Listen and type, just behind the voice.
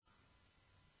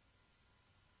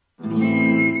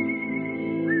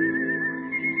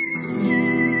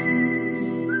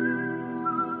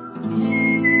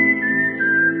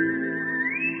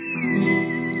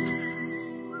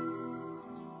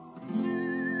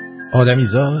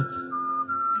آدمیزاد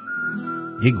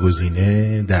یک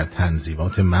گزینه در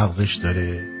تنظیمات مغزش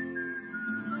داره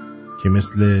که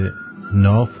مثل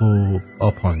ناف و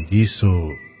آپاندیس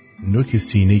و نوک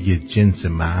سینه جنس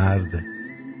مرد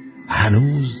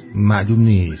هنوز معلوم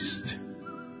نیست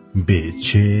به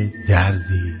چه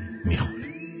دردی میخوره.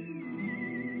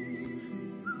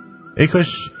 ای کاش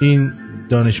این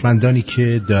دانشمندانی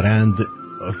که دارند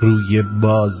روی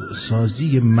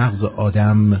بازسازی مغز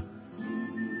آدم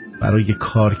برای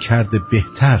کارکرد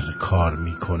بهتر کار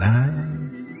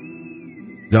میکنند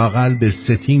لااقل به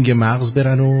ستینگ مغز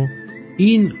برن و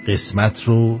این قسمت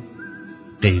رو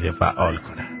غیر فعال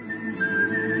کنند.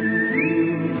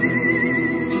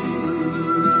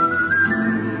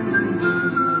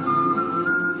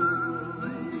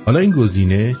 حالا این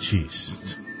گزینه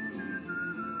چیست؟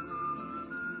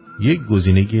 یک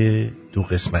گزینه دو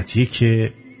قسمتیه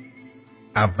که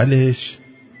اولش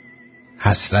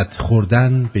حسرت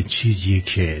خوردن به چیزی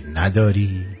که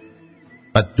نداری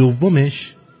و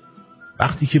دومش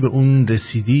وقتی که به اون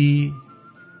رسیدی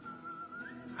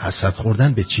حسرت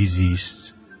خوردن به چیزی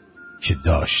است که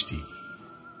داشتی.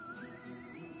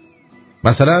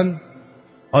 مثلا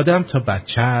آدم تا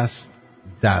بچه است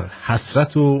در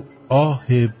حسرت و آه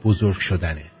بزرگ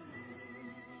شدنه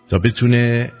تا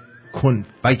بتونه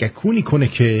فگکونی کنه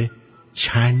که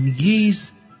چنگیز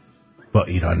با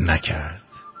ایران نکرد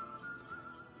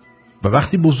و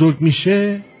وقتی بزرگ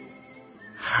میشه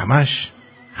همش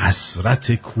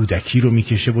حسرت کودکی رو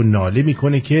میکشه و ناله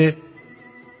میکنه که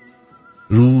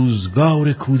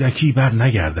روزگار کودکی بر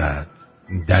نگردد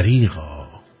دریغا.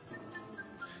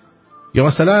 یا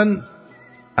مثلا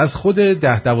از خود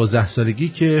 10-12 سالگی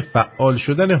که فعال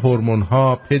شدن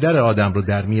هورمون‌ها پدر آدم رو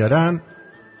در میارن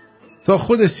تا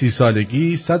خود 30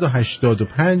 سالگی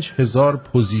 185,000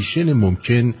 پوزیشن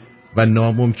ممکن و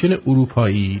ناممکن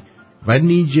اروپایی و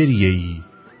نیجریه‌ای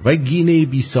و گینه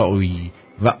بیساوی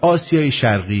و آسیای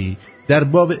شرقی در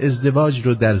باب ازدواج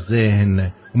رو در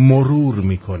ذهن مرور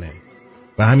میکنه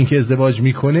و همین که ازدواج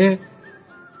میکنه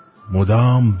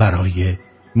مدام برای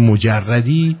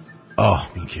مجردی آه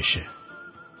میکشه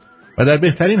و در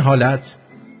بهترین حالت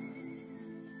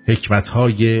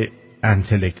حکمت‌های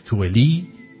انتلکتوالی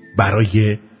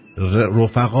برای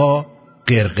رفقا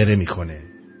غرغره میکنه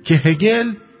که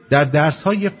هگل در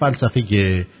درس‌های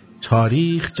فلسفه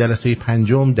تاریخ جلسه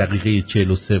 5 دقیقه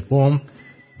 43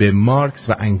 به مارکس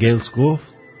و انگلس گفت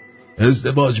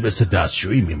ازدواج مثل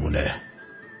دستشویی میمونه.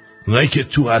 اونایی که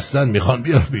تو هستن میخوان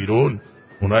بیان بیرون،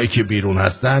 اونایی که بیرون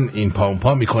هستن این پا اون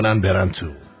پا میکنن برن تو.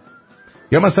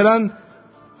 یا مثلا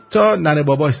تا ننه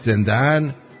باباش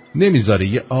زندن نمیذاره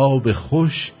یه آب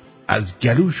خوش از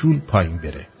گلوشون پایین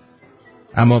بره،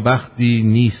 اما وقتی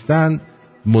نیستن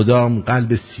مدام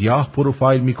قلب سیاه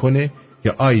پروفایل میکنه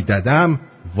که آی ددم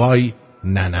وای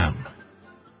ننم.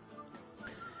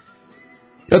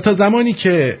 یا تا زمانی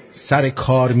که سر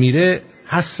کار میره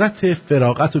حسرت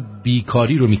فراغت و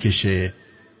بیکاری رو میکشه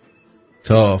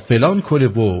تا فلان کنه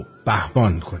و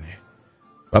بهمان کنه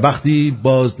و وقتی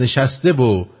بازنشسته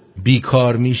و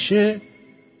بیکار میشه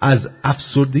از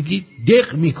افسردگی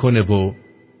دق میکنه و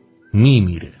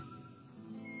میمیره.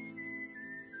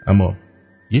 اما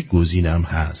یک گزینه هم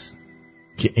هست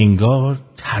که انگار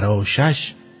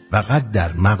تراشش فقط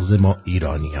در مغز ما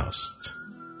ایرانی است.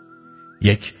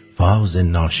 یک فاز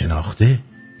ناشناخته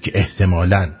که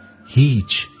احتمالاً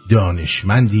هیچ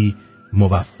دانشمندی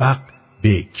موفق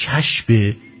به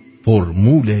کشف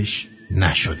فرمولش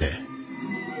نشده.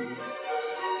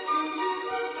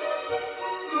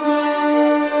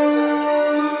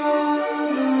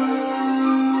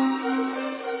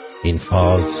 این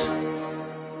فاز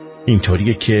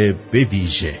اینطوریه که به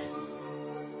ویژه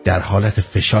در حالت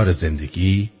فشار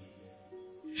زندگی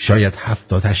شاید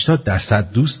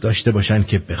 70-80% دوست داشته باشن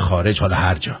که به خارج، حالا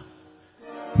هر جا،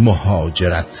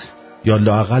 مهاجرت یا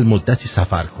لااقل مدتی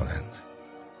سفر کنند.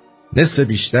 نصف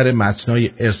بیشتر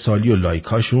متنای ارسالی و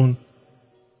لایکاشون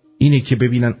اینه که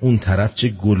ببینن اون طرف چه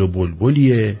گل و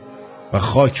بلبلیه و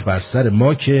خاک بر سر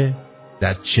ما که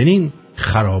در چنین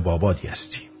خراب آبادی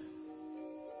هستیم.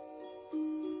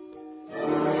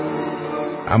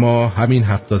 اما همین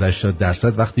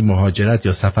 70-80% وقتی مهاجرت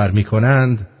یا سفر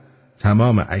میکنند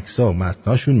تمام عکس‌ها و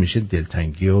متناشون میشه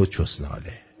دلتنگی و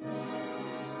چسناله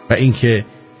و اینکه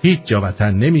هیچ جا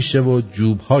وطن نمیشه و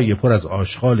جوبهای پر از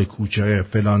آشغال کوچه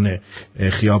فلان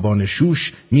خیابان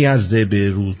شوش میارزه به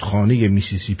رودخانه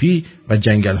میسیسیپی و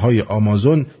جنگل‌های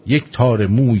آمازون یک تار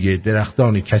موی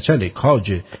درختان کچل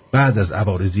کاج بعد از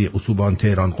عوارضی اتوبان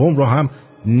تهران قم رو هم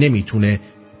نمیتونه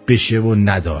بشه و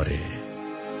نداره.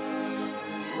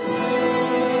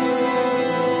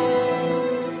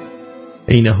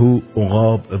 اینهو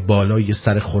عقاب بالای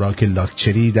سر خوراک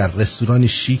لاکچری در رستوران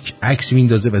شیک عکس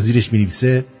میندازه و زیرش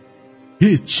مینویسه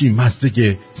هیچی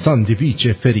مزه ساندویچ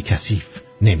فری کثیف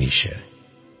نمیشه.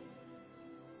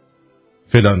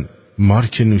 فلان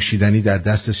مارک نوشیدنی در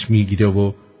دستش میگیره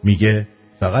و میگه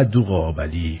فقط دوغ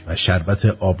آبلی و شربت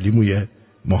آبلیموی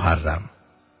محرم.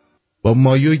 با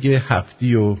مایوی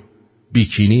هفتی و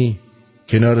بیکینی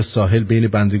کنار ساحل بین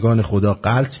بندگان خدا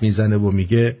غلط میزنه و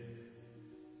میگه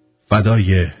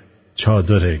فدای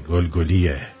چادر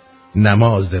گلگلی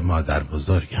نماز مادر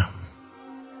بزرگم.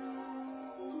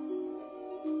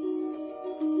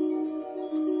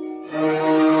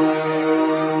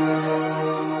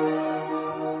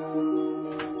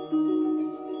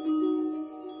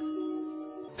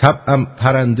 طبعم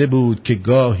پرنده بود که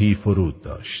گاهی فرود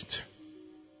داشت.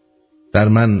 در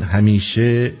من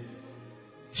همیشه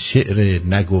شعر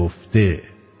نگفته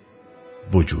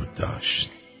وجود داشت.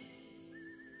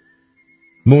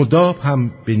 مرداب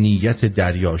هم به نیت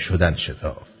دریا شدن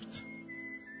شتافت،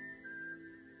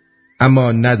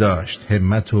 اما نداشت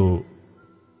همت و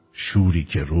شوری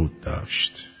که رود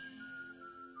داشت.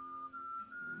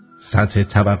 سطح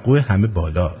توقع همه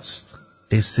بالاست.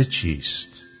 قصه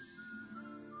چیست؟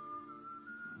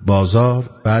 بازار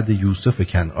بعد یوسف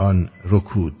کنعان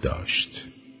رکود داشت.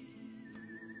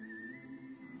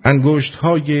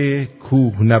 انگشت‌های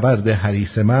کوهنورد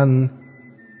حریص من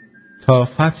تا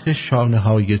فتح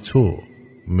شانه‌های تو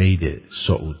میل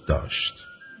صعود داشت.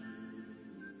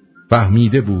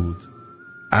 فهمیده بود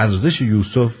ارزش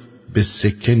یوسف به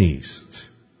سکه نیست،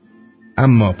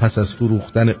 اما پس از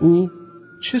فروختن او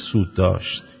چه سود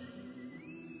داشت؟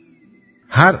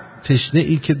 هر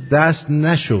تشنه‌ای که دست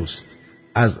نشست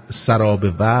از سراب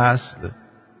وصل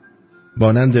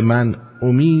مانند من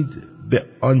امید به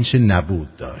آنچه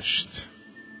نبود داشت.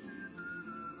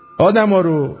 آدم‌ها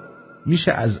رو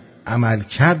میشه از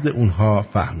عملکرد اونها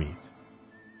فهمید،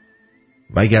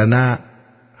 وگرنه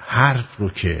حرف رو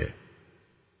که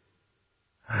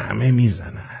همه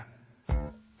میزنن.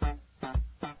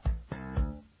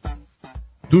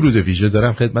 درود ویژه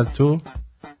دارم خدمت تو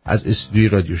از استودیوی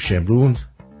رادیو شمرون.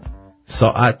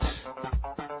 ساعت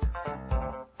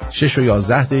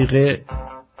 6:11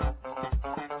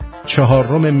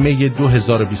 4 می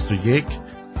 2021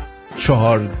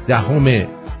 14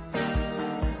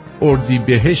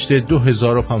 اردیبهشت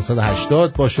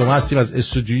 2580 با شما هستیم از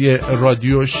استودیوی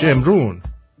رادیو شمرون.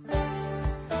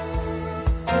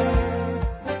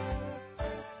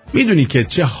 میدونی که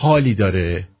چه حالی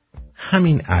داره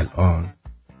همین الان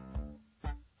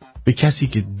به کسی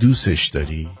که دوستش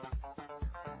داری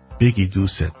بگی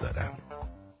دوستت دارم؟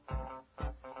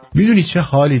 میدونی چه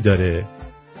حالی داره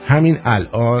همین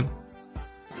الان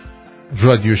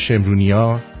رادیو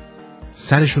شمرونیا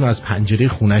سرشون از پنجره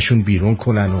خونهشون بیرون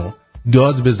کنن و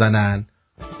داد بزنن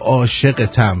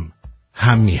عاشقتم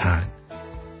هم میهن،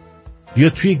 یا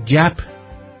توی گپ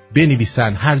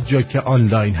بنویسن هر جا که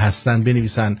آنلاین هستن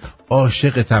بنویسن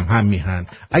عاشقتم هم میهن.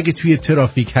 اگه توی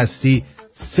ترافیک هستی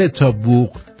 3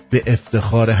 بوق به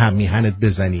افتخار هم میهنت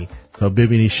بزنی تا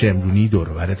ببینی شمرونی دور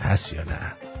و برت هست یا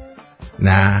نه.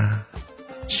 نه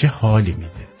چه حالی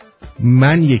میده.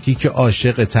 من یکی که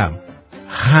عاشقتم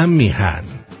هم میهن.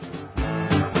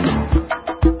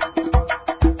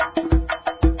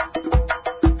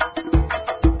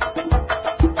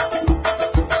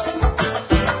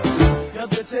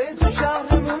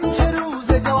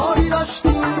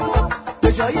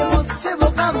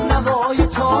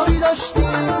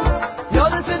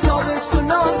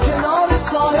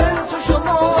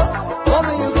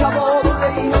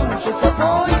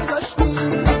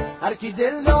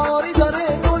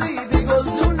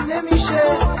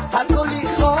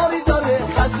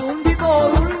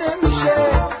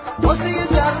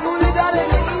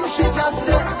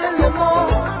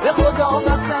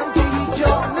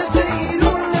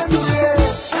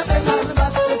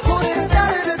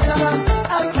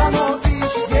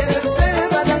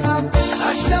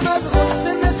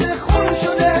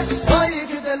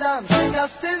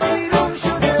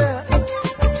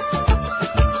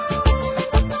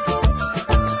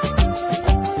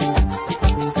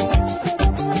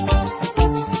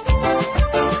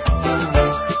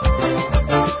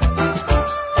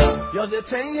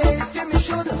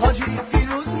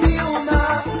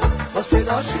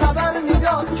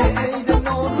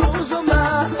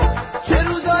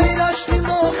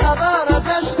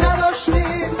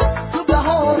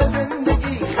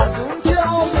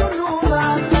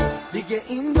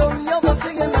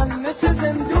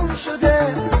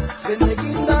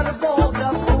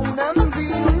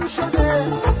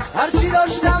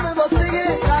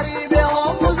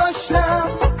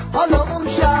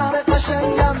 شهر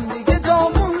قشنگم دیگه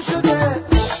داغون شده.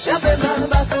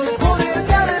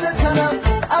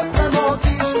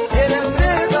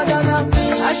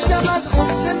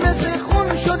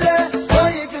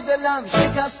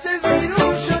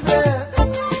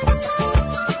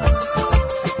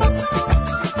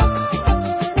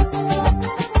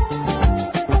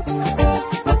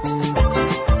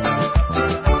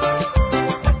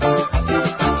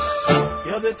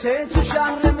 یادته تو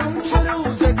شهرمون چه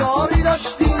روزگاری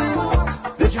داشتیم،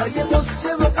 به جای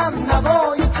قصه و غم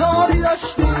نوای تاری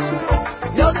داشتیم.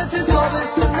 یادته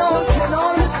تابستونا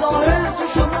کنار ساحل تو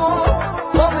شما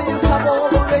با می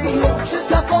کباب و ریحون چه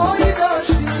صفایی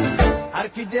داشتیم. هر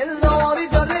کی دلداری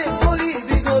داره گلی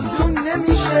بی گلدون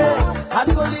نمیشه، هر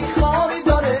گلی خاری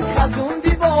داره خزون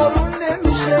بی بارون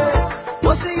نمیشه.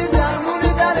 واسه یه درمون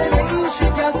درن این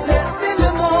شکسته دل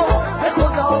ما، به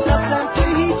خدا قسم که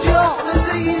هیچ جا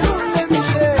مثل ایرون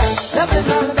نمیشه. لب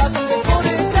قلبت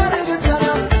میکنه در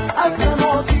بزنم، از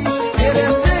نماتیش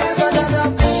گرفته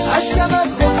بدنم، عشقم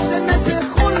از غصه مثل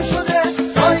خون شده،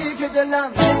 هایی که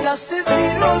دلم شکسته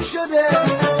بیرون شده.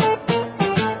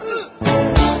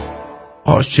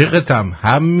 عاشقتم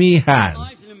هم میهن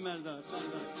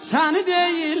سن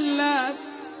değiller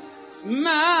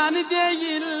من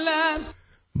değiller.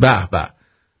 به به،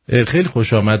 خیلی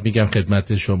خوش آمد میگم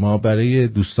خدمت شما. برای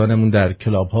دوستانمون در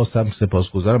کلاب هاوس هم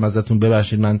سپاسگزارم ازتون.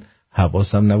 ببخشید من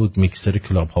حواسم نبود، میکسر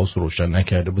کلاب هاوس رو روشن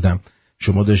نکرده بودم.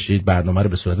 شما داشتید برنامه رو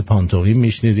به صورت پانتومیم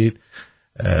میشنیدید،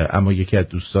 اما یکی از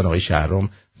دوستان آقای شهرام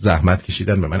زحمت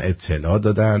کشیدن به من اطلاع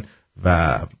دادن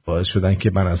و باعث شدن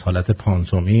که من از حالت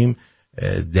پانتومیم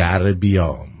در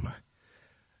بیام.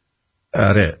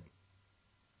 آره،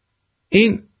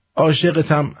 این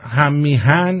عاشقتم هم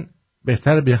میهن،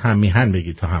 بهتر به هم میهن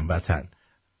بگی تا هموطن.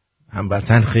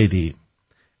 هموطن خیلی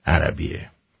عربیه.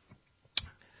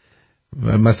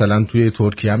 و مثلا توی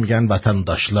ترکیه میگن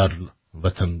vatandaşlar،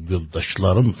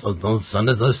 vatandaşlarım،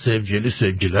 sana da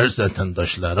sevgililer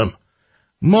vatandaşlarım.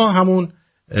 ما همون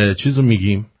چیزو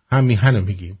میگیم، هم میهنو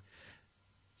میگیم.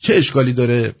 چه اشکالی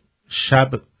داره شب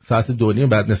ساعت 2:30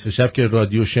 بعد نصف شب که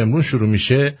رادیو شمرون شروع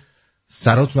میشه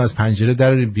سراتون از پنجره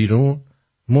در بیرون،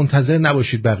 منتظر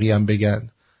نباشید بقیه هم بگن،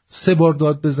 3 بار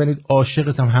داد بزنید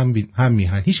عاشقتم هم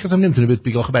میهن. هیچ کس هم نمیتونه بهت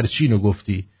بگه آخه برای چی اینو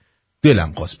گفتی.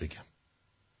 دلم خواست بگم.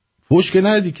 فوش که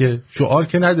ندادی، که شعار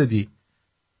که ندادی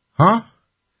ها.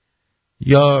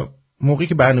 یا موقعی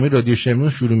که برنامه رادیو شمرون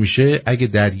شروع میشه اگه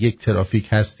در یک ترافیک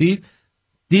هستید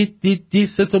دید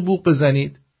 3 تا بوق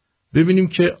بزنید ببینیم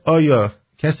که آیا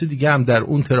کسی دیگه هم در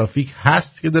اون ترافیک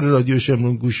هست که داره رادیو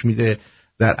شمرون گوش میده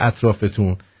در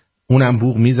اطرافتون، اونم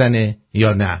بوق میزنه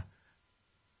یا نه.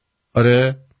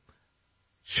 آره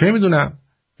چه میدونم.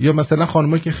 یا مثلا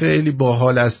خانمایی که خیلی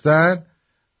باحال هستن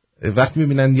وقتی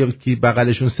میبینن یکی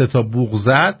بغلشون 3 تا بوق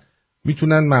زد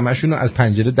میتونن ممشون رو از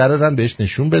پنجره درارن بهش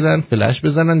نشون بدن، فلش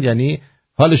بزنن، یعنی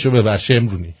حالشو ببر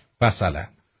شمرونی مثلا.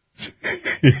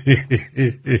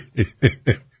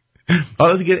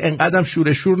 حالا دیگه انقدرم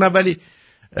شور نه، ولی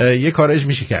یه کارش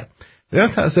میشه کرد.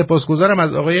 سپاسگزارم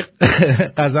از آقای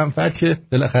قزنفر که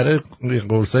بالاخره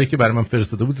قرصایی که برای من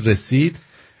فرستاده بود رسید.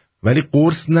 ولی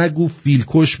قرص نگو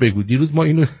فیلکش بگو. دیروز ما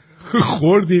اینو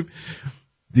خوردیم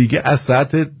دیگه، از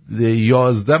ساعت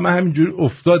 11 من همینجور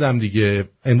افتادم دیگه.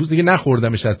 امروز دیگه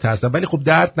نخوردمش از ترسم، ولی خب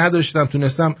درد نداشتم،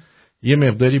 تونستم یه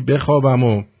مقداری بخوابم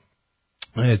و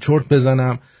چرت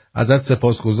بزنم. ازت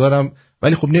سپاسگزارم.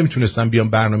 ولی خب نمیتونستم بیام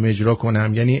برنامه اجرا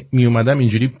کنم، یعنی میومدم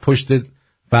اینجوری پشت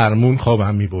فرمون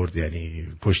خوابم میبرد، یعنی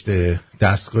پشت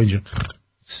دستگاه اینجور.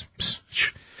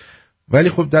 ولی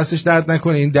خب دستش درد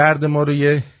نکنه، این درد ما رو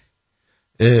یه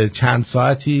چند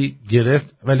ساعتی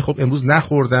گرفت. ولی خب امروز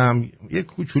نخوردم، یه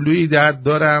کوچولویی درد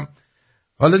دارم.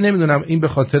 حالا نمیدونم این به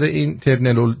خاطر این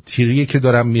ترنلول تیریه که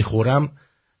دارم میخورم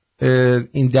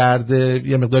این درد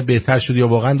یه مقدار بهتر شد یا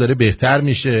واقعا داره بهتر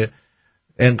میشه.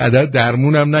 انقدر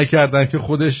درمونم نکردن که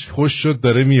خودش خوش شد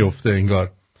داره میفته،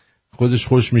 انگار خودش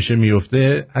خوش میشه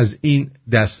میفته. از این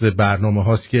دست برنامه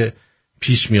هاست که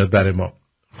پیش میاد برای ما.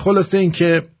 خلاصه این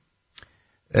که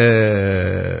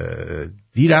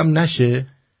دیرم نشه.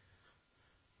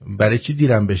 برای چی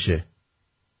دیرم بشه؟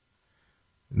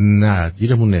 نه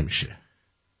دیرمون نمیشه.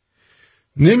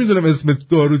 نمیدونم اسم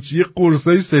دارو چیه،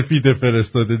 قرصای سفید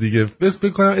فرستاده دیگه. بس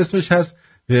بکنم اسمش هست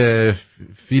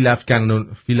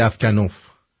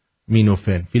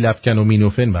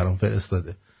فیلافکنومینوفن برام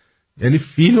فرستاده. یعنی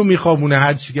فیلو میخوابونه،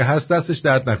 هر چی که هست دستش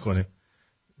درد نکنه.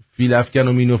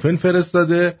 فیلافکنومینوفن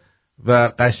فرستاده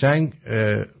و قشنگ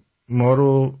ما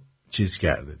رو چیز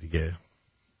کرده دیگه،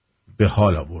 به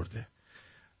حال آورده.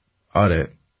 آره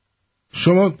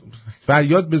شما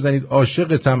فریاد بزنید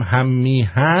عاشقتم هم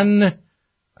میهن،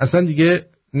 اصلا دیگه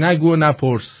نگو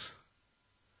نپرس.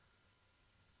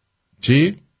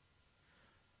 چی؟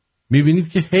 میبینید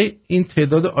که هی این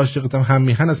تعداد عاشقتم هم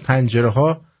میهن از پنجره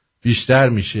ها بیشتر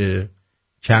میشه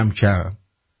کم کم.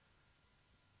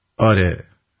 آره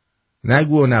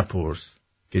نگو نپرس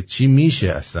که چی میشه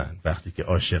اصلا وقتی که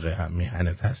عاشق هم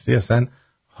میهنت هستی، اصلا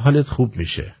حالت خوب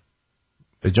میشه.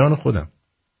 به جان خودم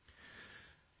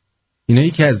اینا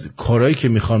یکی از کارهایی که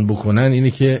میخوان بکنن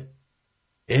اینه که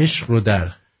عشق رو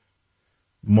در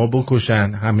ما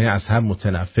بکشن، همه از هم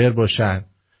متنفر باشن،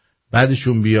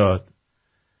 بعدشون بیاد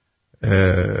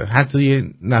حتی یه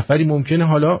نفری ممکنه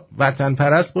حالا وطن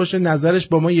پرست باشه نظرش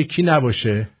با ما یکی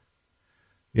نباشه،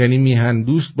 یعنی میهن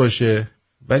دوست باشه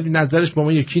ولی نظرش با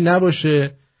ما یکی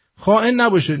نباشه، خائن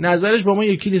نباشه نظرش با ما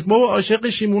یکی نیست، ما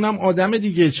عاشقشیم اونم آدم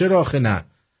دیگه، چرا آخه نه؟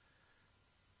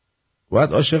 باید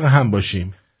عاشق هم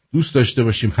باشیم، دوست داشته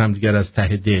باشیم همدیگر از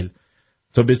ته دل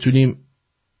تا بتونیم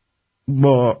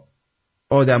با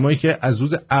آدمایی که از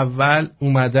روز اول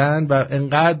اومدن و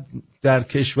انقدر در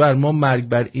کشور ما مرگ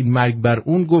بر این مرگ بر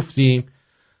اون گفتیم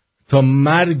تا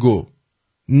مرگ و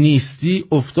نیستی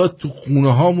افتاد تو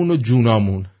خونه هامون و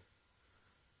جونامون.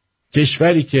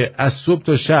 کشوری که از صبح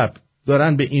تا شب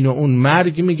دارن به این و اون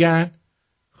مرگ میگن،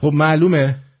 خب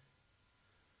معلومه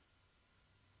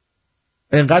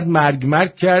انقدر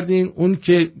مرگ کردین، اون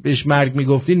که بهش مرگ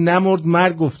میگفتین نمرد،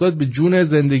 مرگ افتاد به جون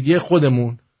زندگی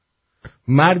خودمون.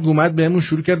 مرگ اومد بهمون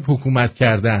شروع کرد حکومت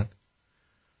کردن،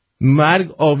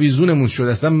 مرگ آویزونمون شد،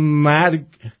 اصلا مرگ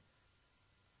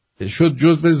شد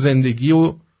جزء زندگی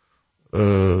و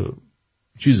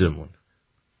چیزمون.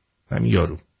 همین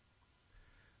یارو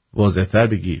واضح‌تر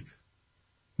بگید،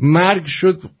 مرگ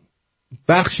شد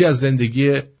بخشی از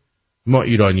زندگی ما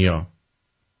ایرانی‌ها.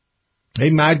 ای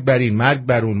مرگ بر این، مرگ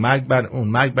بر اون، مرگ بر اون،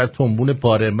 مرگ بر تنبون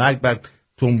پاره، مرگ بر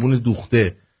تنبون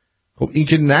دوخته. خب این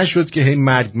که نشد که هی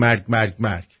مرگ مرگ مرگ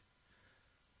مرگ.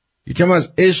 یکم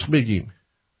از عشق بگیم،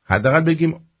 حداقل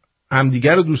بگیم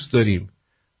همدیگر رو دوست داریم،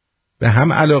 به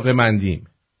هم علاقه‌مندیم،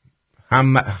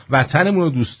 هم وطنمون رو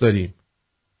دوست داریم.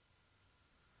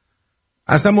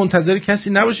 اصلا منتظر کسی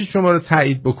نباشید شما رو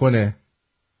تایید بکنه،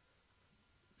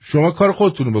 شما کار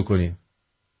خودتون رو بکنین.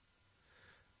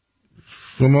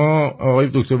 شما آقای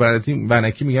دکتر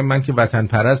ونکی میگن من که وطن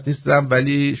پرست نیستم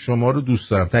ولی شما رو دوست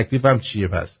دارم، تکلیفم چیه؟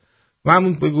 پس و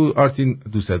همون بگو آرتین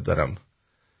دوستت دارم،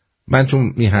 من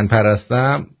چون میهن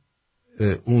پرستم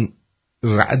اون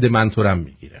رعد من تورم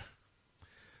میگیره،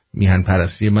 میهن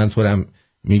پرستی من تورم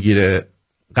میگیره،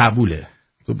 قبوله.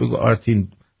 تو بگو آرتین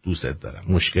دوستت دارم،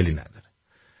 مشکلی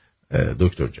نداره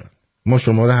دکتر جان، ما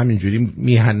شما رو همینجوری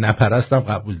میهن نپرستم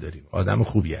قبول داریم، آدم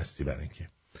خوبی هستی، برای اینکه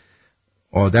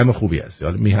آدم خوبی هستی.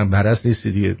 حالا میهن پرست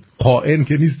نیستی دیگه، خائن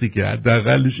که نیستی که،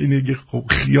 حداقلش اینه که خب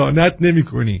خیانت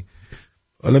نمی‌کنی.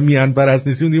 حالا میهن پرست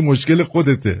نیستی اون دیگه مشکل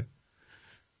خودته.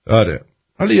 آره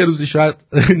حالا یه روزی شاید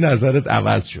نظرت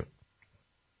عوض شد.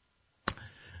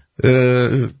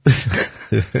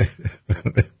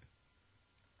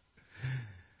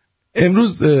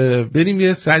 امروز بریم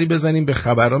یه سری بزنیم به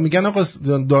خبرها. میگن آقا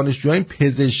دانشجوهای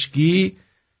پزشکی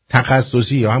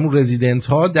تخصصی یا همون رزیدنت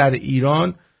ها در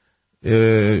ایران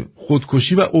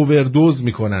خودکشی و اووردوز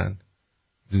میکنن.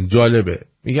 جالبه،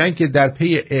 میگن که در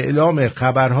پی اعلام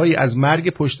خبرهایی از مرگ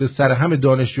پشت سر هم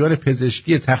دانشجویان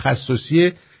پزشکی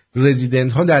تخصصی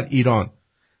رزیدنت ها در ایران،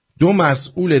 دو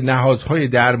مسئول نهادهای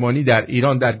درمانی در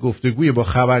ایران در گفتگوی با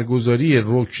خبرگزاری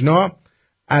رکنا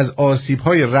از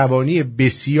آسیب‌های روانی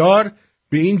بسیار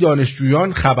به این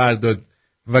دانشجویان خبر داد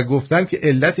و گفتند که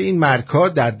علت این مرگ‌ها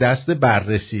در دست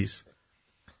بررسی است.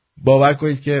 باور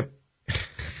کنید که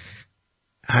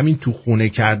همین تو خونه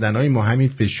کردن‌های ما، همین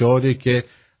فشاره که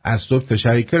از صبح تا شب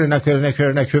اینقدر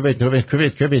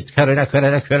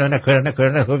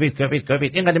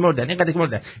مردن،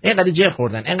 اینقدر جر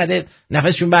خوردن، اینقدر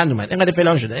نفسشون بند اومد، اینقدر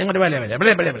فلان شده، اینقدر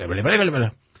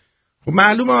بله. خب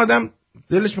معلومه آدم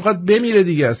دلش میخواد بمیره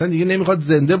دیگه، اصلا دیگه نمیخواد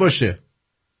زنده باشه.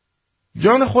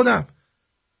 جان خودم،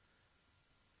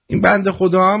 این بنده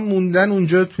خدا هم موندن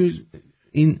اونجا توی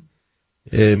این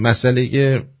مسئله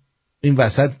این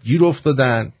وسط گیر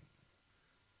افتادن.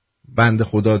 بنده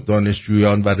خدا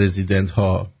دانشجویان و رزیدنت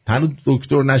ها هنوز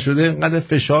دکتر نشده، اینقدر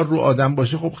فشار رو آدم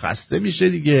باشه خب خسته میشه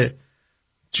دیگه،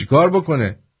 چیکار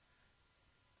بکنه؟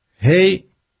 هی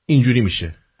اینجوری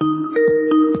میشه.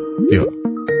 بیا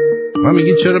من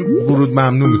میگی چرا ورود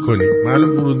ممنوع میکنی؟ من الان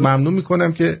ورود ممنوع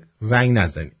میکنم که زنگ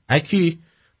نزنی. اکی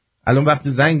الان وقت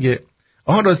زنگه.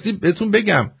 راستی بهتون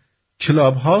بگم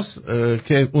کلاب هاوس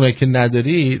که اونایی که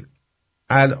ندارید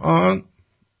الان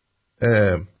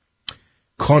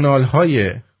کانال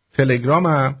های تلگرام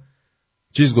هم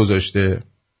چیز گذاشته،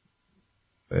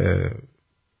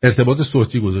 ارتباط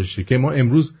صوتی گذاشته که ما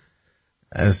امروز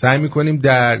سعی میکنیم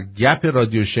در گپ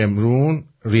رادیو شمرون،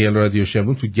 ریل رادیو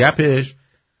شمرون، تو گپش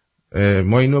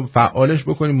ما اینو فعالش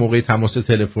بکنیم موقع تماس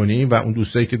تلفنی و اون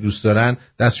دوستایی که دوست دارن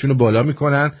دستشونو بالا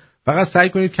میکنن. فقط سعی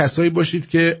کنید کسایی باشید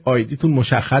که آیدیتون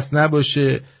مشخص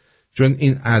نباشه، چون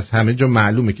این از همه جا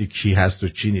معلومه که کی هست و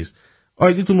چی نیست.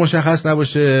 آیدیتون مشخص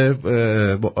نباشه،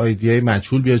 با آیدی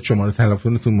مجهول بیاد، شماره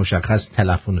تلفنتون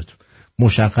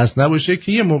مشخص نباشه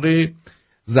که یه موقع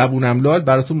زبون املال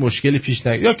براتون مشکلی پیش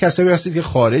نیاد، یا کسایی هستید که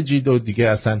خارجید و دیگه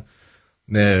اصلا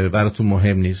براتون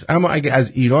مهم نیست. اما اگه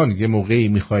از ایران یه موقعی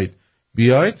میخواید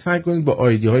بیاید، سعی کنید با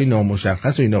آیدی های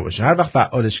نامشخص و اینا باشه. هر وقت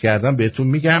فعالش کردم بهتون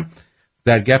میگم،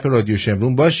 در گپ رادیو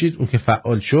شمرون باشید، اون که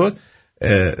فعال شد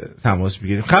تماس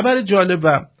بگیرید. خبر جالب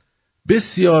و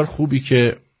بسیار خوبی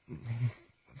که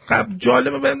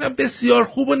جالبه، بسیار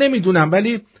خوبو نمیدونم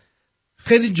ولی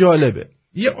خیلی جالبه.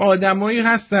 یه آدمایی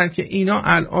هستن که اینا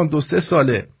الان 2-3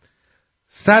 ساله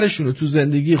سرشونو تو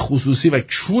زندگی خصوصی و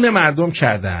چون مردم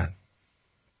کردن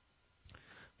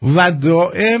و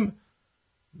دائم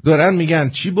دارن میگن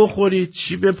چی بخورید،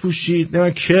 چی بپوشید،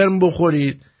 نمیدونم کرم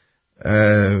بخورید،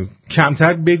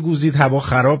 کمتر بگوزید هوا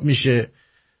خراب میشه.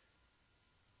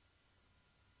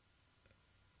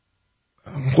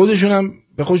 خودشون هم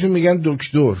به خودشون میگن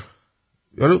دکتر.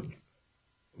 یارو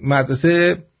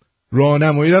مدرسه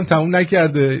راهنمایی هم تموم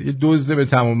نکرده، یه دزده به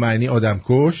تمام معنی آدم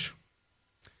کش،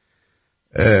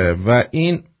 و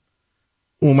این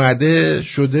اومده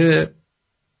شده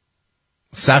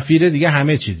سفیر دیگه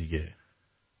همه چی دیگه.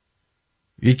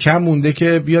 یه کم مونده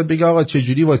که بیاد بگه آقا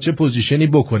چجوری با چه پوزیشنی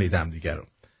بکنیدم دیگه رو.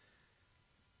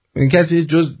 این کسی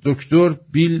جز دکتر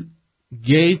بیل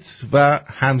گیتس و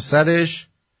همسرش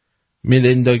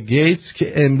میلیندا گیتس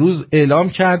که امروز اعلام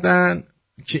کردن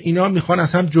که اینا میخوان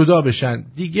از هم جدا بشن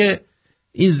دیگه.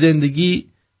 این زندگی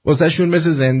واسه شون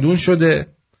مثل زندون شده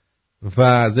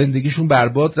و زندگیشون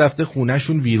برباد رفته،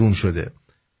 خونهشون ویرون شده.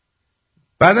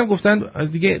 بعدم گفتن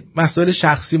دیگه مسائل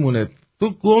شخصی مونه. تو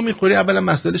گو میخوری، اولا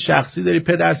مسائل شخصی داری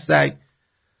پدر سگ.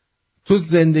 تو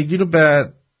زندگی رو به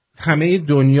همه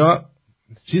دنیا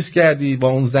چیز کردی با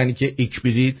اون زنی که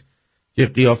اکبریت که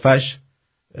قیافش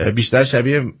بیشتر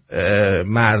شبیه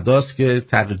مرداست که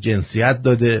تغییر جنسیت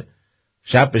داده،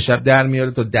 شب به شب در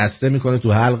میاره تا دسته میکنه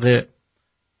تو حلق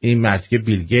این مرد که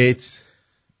بیل گیتس.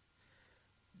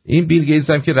 این بیل گیتس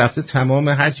هم که رفته تمام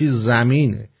هر چیز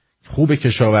زمین خوب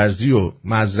کشاورزی و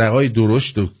مزرعه‌های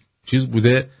درشت و چیز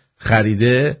بوده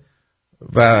خریده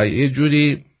و یه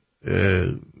جوری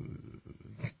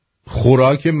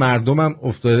خوراک مردم هم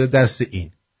افتاده دست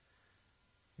این.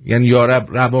 یعنی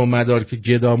یارب ربا مدار که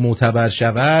گدا معتبر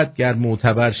شود، گر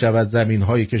معتبر شود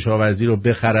زمین‌های کشاورزی رو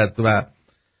بخرد و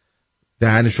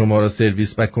دهن شما را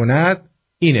سرویس بکند.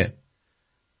 اینه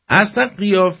اصلا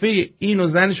قیافه این و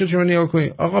زنش رو شما نگاه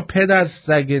کنید. آقا پدر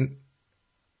سگ،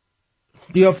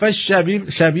 قیافه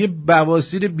شبیه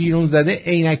بواسیر بیرون زده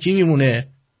عینکی میمونه.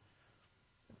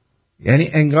 یعنی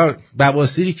انگار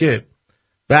بواسیری که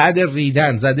بعد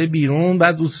ریدن زده بیرون،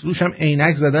 بعد روش هم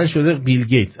عینک زدن شده بیل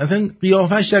گیتس. اصلا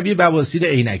قیافه شبیه بواسیر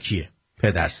عینکیه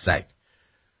پدر سگ.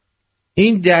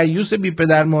 این دیوس بی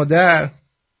پدر مادر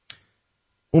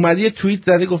اومده یه توییت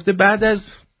زده گفته بعد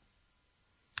از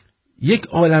یک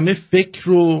عالمه فکر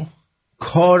و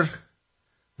کار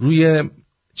روی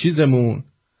چیزمون،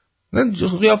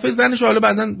 قیافه زنش حالا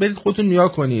بعدن برید خودتون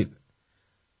نگاه کنید،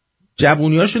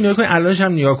 جوونیاشو نگاه کنید، الانش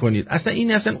هم نگاه کنید، اصلا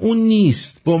این اصلا اون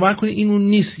نیست. باور کنید این اون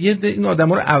نیست. این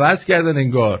آدما رو عوض کردن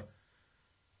انگار.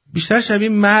 بیشتر شبیه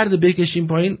مرد بکشیم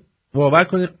پایین. باور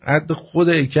کنید حد خود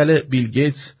هیکل بیل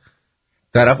گیتس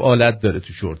طرف آلت داره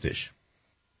تو شورتش.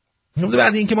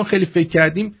 بعد اینکه ما خیلی فکر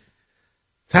کردیم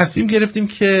تصمیم گرفتیم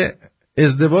که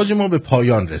ازدواج ما به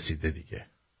پایان رسیده دیگه.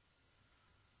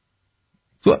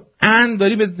 تو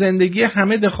داری به زندگی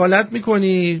همه دخالت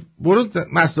میکنی. برو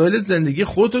مسائل زندگی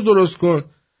خودتو درست کن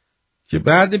که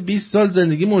بعد 20 سال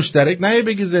زندگی مشترک نیای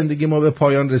بگی زندگی ما به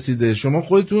پایان رسیده. شما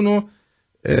خودتونو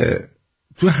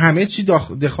تو همه چی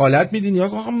دخالت میدین. یا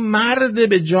آقا مرده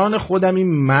به جان خودم،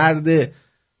 این مرده،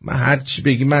 من هر چی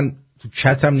بگی من تو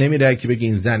کتم نمیره که بگی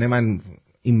این زنه، من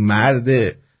این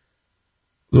مرده.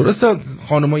 درسته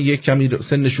خانم‌ها یک کمی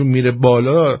سنشون میره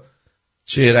بالا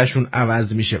چهرهشون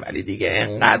عوض میشه، ولی دیگه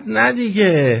انقدر نه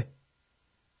دیگه،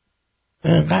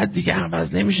 انقدر دیگه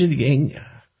عوض نمیشه دیگه. این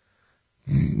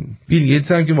بیل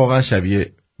گیتس هم که واقعا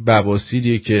شبیه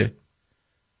بواسیریه که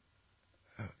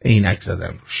عینک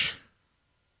زدن روش،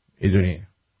 میدونی.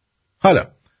 حالا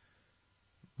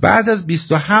بعد از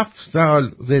 27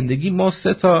 سال زندگی ما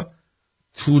 3 تا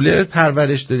توله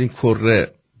پرورش دادیم.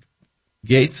 کره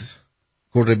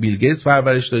بیل گیتس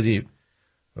پرورش دادیم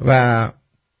و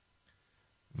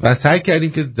سعی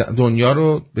کردیم که دنیا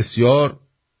رو بسیار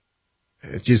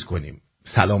چیز کنیم،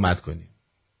 سلامت کنیم.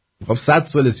 خب 100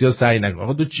 سال سیاه سعی نکن.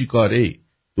 آقا تو چی کاری؟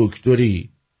 دکتری؟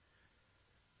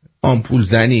 آمپول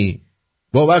زنی؟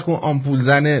 باور کن آمپول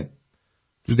زن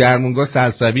تو درمونگاه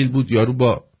سرسبیل بود، یارو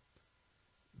با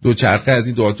دوچرخه از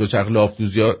این دوچرخه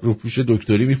لافتوزیا رو پوش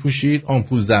دکتری میپوشید،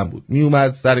 آمپول زن بود،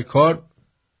 میومد سر کار.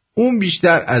 اون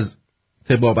بیشتر از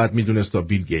طبابت میدونست تا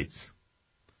بیل گیتس.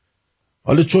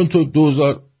 حالا چون تو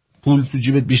پول تو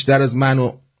جیبت بیشتر از من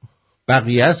و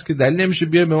بقیه است که دلیل نمیشه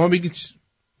بیا به ما بگید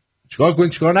چیکار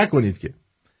کنید چیکار نکنید که.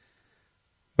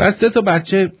 بس 3 تا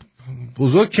بچه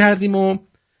بزرگ کردیم و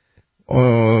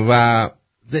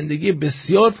زندگی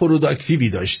بسیار پروداکتیوی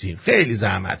داشتیم. خیلی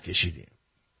زحمت کشیدیم.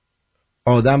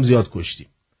 آدم زیاد کشتیم.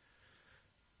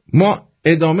 ما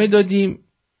ادامه دادیم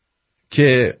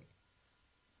که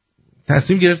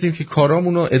تصمیم گرفتیم که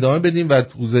کارامون رو ادامه بدیم و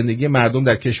تو زندگی مردم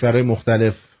در کشورهای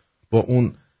مختلف با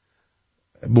اون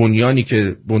بنیانی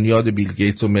که بنیاد بیل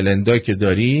گیتس و ملندا که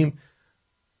داریم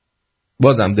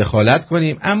بازم دخالت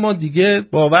کنیم، اما دیگه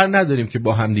باور نداریم که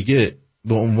با هم دیگه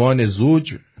به عنوان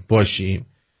زوج باشیم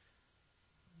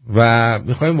و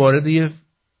میخوایم وارد یه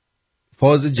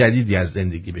فاز جدیدی از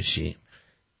زندگی بشیم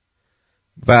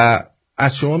و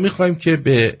از شما میخوایم که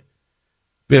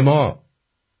به ما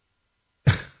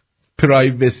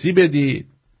پرایوسی بدید،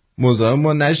 مزاحم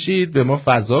ما نشید، به ما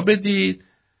فضا بدید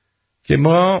که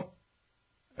ما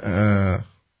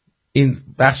این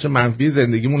بخش منفی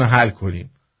زندگیمون رو حل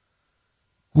کنیم.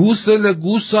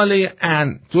 گوساله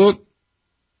ان تو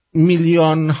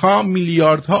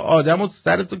میلیاردها آدم رو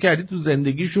سرتو کردی تو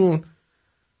زندگیشون،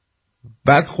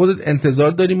 بعد خودت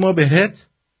انتظار داری ما بهت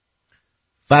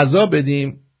فضا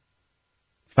بدیم؟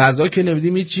 فضا که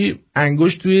نمیدیم هیچی،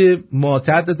 انگشت توی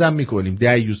ماتحتت هم میکنیم.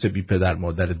 دیوس بی پدر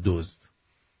مادر دزد.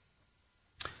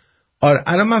 آره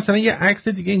الان مثلا یه عکس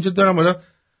دیگه اینجا دارم، حالا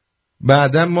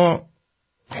بعدا ما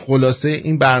خلاصه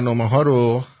این برنامه ها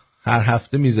رو هر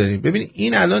هفته میذاریم. ببین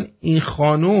این الان این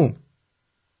خانوم،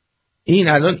 این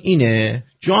الان اینه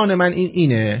جان من،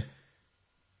 اینه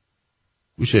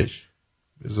گوشش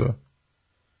بذار،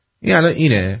 این الان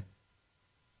اینه.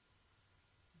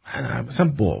 من مثلا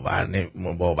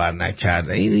باور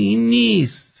نکرده این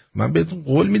نیست. من بهتون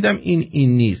قول میدم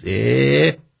این نیست.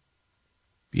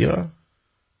 بیا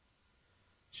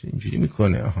چه اینجوری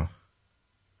میکنه. آها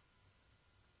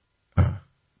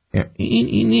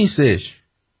این نیستش.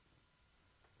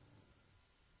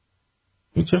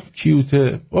 این چه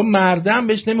کیوته. با مردم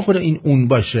بهش نمیخوره این اون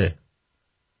باشه.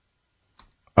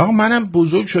 آقا منم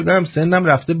بزرگ شدم، سنم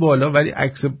رفته بالا، ولی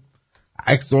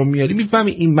عکس رو میاری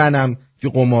میفهمی این منم که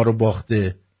قمار رو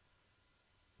باخته،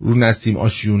 رو نسیم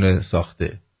آشیونه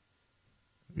ساخته.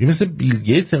 مثل بیل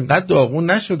گیتس انقدر داغون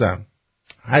نشدم.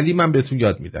 حالی من بهتون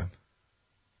یاد میدم.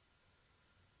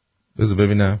 بذار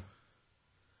ببینم.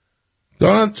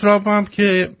 دونالد ترامپ هم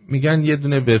که میگن یه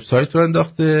دونه وبسایت رو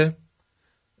انداخته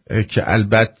که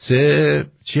البته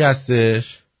چی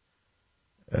هستش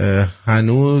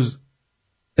هنوز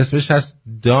اسمش هست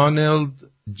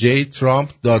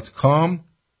donaldjtrump.com.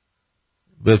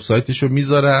 وبسایتشو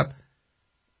میذارم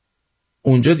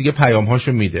اونجا دیگه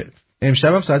پیامهاشو میده.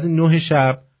 امشب هم ساعت 9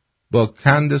 شب با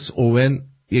کندس اوون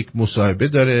یک مصاحبه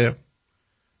داره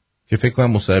که فکر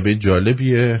کنم مصاحبه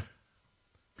جالبیه.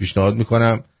 پیشنهاد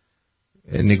میکنم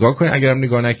نگاه کنید. اگرم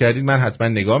نگاه نکردید من حتما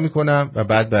نگاه میکنم و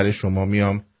بعد برای شما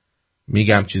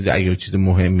میگم اگه چیز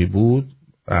مهمی بود.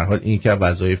 به هر حال این که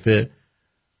وظایف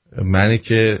منه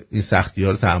که این سختی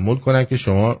ها رو تحمل کنم که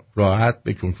شما راحت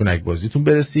به کنفونک بازیتون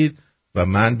برسید و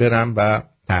من برم و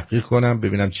تحقیق کنم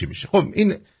ببینم چی میشه. خب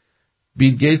این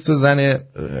بیل گیتس و زن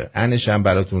انش هم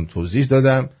براتون توضیح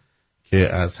دادم که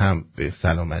از هم به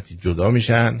سلامتی جدا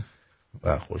میشن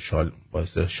و خوشحال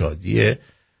باعث شادیه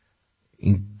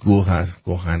این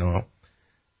گوهنا.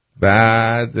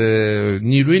 بعد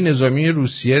نیروی نظامی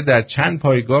روسیه در چند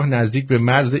پایگاه نزدیک به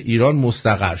مرز ایران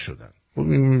مستقر شدن.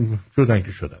 شدن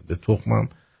به تخمم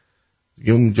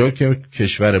دیگه اونجا که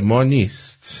کشور ما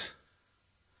نیست.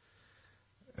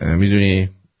 میدونی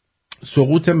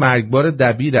سقوط مرگبار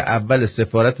دبیر اول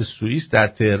سفارت سوئیس در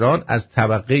تهران از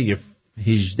طبقه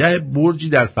 18 برجی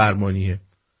در فرمانیه.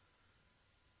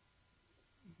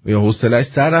 یا حوصله‌اش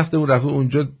سر رفته و رفته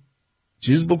اونجا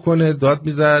چیز بکنه، داد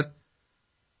میزد،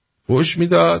 فوش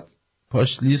میداد،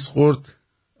 پاش لیز خورد،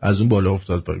 از اون بالا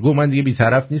افتاد پایین. گفت من دیگه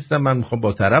بی‌طرف نیستم، من میخوام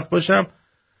با طرف باشم.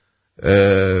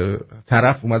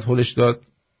 طرف اومد هولش داد،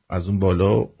 از اون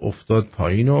بالا افتاد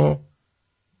پایین و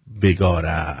بگاه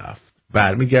رفت.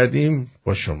 برمیگردیم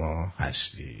با شما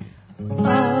هستی.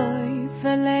 آی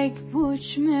فلک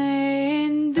پوچ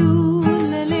من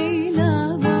دول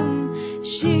لیلم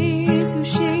شی تو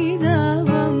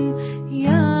شیدم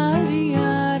یار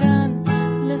یاران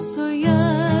لسو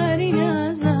یاری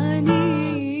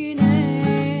نزنینه.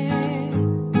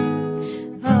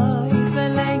 آی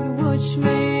فلک پوچ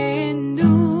من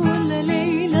دول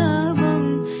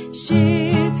لیلم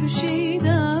شی تو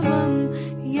شیدم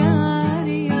یار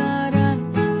یاران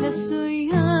لسو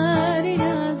یاری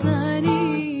نزنینه.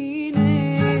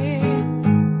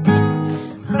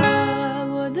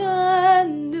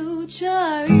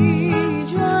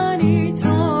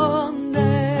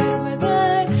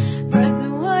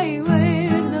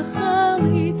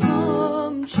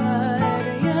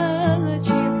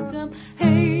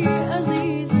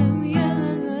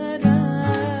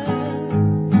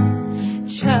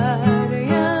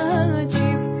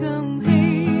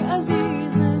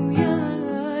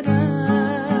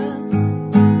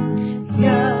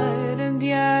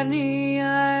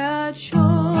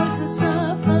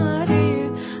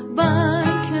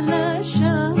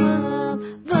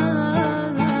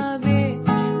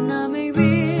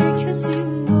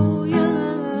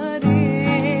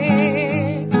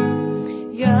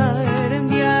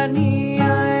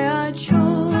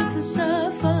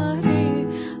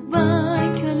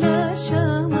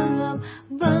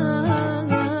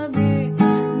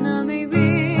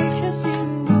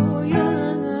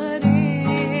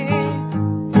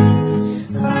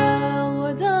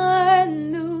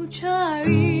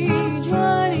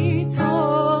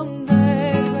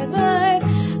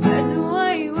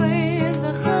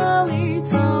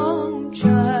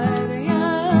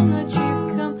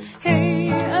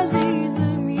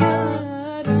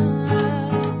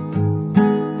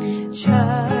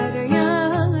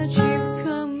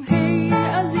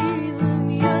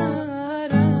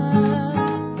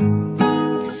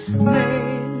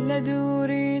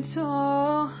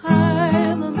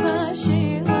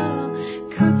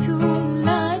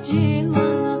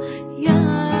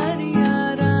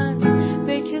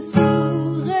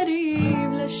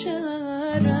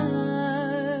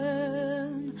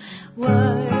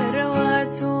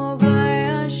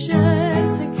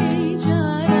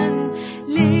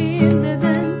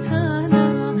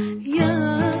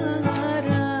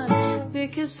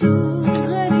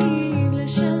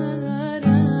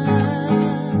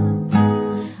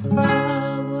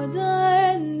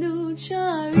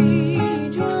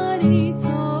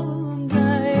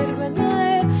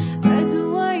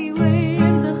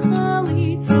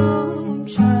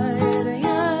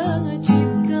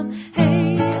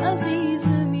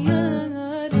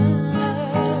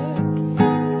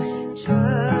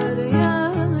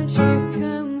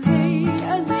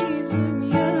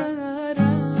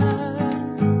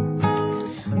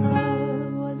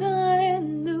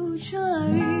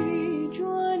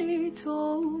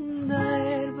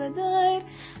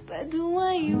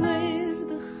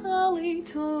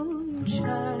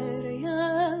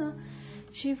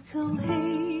 چی بکن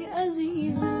هی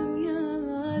عزیزم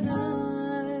یاران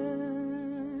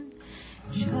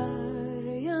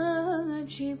چاره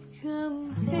چی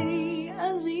بکن هی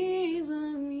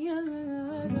عزیزم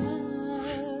یاران.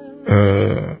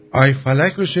 آی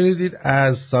فلک رو شنیدید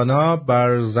از سانا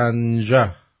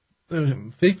برزنجه.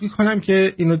 فکر میکنم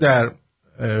که اینو در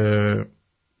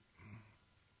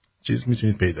چیز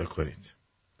میتونید پیدا کنید،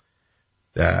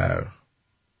 در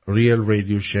ریل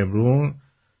رادیو شمرون.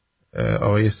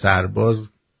 آقای سرباز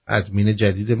ادمین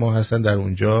جدید ما هستن در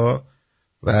اونجا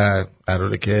و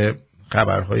قراره که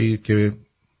خبرهایی که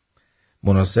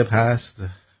مناسب هست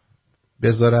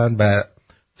بذارن و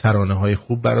ترانه های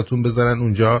خوب براتون بذارن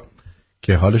اونجا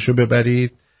که حالشو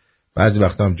ببرید. بعضی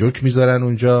وقتا هم جوک میذارن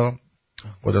اونجا.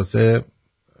 خلاصه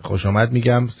خوش آمد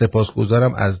میگم.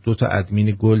 سپاسگزارم از 2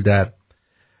 ادمین گل در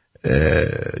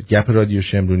گپ رادیو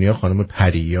شمرونیا، خانم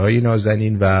پریای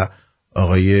نازنین و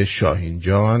آقای شاهین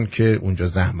جان که اونجا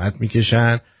زحمت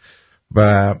میکشن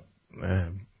و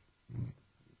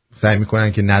سعی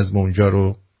میکنن که نظم اونجا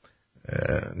رو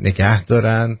نگه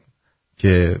دارن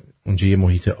که اونجا یه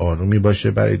محیط آرومی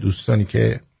باشه برای دوستانی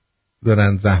که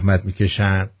دارن زحمت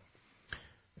میکشن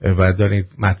و دارید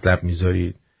مطلب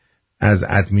میذارید. از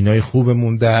ادمینای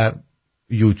خوبمون در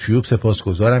یوتیوب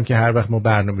سپاسگزارم که هر وقت ما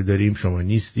برنامه داریم شما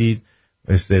نیستید،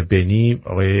 مثل بنی،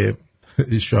 آقای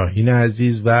شاهین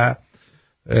عزیز و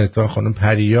تا خانم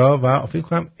پریا و فکر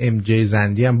کنم ام جی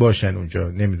زندی هم باشن اونجا،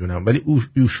 نمیدونم، ولی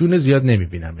اوشون زیاد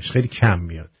نمیبینمش، خیلی کم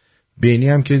میاد. بنی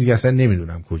هم که دیگه اصلا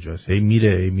نمیدونم کجاست، هی میره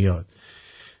هی میاد.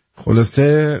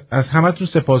 خلاصه از همتون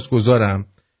سپاسگزارم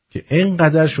که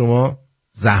اینقدر شما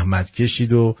زحمت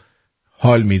کشید و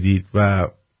حال میدید و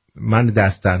من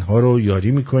دستنها رو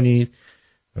یاری میکنید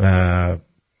و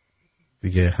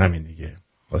دیگه همین دیگه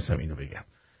خواستم اینو بگم.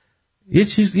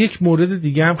 یک مورد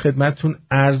دیگه هم خدمتتون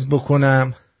عرض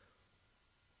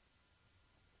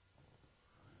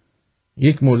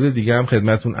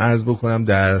بکنم.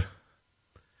 در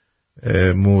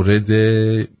مورد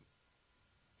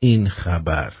این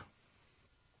خبر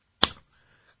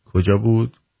کجا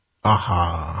بود؟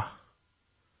 آها،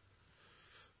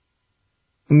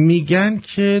 میگن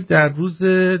که در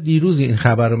دیروز این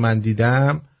خبر رو من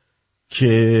دیدم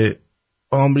که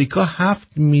آمریکا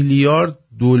 7 میلیارد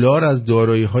دلار از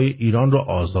دارایی‌های ایران رو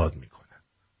آزاد میکنه.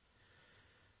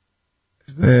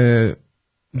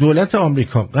 دولت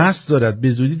آمریکا قصد دارد به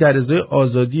زودی در ازای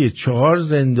آزادی 4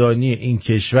 زندانی این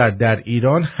کشور در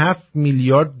ایران 7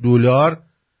 میلیارد دلار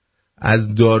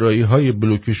از دارایی‌های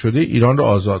بلوکه شده ایران رو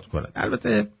آزاد کند.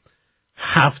 البته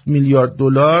 7 میلیارد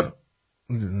دلار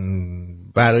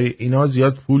برای اینا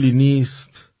زیاد پولی نیست،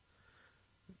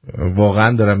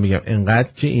 واقعا دارم میگم.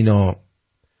 انقدر که اینا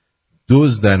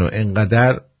دزدن و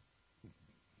انقدر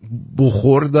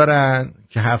بخور دارن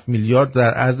که 7 میلیارد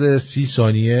در عرض 30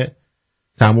 ثانیه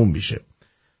تموم میشه.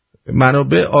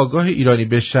 منابع آگاه ایرانی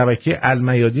به شبکه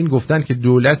المیادین گفتن که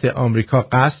دولت آمریکا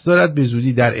قصد دارد به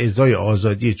زودی در ازای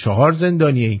آزادی 4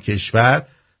 زندانی این کشور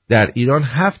در ایران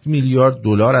 7 میلیارد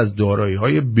دلار از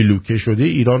دارایی‌های بلوکه شده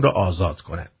ایران را آزاد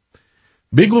کند.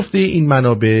 به گفته این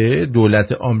منابع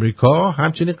دولت آمریکا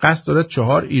همچنین قصد دارد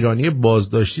 4 ایرانی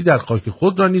بازداشتی در خاک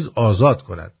خود را نیز آزاد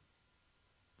کند.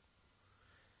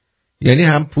 یعنی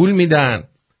هم پول میدن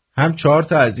هم 4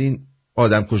 تا از این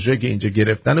آدمکشایی که اینجا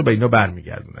گرفتن و به اینا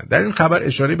برمیگردونن. در این خبر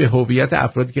اشاره به هویت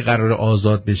افرادی که قرار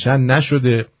آزاد بشن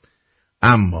نشده،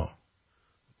 اما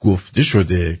گفته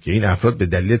شده که این افراد به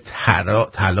دلیل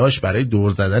تلاش برای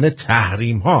دور زدن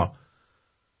تحریم ها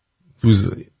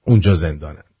اونجا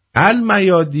زندانن.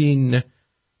 المیادین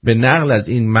به نقل از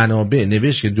این منابع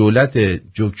نوشت که دولت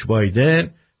جوک بایدن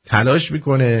تلاش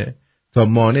میکنه تا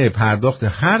مانع پرداخت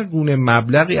هر گونه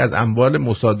مبلغی از اموال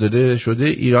مصادره شده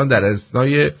ایران در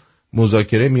اثنای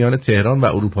مذاکره میان تهران و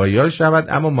اروپایی‌ها شود،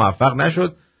 اما موفق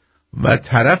نشد و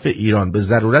طرف ایران به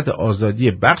ضرورت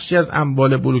آزادی بخشی از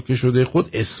اموال بلوکه شده خود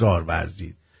اصرار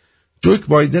ورزید. جوک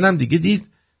بایدن هم دیگه دید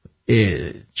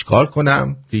چیکار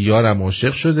کنم که یارم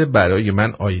عاشق شده، برای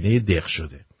من آینه دق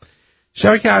شده.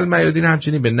 شبکه المیادین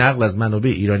همچنین به نقل از منابع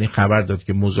ایرانی خبر داد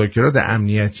که مذاکرات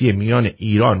امنیتی میان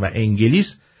ایران و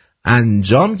انگلیس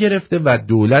انجام گرفته و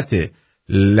دولت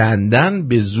لندن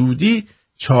به زودی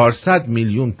 400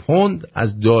 میلیون پوند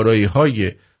از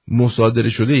دارایی‌های مصادره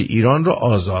شده ایران را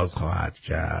آزاد خواهد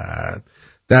کرد.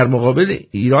 در مقابل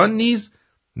ایران نیز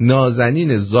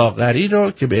نازنین زاغری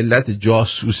را که به علت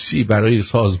جاسوسی برای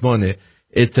سازمان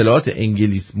اطلاعات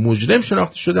انگلیس مجرم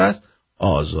شناخته شده است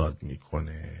آزاد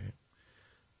میکنه.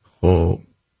 خب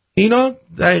اینا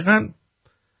دقیقاً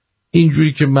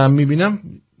اینجوری که من میبینم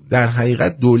در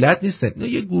حقیقت دولت نیستن، اینا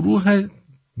یه گروه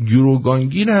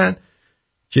گروگانگیرن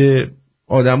که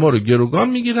آدما رو گروگان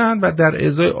میگیرن و در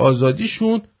ازای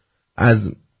آزادیشون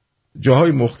از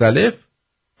جاهای مختلف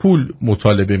پول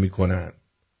مطالبه میکنن.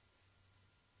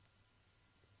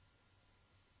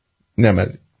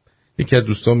 نمازی یکی از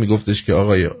دوستان میگفتش که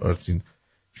آقای آرتین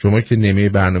شما که نمیه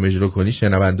برنامه اجرا کنی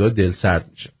شنونده ها دل سرد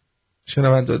میشن.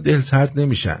 شنونده ها دل سرد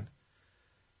نمیشن.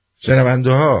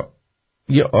 شنونده ها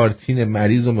یه آرتین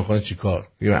مریض رو میخوان چی کار؟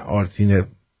 یه آرتین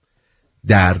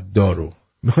درددارو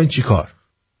میخوان چی کار؟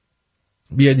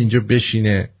 بیاد اینجا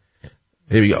بشینه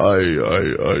بگه آی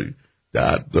آی آی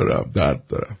درد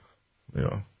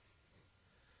دارم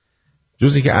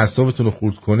جز که اعصابتون رو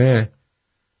خورد کنه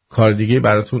کار دیگه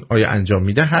براتون آیا انجام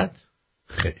میدهد؟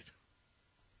 خیر.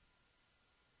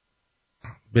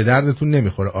 به دردتون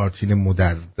نمیخوره آرتین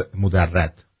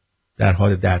مدرد در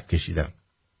حال درد کشیدن.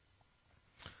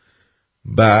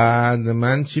 بعد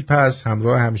من چی پس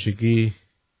همراه همیشگی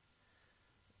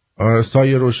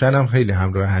سایه روشنم خیلی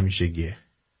همراه همیشگیه.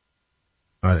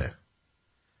 آره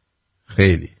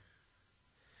خیلی.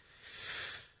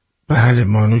 بله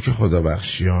مانوک خدا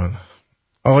بخشیان.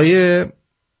 آقای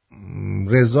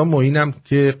رضا معینم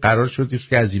که قرار شد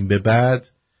که از این به بعد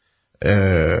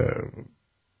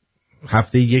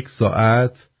هفته 1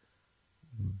 ساعت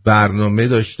برنامه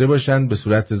داشته باشن به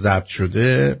صورت ضبط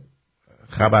شده،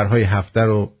 خبرهای هفته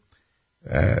رو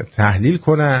تحلیل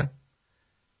کنن.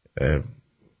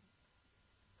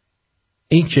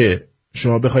 این که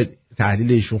شما بخواید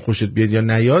تحلیل ایشون خوشت بیاد یا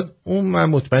نیاد اون من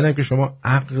مطمئنم که شما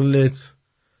عقلت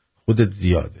خودت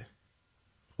زیاده.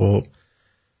 خب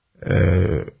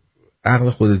عقل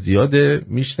خودت زیاده،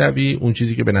 میشنوی اون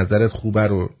چیزی که به نظرت خوبه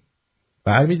رو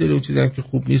بر میداری، اون چیزی هم که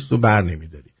خوب نیست رو بر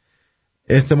نمیداری.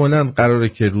 احتمالاً قراره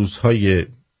که روزهای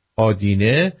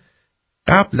آدینه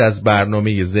قبل از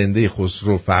برنامه زنده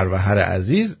خسرو فروهر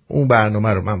عزیز اون برنامه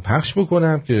رو من پخش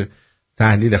بکنم که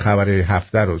تحلیل خبرهای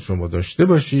هفته رو شما داشته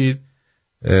باشید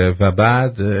و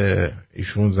بعد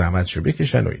ایشون زحمتشو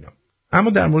بکشن و اینا. اما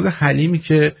در مورد حلیمی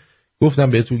که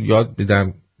گفتم بهتون یاد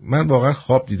بدم، من واقعا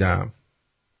خواب دیدم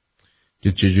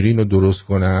که چجوری اینو درست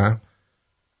کنم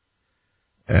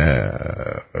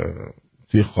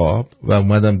توی خواب و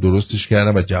اومدم درستش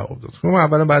کردم و جواب داد. شما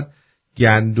اولا باید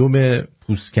گندم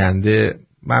پوسکنده،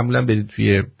 معمولا برید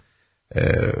توی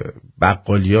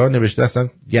بقالیا نوشته اصلا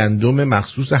گندم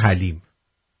مخصوص حلیم،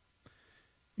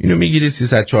 اینو میگیرید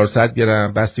 300-400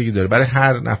 گرم بستگی داره، برای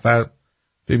هر نفر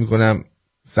فکر میکنم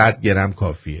 100 گرم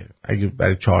کافیه. اگه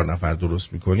برای 4 نفر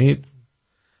درست میکنید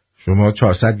شما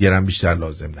 400 گرم بیشتر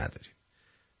لازم ندارید.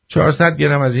 400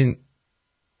 گرم از این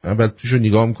بعد توشو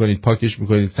نگاه میکنید، پاکش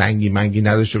میکنید، سنگی منگی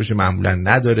نداشته باشه، معمولا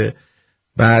نداره.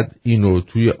 بعد اینو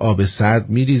توی آب سرد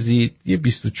میریزید، یه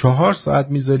 24 ساعت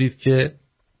میذارید که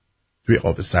توی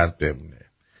آب سرد بمونه.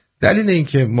 دلیل این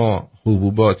که ما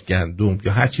حبوبات، گندم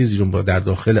یا هر چیزی رو در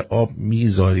داخل آب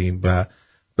میذاریم و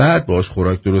بعد باش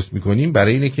خوراک درست میکنیم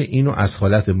برای اینه که اینو از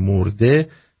حالت مرده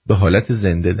به حالت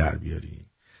زنده در بیاریم.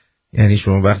 یعنی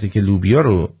شما وقتی که لوبیا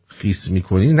رو خیس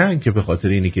میکنی نه اینکه به خاطر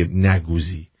اینه که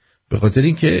نگوزی، به خاطر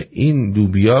اینکه این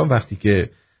لوبیا وقتی که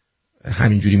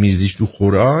همینجوری میریزیش تو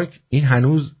خوراک این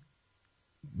هنوز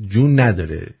جون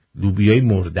نداره، لوبیای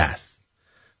مرده است.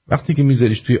 وقتی که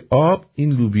میذاریش توی آب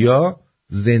این لوبیا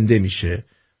زنده میشه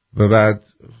و بعد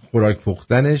خوراک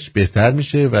پختنش بهتر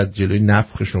میشه و جلوی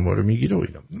نفخ شما رو میگیره و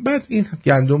اینا. بعد این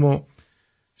گندم رو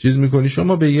چیز میکنی،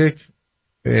 شما به یک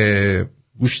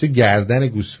گوشت گردن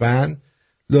گوسفند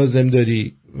لازم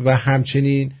داری و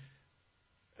همچنین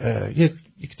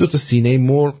یک 2 تا سینه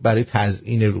مرغ برای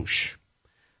تزیین روش،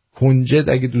 کنجد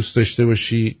اگه دوست داشته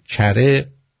باشی، کره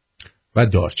و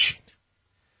دارچین،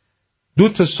 2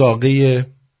 تا ساقه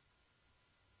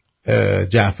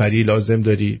جعفری لازم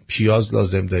داری، پیاز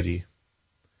لازم داری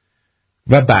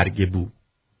و برگ بو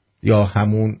یا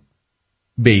همون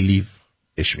بیلیف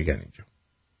اش میگن اینجا.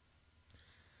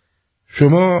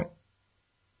 شما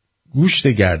گوشت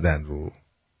گردن رو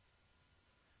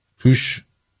توش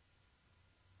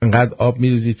انقدر آب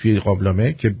میریزی توی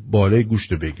قابلمه که بالای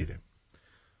گوشت رو بگیره،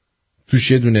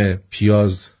 توش یه دونه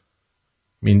پیاز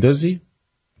میندازی،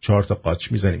 4 تا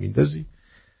قاچ میزنی میندازی،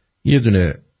 یه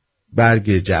دونه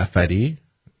برگ جعفری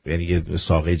یعنی یه دونه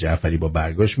ساقه جعفری با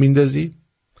برگاش میندازی،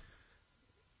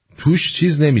 توش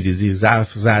چیز نمیریزی،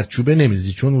 زردچوبه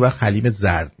نمیریزی چون اون وقت حلیمت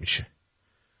زرد میشه.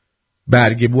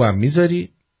 برگ بو هم میذاری،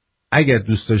 اگر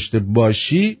دوست داشته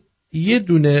باشی یه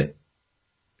دونه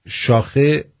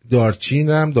شاخه دارچین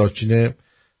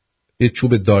یه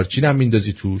چوب دارچین هم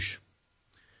میندازی توش،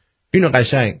 اینو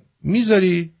قشنگ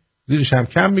میذاری زیرش هم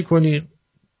کم میکنی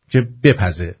که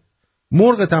بپزه.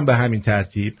 مرغت هم به همین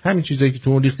ترتیب، همین چیزایی که تو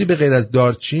اون ریختی به غیر از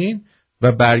دارچین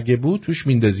و برگ بو توش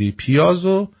میندازی، پیاز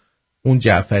و اون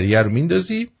جعفریه رو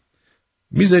میندازی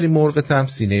میذاری مرغت هم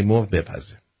سینه مرغ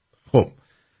بپزه. خب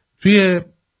توی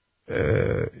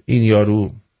این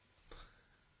یارو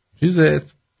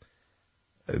چیزت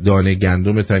دانه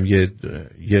گندمت هم یه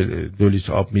 2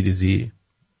 لیتر آب میریزی،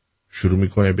 شروع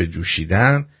میکنه به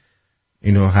جوشیدن.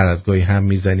 اینو هر از گاهی هم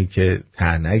میزنی که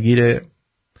ته نگیره.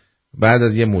 بعد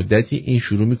از یه مدتی این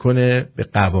شروع میکنه به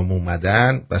قوام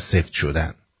اومدن و سفت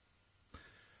شدن.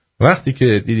 وقتی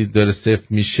که دیدید داره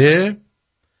سفت میشه،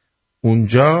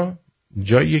 اونجا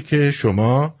جاییه که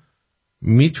شما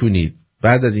میتونید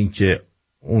بعد از اینکه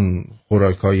اون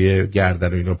خوراکای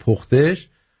گردن و اینا پختش،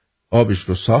 آبش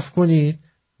رو صاف کنید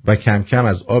و کم کم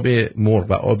از آب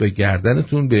مرغ و آب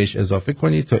گردنتون بهش اضافه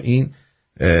کنید تا این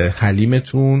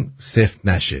حلیمتون سفت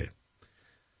نشه.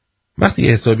 وقتی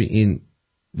حسابی این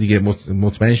دیگه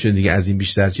مطمئن شد دیگه از این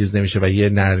بیشتر چیز نمیشه و یه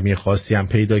نرمی خاصی هم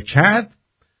پیدا کرد،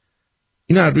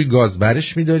 اینا روی گاز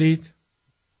برش میدارید.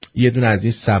 یه دونه از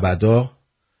این سبدا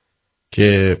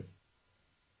که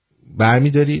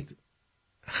برمیدارید،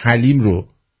 حلیم رو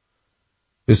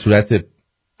به صورت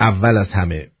اول از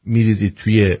همه میریزید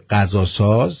توی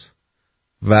غذاساز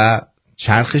و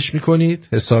چرخش میکنید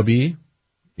حسابی،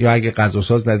 یا اگه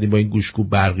غذاساز ندید با این گوشکوب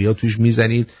برقی ها توش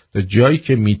میزنید تا جایی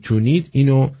که میتونید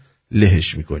اینو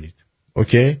لهش میکنید.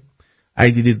 اوکی؟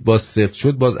 اگه دیدید باز سفت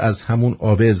شد، باز از همون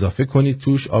آب اضافه کنید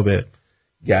توش، آب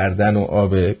گردن و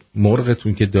آب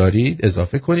مرغتون که دارید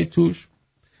اضافه کنید توش.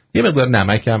 یه مقدار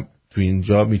نمک هم تو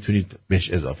اینجا میتونید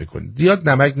بهش اضافه کنید. زیاد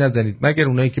نمک نزنید مگر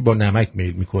اونایی که با نمک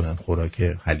میل میکنن خوراک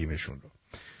حلیمشون رو.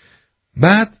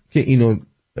 بعد که اینو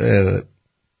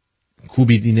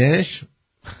کوبیدینش،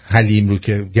 حلیم رو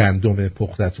که گندم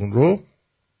پختتون رو،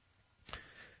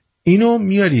 اینو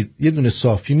میارید یه دونه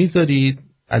صافی میذارید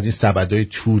از این سبدای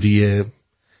توریه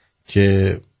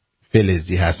که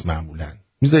فلزی هست معمولا،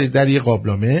 میذارید در یه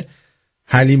قابلمه.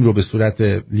 حلیم رو به صورت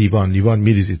لیوان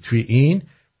میریزید توی این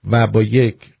و با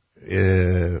یک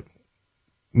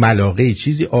ملاقه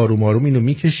چیزی آروم آروم اینو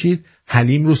میکشید،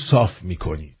 حلیم رو صاف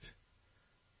میکنید.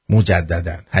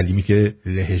 مجددا حلیمی که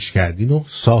لهش کردین رو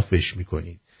صافش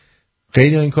میکنید.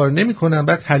 خیلی این کار نمیکنن،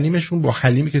 بعد حلیمشون با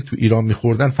حلیمی که تو ایران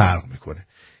میخوردن فرق میکنه.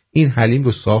 این حلیم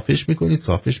رو صافش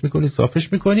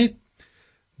میکنید.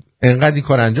 انقدر این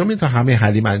کار انجام میدید تا همه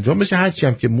حلیم انجام بشه. هرچی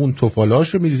هم که مون توفالاش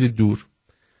رو میریزید دور.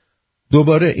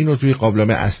 دوباره اینو توی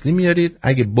قابلمه اصلی میارید.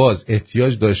 اگه باز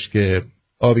احتیاج داشت که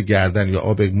آب گردن یا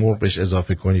آب مرغ بهش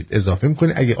اضافه کنید، اضافه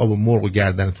میکنید. اگه آب مرغ و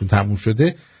گردنتون تموم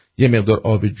شده، یه مقدار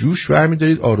آب جوش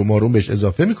برمی‌دارید، آروم آروم بهش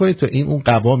اضافه میکنید تا این اون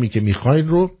قوامی که میخواید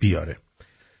رو بیاره.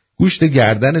 گوشت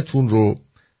گردنتون رو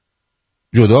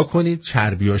جدا کنید،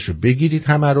 چربیاشو بگیرید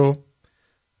همه رو.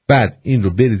 بعد این رو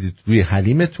بریزید روی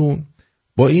حلیمتون.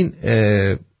 با این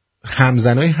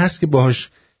همزنایی هست که باهاش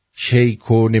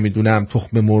کیک و نمیدونم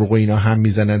تخم مرغ و اینا هم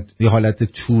میزنن، یه حالت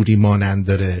توری مانند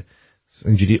داره،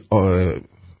 اینجوری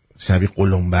شبیه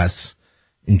قلمبس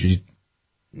اینجوری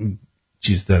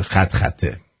چیز داره،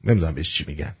 خطه، نمیدونم بهش چی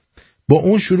میگن. با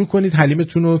اون شروع کنید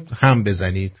حلیمتون رو هم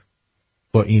بزنید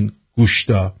با این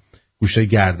گوشتای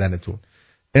گردنتون.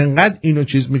 انقدر اینو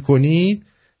چیز میکنید،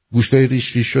 گوشتای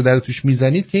ریش شده رو توش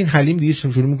میزنید که این حلیم دیگه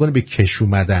شروع میکنه به کش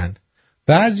اومدن.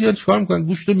 بعضیا چیکار میکنن؟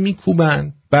 گوشتو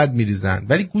میکوبن بعد میریزن،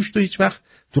 ولی گوشتو هیچ وقت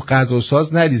تو غذا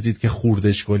ساز نریزید که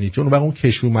خوردش کنید، چون اون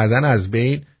کش اومدن از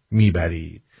بین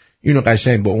میبرید. اینو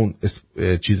قشنگ با اون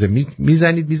چیز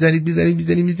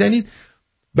میزنید.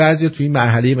 بعضیا تو این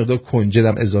مرحله مقدار کنجد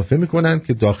هم اضافه میکنن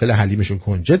که داخل حلیمشون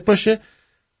کنجد باشه.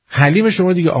 حلیم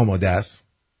شما دیگه آماده است.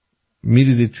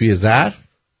 میریزید توی ظرف.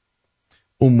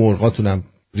 اون مرغاتون هم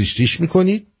ریش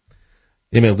میکنید.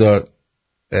 یه مقدار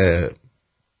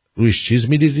رویش چیز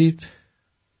میریزید،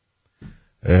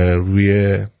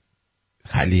 روی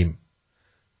حلیم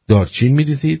دارچین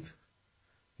میریزید،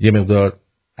 یه مقدار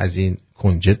از این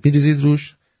کنجد میریزید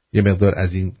روش، یه مقدار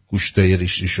از این گوشتای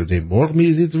ریش شده مرغ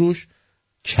میریزید روش،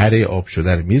 کره آب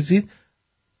شده رو میریزید.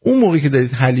 اون موقعی که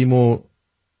دارید حلیم و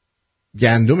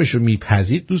گندمش رو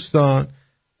میپزید دوستان،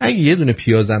 اگه یه دونه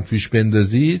پیازم توش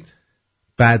بندازید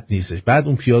بد نیستش. بعد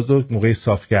اون پیاز رو موقع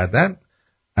صاف کردن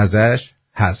ازش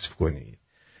حذف کنید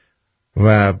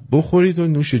و بخورید و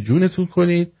نوش جونتون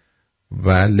کنید و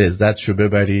لذتشو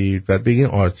ببرید و بگین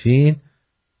آرتین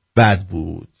بد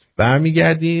بود.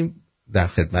 برمیگردیم در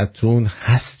خدمتتون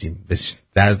هستیم به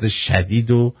طرز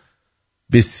شدید و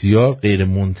بسیار غیر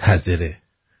منتظره.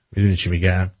 میدونی چی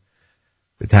میگم؟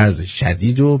 به طرز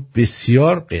شدید و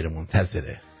بسیار غیر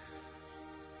منتظره.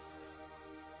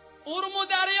 Urmu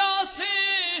deryası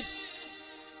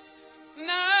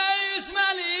ne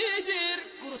yüzmelidir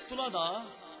kuruttular da.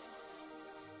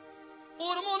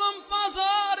 Urmunun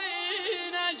pazarı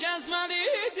ne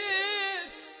gezmelidir.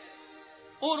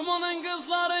 Urmunun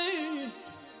kızları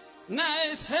nə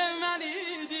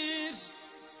sevməlidir.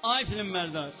 Ay film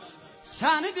mərdar,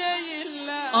 səni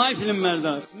deyirlər. Ay film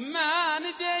mərdar,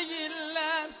 məni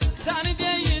deyirlər. Səni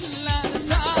deyirlər,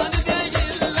 səni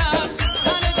deyirlər.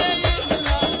 Səni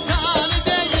deyirlər, səni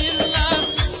deyirlər.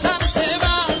 Səni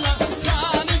sevərlər,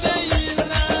 səni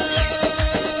deyirlər.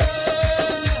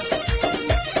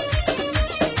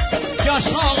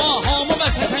 Yaşa ağa, hamı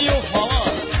vəsətən yox hava.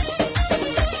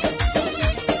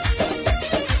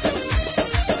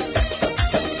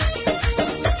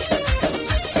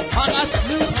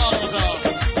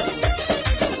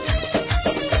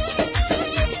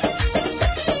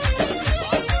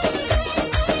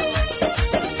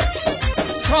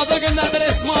 Kadı gönderdir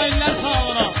İsmail'ler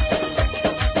sağlığına.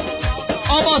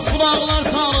 Abbas Bulağlar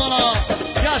sağlığına.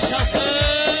 Yaşasın.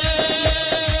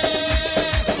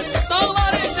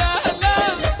 Dağlar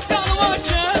ilerler, yanıma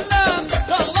geller.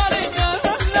 Dağlar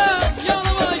ilerler,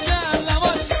 yanıma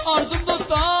geller. Arzumdur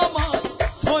damat,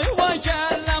 toyuma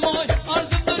gellem oy.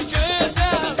 Arzumdur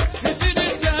güzel, yüzünü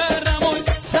görem oy.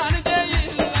 Seni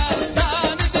değiller,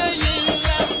 seni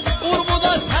değiller. Urmu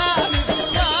da seni,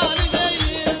 seni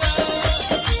değiller.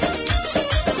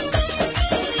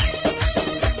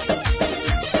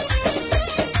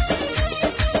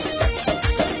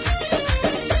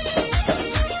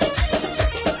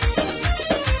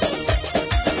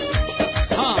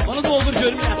 Ha, bunu doldur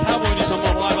görüm yatağa oynayacağım.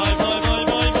 Vay vay vay vay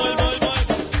vay vay vay vay.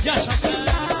 Yaşasın.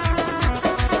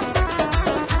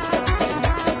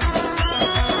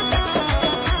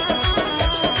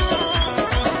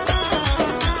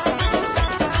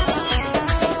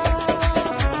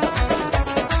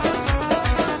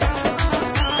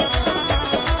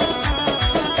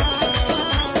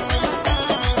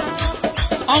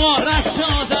 Ama rəqsi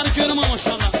Azər görüm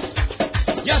maşallah.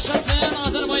 Yaşasın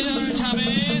Azərbaycan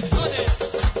ülkəmiz. Hadi.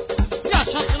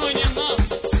 Yaşasın oynayanlar.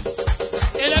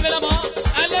 Elə belə bax.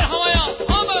 Əllər havaya.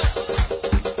 Hamı.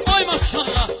 Ay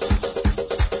maşallah.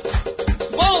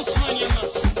 Bal olsun oynayanlar.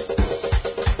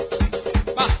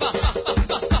 Bax bax bax bax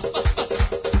bax bax bax.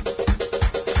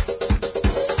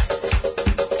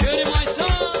 Görüm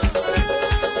Aytan.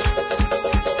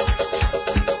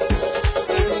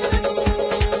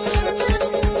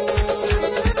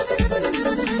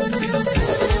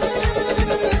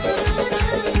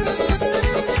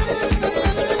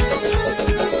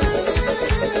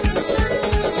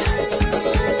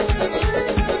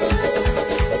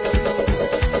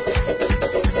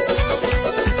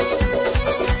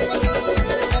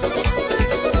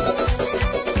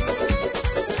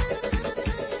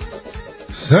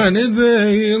 Səni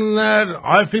deyirlər.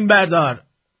 Ay film berdar.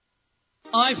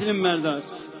 Ay film mərdar,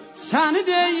 səni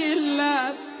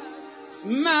deyirlər,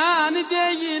 məni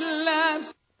deyirlər.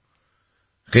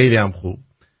 خیلی هم خوب.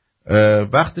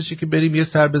 وقتشه که بریم یه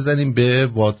سر بزنیم به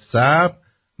واتساپ.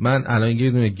 من الان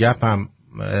یه دونه گپم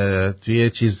توی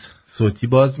چیز صوتی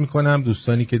باز میکنم.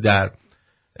 دوستانی که در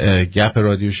گپ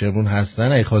رادیو شمرون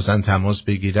هستن اگه خواستن تماس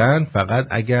بگیرن، فقط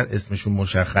اگر اسمشون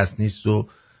مشخص نیست و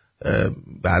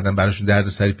بعداً براشون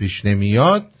دردسری پیش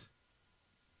نمیاد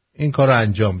این کار رو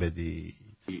انجام بدی.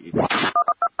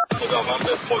 خداوند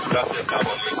به قدرت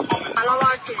توانایی کامل. سلام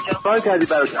آرتین جان. کار کردی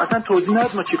براش؟ اصلا توضیح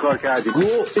نداد ما چی کار کردیم.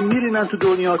 میرینن تو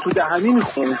دنیا تو دهنی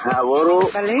میخون هوا رو.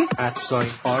 بله؟ ادساین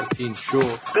آرتین شو.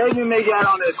 خیلی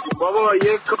نگرانتیم بابا.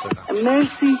 یک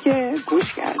مرسی که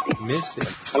گوش کردی. مرسی.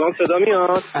 الان صدا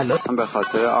میاد؟ من به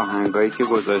خاطر آهنگایی که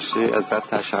گذاشتی ازت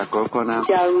تشکر کنم.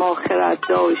 گر ما خرد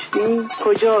داشتیم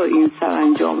کجا این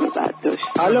سرانجام بد داشت.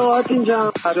 الو آرتین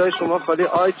جان، برای شما خالی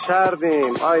آی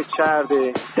چردیم. آی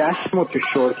چرده دستمو تو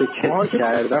شورت کت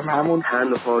کردم، همون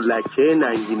تنها لکه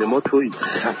ننگین ما توی.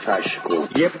 خفش کن.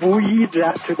 یه بویی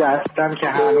رفت تو دستم که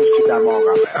هنوز تو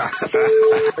دماغمه.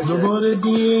 دوباره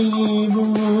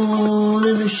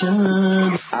دیوونه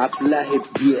بشم. ابله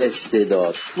بی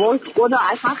استعداد. وای خدا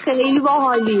اصلا خیلی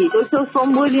باحالی. دکتر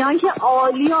سنبولیان که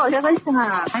عالی عاشقشم.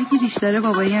 من که بیشتره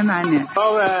بابای منه.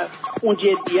 اون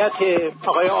جدیت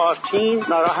آقای آرتین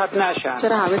ناراحت نشن.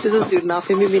 چرا همه چیزو زیر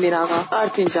نافی میبینین آقا؟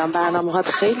 آرتین جان برنامه‌هات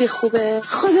خیلی خوبه.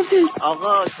 خدافظ.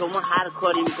 آقا شما هر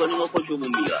کاری میکنیم و خوشمون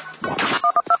میاد.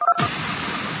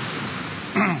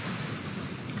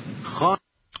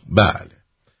 بله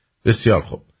بسیار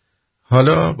خوب.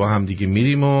 حالا با هم دیگه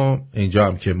میریم و اینجا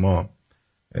هم که ما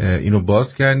اینو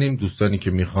باز کردیم، دوستانی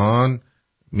که میخوان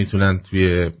میتونن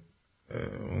توی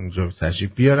اونجا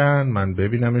تشریف بیارن، من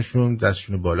ببینمشون،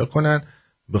 دستشونو بالا کنن،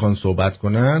 بخوان صحبت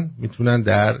کنن میتونن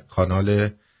در کانال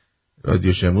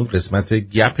رادیو شمرون قسمت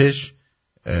گپش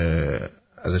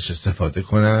ازش استفاده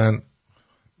کنن.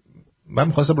 من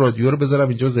میخواستم رادیو رو بذارم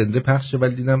اینجا زنده پخشه،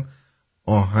 ولی دیدم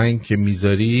آهنگ که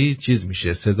میذاری چیز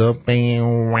میشه، صدا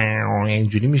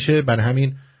اینجوری میشه، برای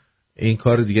همین این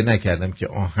کار دیگه نکردم که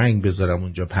آهنگ بذارم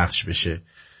اونجا پخش بشه،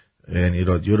 یعنی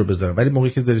رادیو رو بذارم، ولی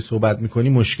موقعی که داری صحبت میکنی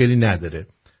مشکلی نداره،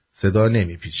 صدا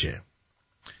نمیپیچه.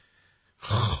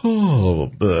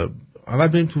 خب اول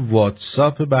بریم تو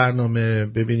واتساپ برنامه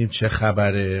ببینیم چه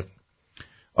خبره.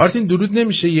 آرتین درود،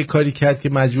 نمیشه یه کاری کرد که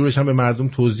مجبورشن به مردم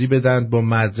توضیح بدن با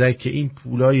مدرک که این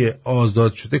پولای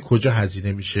آزاد شده کجا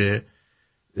هزینه میشه؟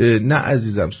 نه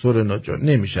عزیزم سورنا جان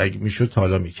نمیشه، اگه میشد تا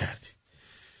حالا میکردی.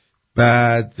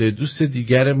 بعد دوست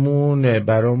دیگرمون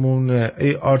برامون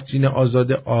ای آرتین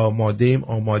آزاد آماده ایم،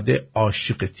 آماده،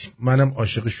 عاشقتیم. منم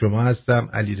عاشق شما هستم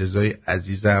علیرضای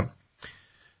عزیزم.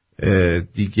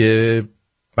 دیگه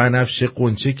بنفشه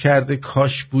قنچه کرده،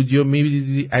 کاش بودی و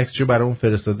میبینیدی عکسشو برامون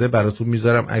فرستاده، براتون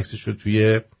میذارم عکسشو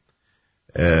توی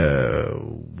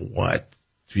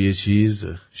توی چیز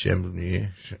شمرونی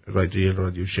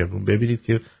رادیو شمرون، ببینید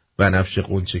که بنفشه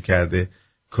قنچه کرده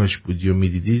کاش بودی و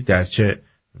میدیدی در چه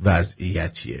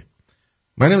وضعیتیه.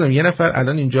 من نمیدونم یه نفر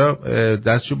الان اینجا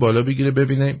دستشو بالا بگیره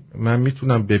ببینه، من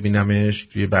میتونم ببینمش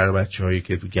توی برای بچه‌هایی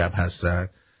که تو گپ هستن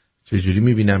چجوری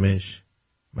میبینمش؟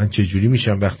 من چجوری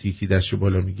میشم وقتی یکی دستشو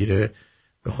بالا میگیره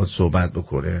بخواد صحبت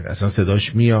بکنه؟ اصلا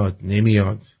صداش میاد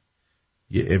نمیاد؟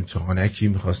 یه امتحانکی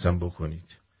میخواستم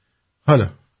بکنید. حالا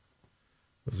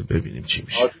ببینیم چی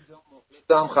میشه.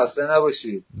 هم خسته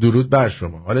نباشید. درود بر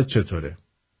شما، حالت چطوره؟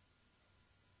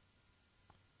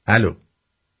 الو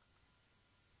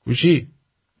گوشی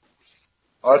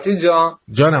آرتین جان.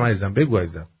 جانم عزیزم، بگو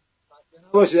عزیزم. خسته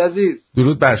نباشی عزیز.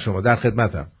 درود بر شما، در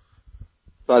خدمتم.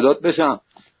 فدات بشم،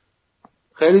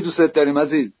 خیلی دوستت داریم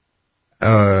عزیز.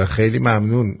 خیلی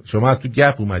ممنون. شما از تو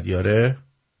گپ اومدی؟ آره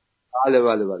بله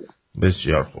بله بله.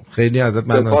 بسیار خوب، خیلی ازت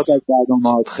ممنون.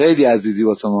 خیلی عزیزی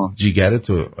واسه ما. جیگر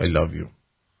تو I love you.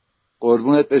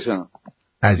 قربونت بشم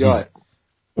عزیز.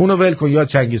 اونو ول کن، یا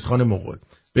چنگیزخان مغول.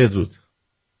 بدرود.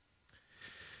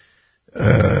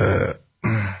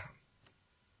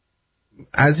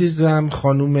 عزیزم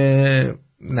خانوم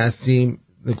نسیم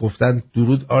گفتن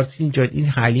درود آرتین جان، این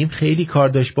حلیم خیلی کار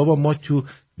داشت بابا، ما تو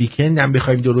ویکند هم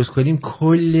بخوایم درست کنیم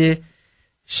کل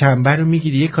شنبه رو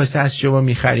میگیری، یه کاسه از شما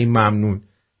میخریم. ممنون.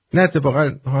 نه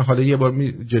اتفاقا حالا یه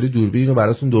بار جلوی دوربین رو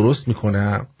براتون درست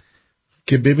میکنم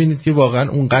که ببینید که واقعا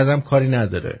اونقدرم کاری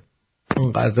نداره،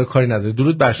 اونقدر کاری نداره.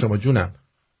 درود بر شما جونم.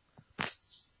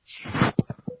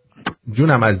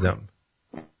 جونم عزیزم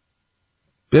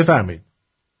بفرمایید.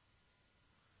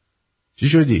 چی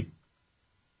شدی؟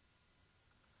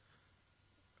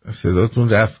 صداتون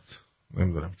رفت،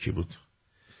 نمیدونم کی بود.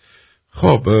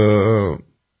 خب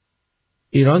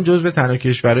ایران جزو تنها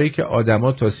کشورهایی که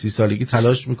آدما تا 30 سالگی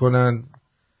تلاش میکنن.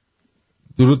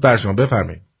 درود بر شما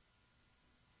بفرمایید.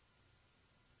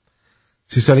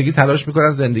 30 سالگی تلاش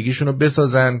میکنن زندگیشونو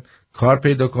بسازن، کار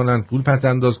پیدا کنن، پول پس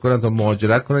انداز کنن تا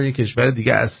مهاجرت کنن یه کشور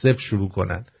دیگه از صفر شروع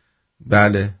کنن.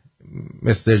 بله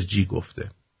مستر جی گفته.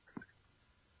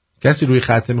 کسی روی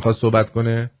خطه میخواد صحبت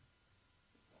کنه؟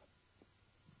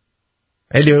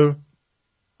 هلو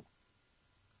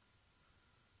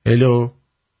هلو.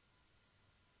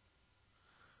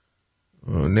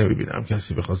 نمیبینم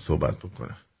کسی بخواد صحبت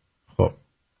بکنه. خب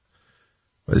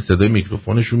ولی صدای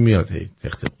میکروفونشون میاد، هی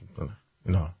تق تق میکنه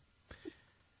اینا.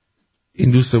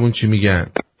 این دوستمون چی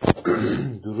میگن؟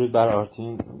 درود بر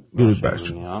آرتین. درود بر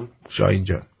شما شاهین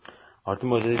جان. آرتین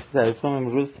ماجرا تعریف کنم.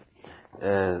 امروز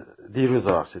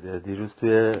دیروز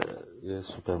توی یه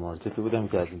سوپرمارکتی بودم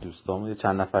که از این دوستامون یه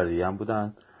چند نفر دیگه هم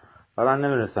بودن و من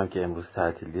نمی‌دونستم که امروز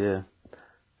تعطیلیه.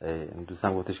 این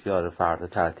دوستم گفتش که آره فردا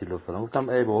تعطیل و فلان. گفتم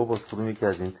ای بابا باز کدوم یکی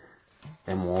از این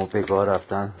امو بگاه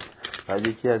رفتن. بعد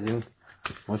یکی از این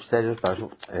مشتری براش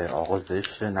آقا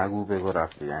زشت نگو بگاه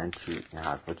رفته، یعنی چی این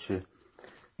حرفا چیه؟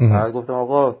 بعد گفتم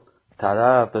آقا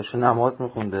طرف داشته نماز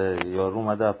میخونده، یارو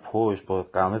اومده از پشت با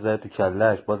قمه زده تو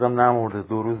کلهش، بازم نمرده،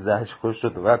 2 روز زهش خوش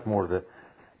شد و بعد مرده.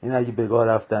 این اگه بگاه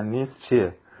رفتن نیست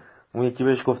چیه؟ اون یکی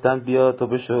بهش گفتن بیا تو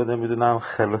بشو نمیدونم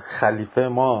خلیفه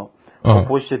ما با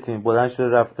پشتیم، بلند شده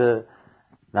رفته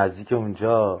نزدیک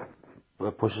اونجا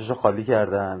و پشتشو خالی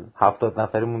کردن، 70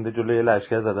 نفری مونده جلوی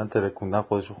لشکر زدن ترکوندن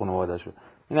خودشو خانواده‌شو.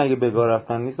 این اگه بگاه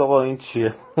رفتن نیست آقا این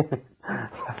چیه؟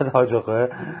 بعد حاج آقا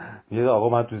میگه آقا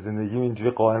من تو زندگیم اینجوری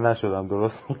قانع نشدم.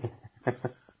 درست میگه.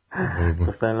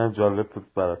 گفتن اینم جالب بود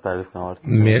برای تعریف کنم.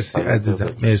 مرسی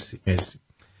عزیزم، مرسی.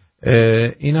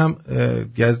 اینم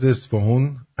گز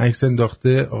اصفهان عکس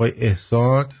انداخته آقای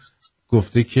احسان،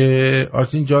 گفته که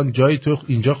آرتین جان جای تو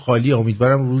اینجا خالیه،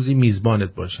 امیدوارم روزی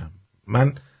میزبانت باشم.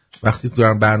 من وقتی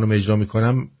دارم برنامه اجرا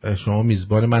میکنم شما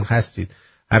میزبان من هستید،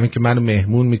 همین که منو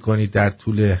مهمون میکنید در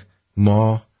طول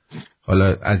ماه،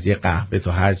 حالا از یه قهوه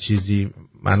تا هر چیزی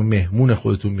منو مهمون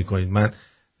خودتون میکنید. من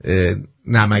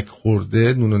نمک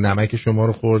خورده، نون و نمک شما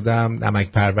رو خوردم،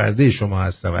 نمک پرورده شما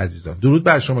هستم عزیزان. درود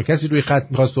بر شما. کسی روی خط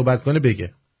میخواد صحبت کنه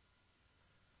بگه.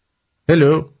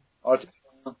 هلو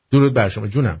درود بر شما.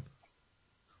 جونم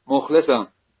مخلصم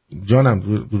جانم.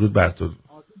 درود بر تو.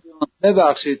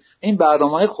 ببخشید این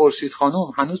برنامه‌های خورشید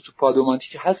خانم هنوز تو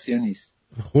پادوماتیک هست یا نیست؟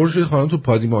 خورشید خانم تو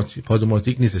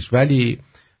پادوماتیک نیستش، ولی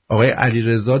آقای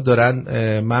علیرضا دارن،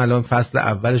 من الان فصل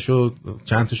اولشو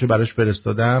چند تاشو براش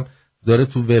فرستادم، داره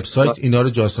تو وبسایت اینا رو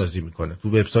جاسازی میکنه، تو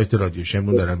وبسایت رادیو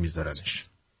شمرون دارن میذارنش.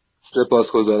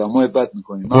 سپاسگزارم، محبت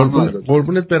میکنیم.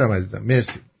 قربونت برم عزیزم.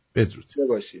 مرسی. بدرود.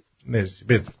 باشید. مرسی.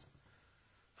 بدرود.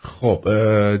 خب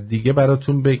دیگه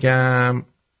براتون بگم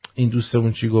این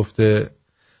دوستمون چی گفته.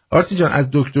 آرتین جان از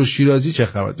دکتر شیرازی چه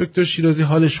خبر؟ دکتر شیرازی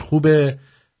حالش خوبه.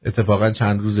 اتفاقا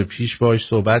چند روز پیش باهاش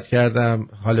صحبت کردم،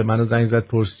 حال منو زنگ زد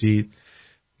پرسید.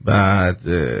 بعد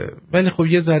ولی خب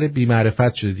یه ذره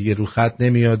بی‌معرفت شده دیگه، رو خط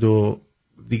نمیاد و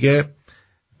دیگه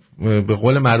به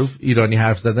قول معروف ایرانی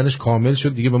حرف زدنش کامل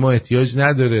شد دیگه، به ما احتیاج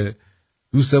نداره،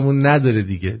 دوستمون نداره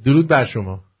دیگه. درود بر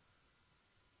شما.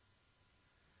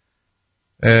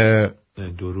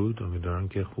 درود، امیدوارم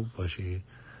که خوب باشی.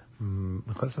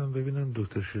 میخواستم ببینم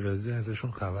دکتر شیرازی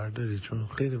ازشون خبر داری، چون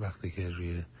خیلی وقتی که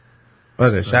روی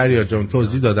آره شهریار جان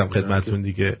توضیح دادم خدمتتون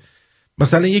دیگه.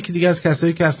 مثلا یکی دیگه از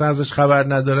کسایی که اصلا ازش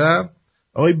خبر ندارم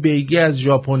آقای بیگی از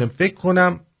ژاپن، فکر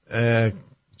کنم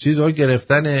چیزها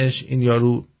گرفتنش، این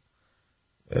یارو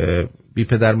بی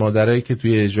پدر مادرایی که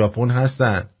توی ژاپن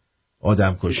هستن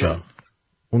آدم کشا،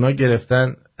 اونا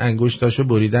گرفتن انگشتاشو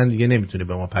بریدن دیگه، نمیتونه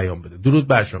به ما پیام بده. درود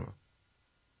بر شما.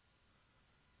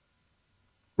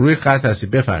 روی خط هستی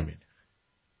بفرمایید.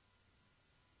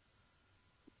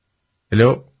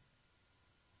 هلو.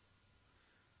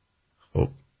 خب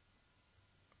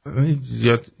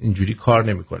زیاد اینجوری کار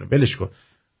نمیکنه، بلش کن.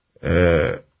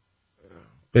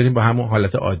 بریم با همون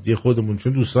حالت عادی خودمون،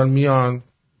 چون دوستان میان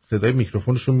صدای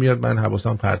میکروفونشون میاد من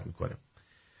حواسم پرت میکنه.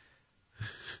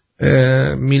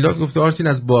 میلاد گفته آرتین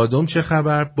از بادوم چه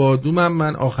خبر؟ بادومم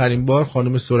من آخرین بار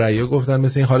خانم سریا گفتن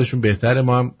مثل این حالشون بهتره،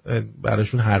 ما هم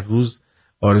براشون هر روز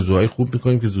آرزوهای خوب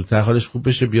میکنیم که زودتر حالش خوب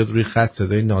بشه، بیاد روی خط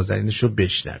صدای نازنینش رو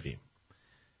بشنویم.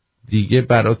 دیگه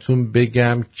براتون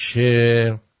بگم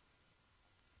که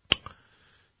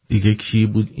دیگه کی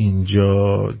بود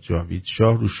اینجا. جاوید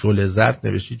شاه رو شل زرد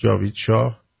نوشتی. جاوید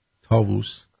شاه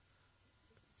طاووس،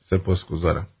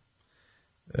 سپاسگزارم.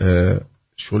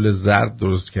 شل زرد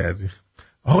درست کردی.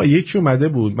 آقا یکی اومده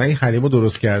بود، من این حلیمو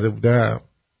درست کرده بودم،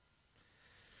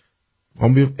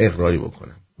 من بیام اقراری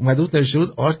بکنم. اومده بود نوشته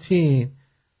بود آرتین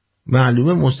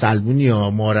معلومه مسلمونی ها،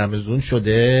 ما رمضون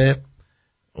شده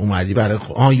اومدی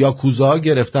برای یاکوزا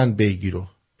گرفتن بیگی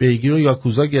رو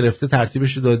یاکوزا گرفته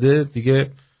ترتیبش داده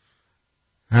دیگه،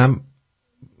 هم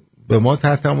به ما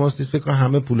تحت تماس نیست، فکر کنم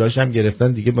همه پولاش هم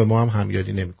گرفتن دیگه، به ما هم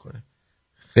همیاری نمیکنه.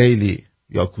 خیلی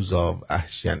یاکوزا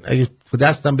وحشیان. اگه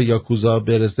دستم به یاکوزا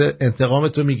برسه انتقام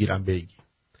تو میگیرم بیگی.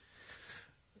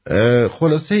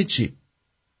 خلاصه چی؟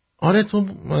 آره تو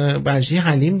بنشی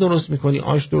حلیم درست میکنی،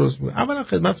 آش درست میکنی. اولا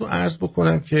خدمتتون عرض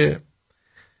بکنم که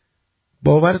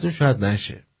باورتون شاید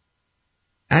نشه،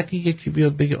 اگه یکی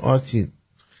بیاد بگه آرتین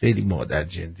خیلی مادر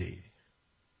جنده ای،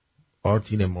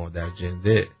 آرتین مادر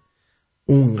جنده،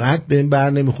 اونقدر بهم بر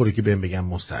نمیخوره که بهم بگم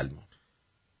مسلمان.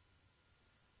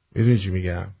 میدونی چی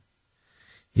میگم؟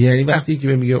 یعنی وقتی که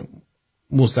بهم میگه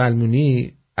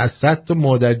مسلمونی، از 100 تا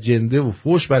مادر جنده و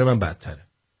فوش برای من بدتره.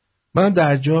 من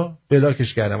در جا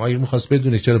بلاکش کردم. اگه میخواست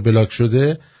بدونه چرا بلاک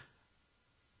شده،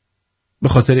 به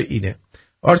خاطر اینه.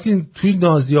 آرتین توی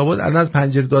نازی آباد الان از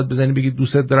پنجره داد بزنی بگی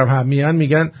دوست دارم، هم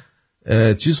میگن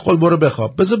چیز خل برو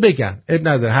بخواب. بذار بگن، اب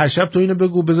نداره، هر شب تو اینو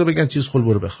بگو، بذار بگن چیز خل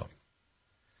برو بخواب.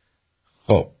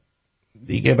 خب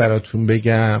دیگه براتون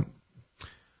بگم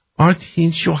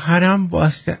آرتین شوهرم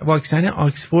واکسن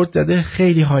آکسفورد زده،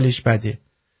 خیلی حالش بده.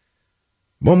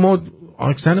 ما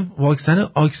واکسن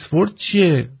آکسفورد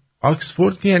چیه؟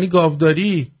 آکسفورد که یعنی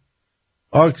گاوداری،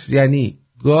 آکس یعنی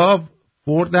گاو،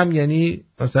 فوردم یعنی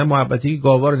مثلا محبتی که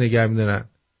گاوا رو نگه میدارن.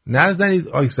 نزنید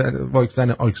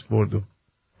واکسن آکسفوردو.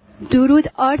 درود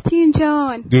آرتین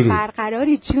جان. درود.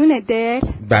 برقراری جون دل؟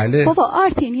 بله. بابا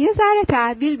آرتین یه ذره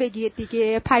تحویل بگیر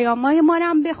دیگه، پیامای ما رو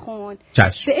هم بخون.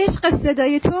 چشم. به عشق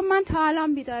صدای تو من تا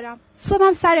الان بیدارم،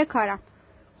 صبحم سر کارم.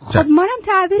 خب ما رو هم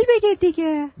تحویل بگیر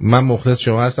دیگه. من مخلص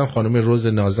شما هستم خانم روز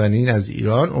نازنین از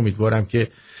ایران. امیدوارم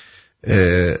که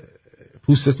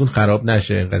پوستتون خراب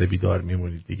نشه، اینقدر بیدار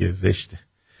میمونید دیگه، زشته.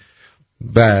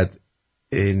 بعد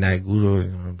نگو رو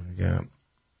بگم.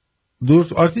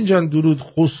 درود آرتین جان. درود.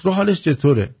 خسرو حالش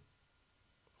چطوره؟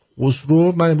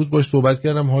 خسرو من بود باش صحبت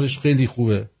کردم، حالش خیلی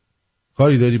خوبه.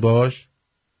 کاری داری باش؟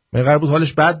 من قرار بود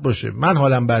حالش بد باشه. من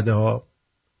حالم بده ها.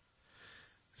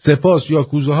 سپاس.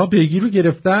 یاکوزاها پیگیر رو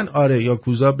گرفتن. آره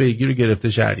یاکوزا پیگیر رو گرفته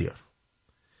شهریار.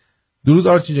 درود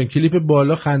آرتین جان، کلیپ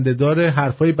بالا خنده‌دار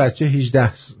حرفای بچه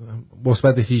 18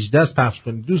 مثبت 18 پخش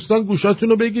کنید. دوستان گوشاتون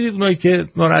رو بگیرید، اونایی که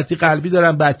ناراحتی قلبی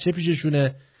دارن بچه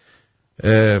پیششونه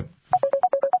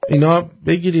اینا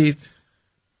بگیرید،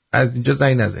 از اینجا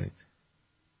زنگ نزنید.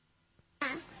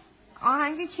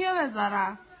 آهنگ کیو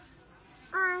بذارم؟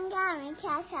 آهنگ امیر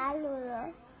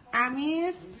ککلو.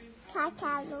 امیر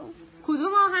ککلو.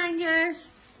 کدوم آهنگش؟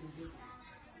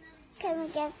 که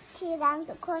میگه تیرم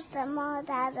تو کست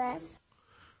مادرش.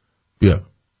 بیا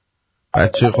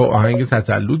بچه خب آهنگ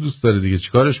تتلو دوست داره دیگه،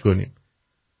 چیکارش کنیم؟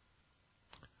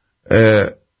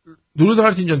 درود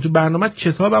آرتین جان، تو برنامه‌ت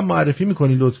کتابم معرفی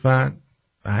میکنی لطفاً؟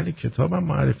 بله کتابم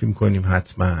معرفی میکنیم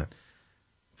حتما.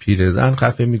 پیرزن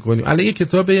خفه میکنیم. الان یه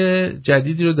کتاب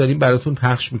جدیدی رو داریم براتون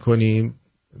پخش میکنیم،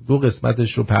 2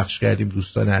 قسمتش رو پخش کردیم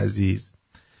دوستان عزیز.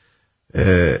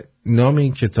 نام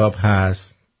این کتاب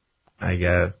هست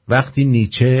اگر وقتی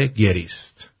نیچه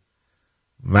گریست.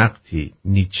 وقتی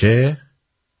نیچه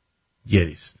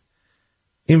گریست.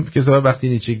 این کتاب وقتی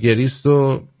نیچه گریست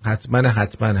رو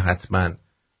حتما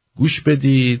گوش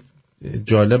بدید.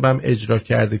 جالبم اجرا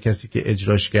کرده کسی که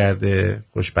اجراش کرده،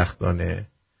 خوشبختانه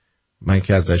من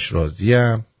که ازش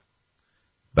راضیم.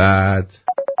 بعد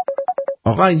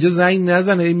آقا اینجا زنگ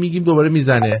نزنه، میگیم دوباره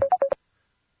میزنه.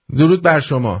 درود بر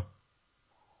شما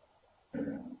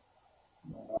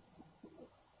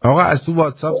آقا، از تو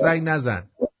واتساپ زنگ نزن.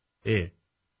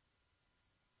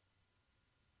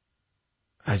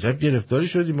 عجب گرفتاری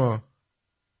شدیم ما.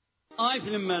 آی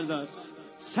فیلم بردار.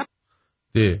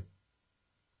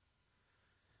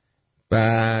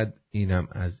 بعد اینم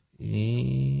از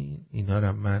اینا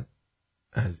رو من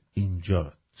از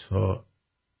اینجا تا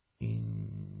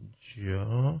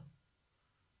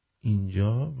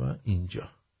اینجا و اینجا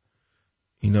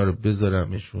اینا رو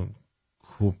بذارمشون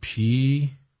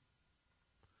کپی.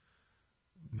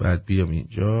 بعد بیام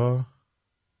اینجا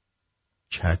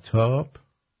کتاب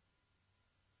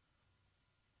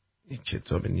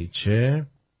نیچه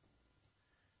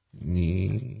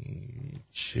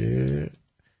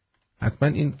حتما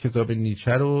این کتاب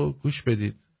نیچه رو گوش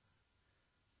بدید،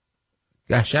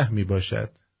 گهشه می باشد.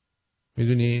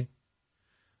 میدونی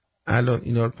الان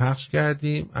اینا رو پخش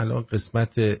کردیم، الان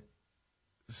قسمت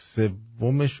 3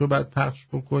 رو بعد پخش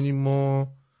بکنیم و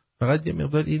فقط یه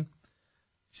مقدار این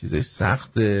چیزای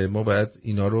سخته، ما باید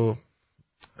اینا رو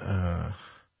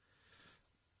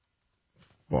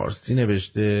فارسی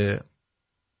نوشته،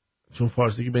 چون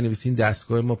فارسی که بنویسین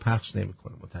دستگاه ما پخش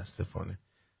نمیکنه متاسفانه.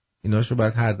 ایناشو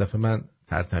باید هر دفعه من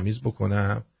ترتمیز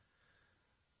بکنم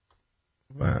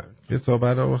و کتاب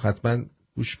رو حتما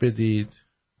گوش بدید،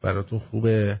 براتون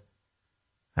خوبه.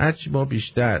 هرچی ما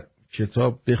بیشتر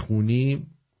کتاب بخونیم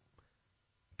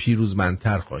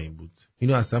پیروزمندتر خواهیم بود،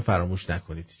 اینو اصلا فراموش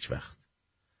نکنید هیچ وقت.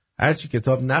 هرچی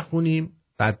کتاب نخونیم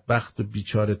بدبخت و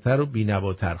بیچاره‌تر و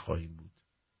بی‌نواتر خواهیم بود.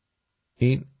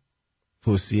 این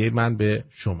توصیه من به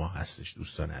شما هستش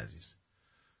دوستان عزیز،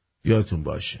 یادتون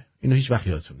باشه اینو، هیچ وقت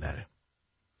یادتون نره.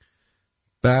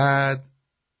 بعد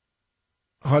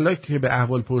حالا که به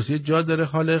احوال پرسی جا داره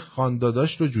حال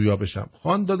خانداداش رو جویا بشم.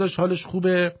 خانداداش حالش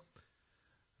خوبه،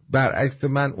 برعکس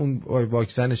من اون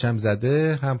واکسنش هم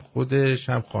زده، هم خودش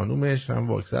هم خانومش هم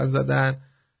واکسن زدن،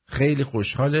 خیلی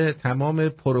خوشحاله، تمام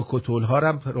پروتکل ها رو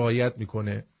هم رعایت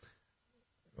میکنه.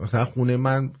 مثلا خونه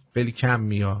من خیلی کم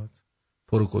میاد،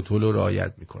 پروتکل رو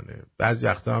رعایت میکنه، بعضی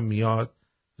وقتا هم میاد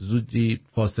زودی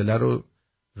فاصله رو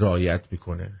رعایت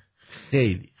میکنه.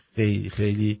 خیلی خیلی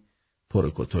خیلی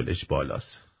پروتکلش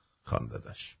بالاست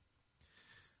خانداداش.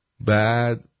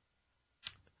 بعد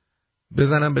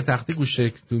بزنم به تخته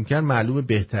گوشتون کن معلومه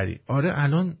بهتری. آره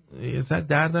الان یه ذره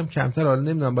دردم کمتر، حالا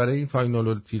نمیدونم برای این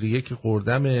فاینال تیریه که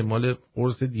خوردم مال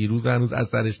قرص دیروز هنوز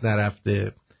اثرش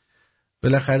نرفته.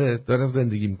 بالاخره دارم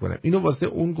زندگی میکنم. اینو واسه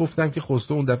اون گفتم که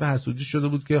خسته اون دفعه حسودی شده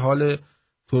بود که حال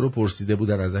تو رو پرسیده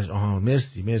بودن ازش. آها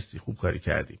مرسی خوب کاری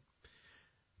کردی.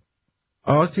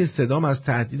 آرتین صدام از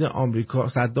تهدید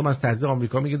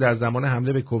آمریکا میگه در زمان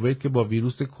حمله به کویت که با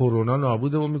ویروس کرونا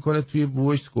نابودمون میکنه توی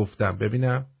وایس گفتم.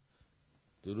 ببینم.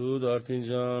 درود آرتین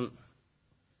جان.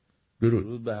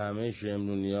 درود به همه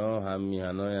شمرونیا، هم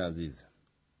میهنای عزیز.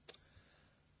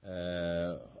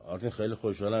 آرتین خیلی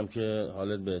خوشحالم که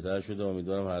حالت بهتر شده،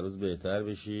 امیدوارم هر روز بهتر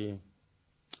بشی.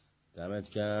 دمت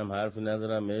گرم، حرفی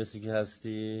ندارم، مرسی که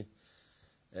هستی.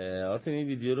 آرتین این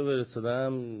ویدیو رو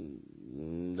فرستادم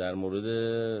در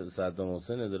مورد صدام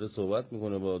حسین، داره صحبت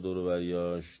میکنه با دور و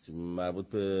بریاش مربوط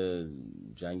به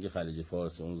جنگ خلیج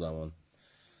فارس اون زمان.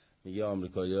 میگه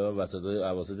آمریکایی‌ها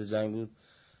اواسط جنگ بود،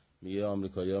 میگه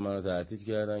آمریکایی‌ها منو تهدید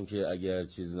کردن که اگر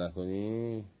چیز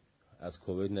نکنی، از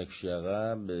کووید نکشی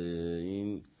عقب.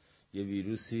 این یه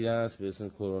ویروسی هست به اسم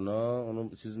کرونا، اونو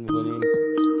چیز میکنیم،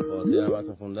 فاتحه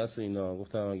همتون خونده است و اینا.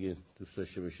 گفتم اگه دوست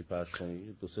داشته باشی پخش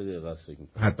کنی 2-3 دقیقه است فکر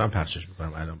میکنم. حتما پخشش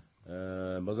میکنم الان.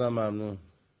 بازم ممنون.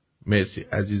 مرسی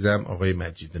عزیزم آقای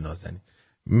مجید نازنین.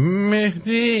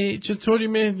 مهدی چطوری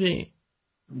مهدی؟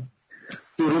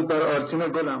 درود بر آرتین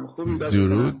گلم. خوبی؟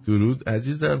 درود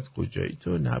عزیزم. کجایی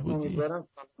تو؟ نبودی؟ امیدوارم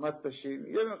سلامت باشی.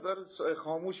 یه مقدار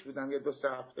خاموش بودم، یه 2-3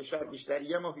 هفته، شاید بیشتر،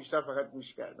 یه ماه بیشتر فقط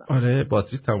گوش کردم. آره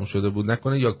باتری تموم شده بود،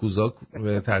 نکنه یاکوزا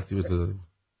ترتیب داده بود.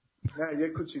 نه یه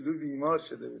کوچولو بیمار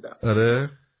شده بودم. آره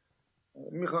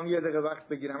میخوام یه دقیقه وقت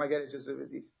بگیرم اگر اجازه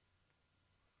بدی.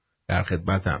 در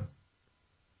خدمتم.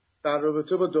 در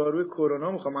رابطه با داروی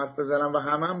کرونا میخوام حرف بزنم و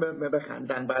هم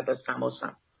بخندن بعد از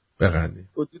تماسم. بخندی.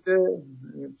 حدود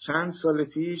چند سال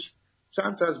پیش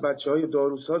چند تا از بچه‌های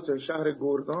داروساز شهر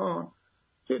گرگان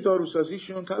که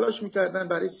داروسازیشون تلاش میکردن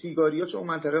برای سیگاریا، چون اون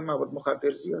منطقه مواد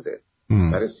مخدر زیاده،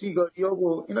 برای سیگاریا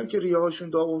و اینا که ریه‌هاشون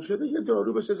داغون شده یه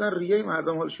دارو بسازن ریه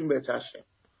مردم حالشون بهتر شه.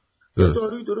 یه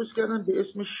داروی درست کردن به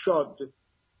اسم شاد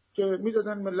که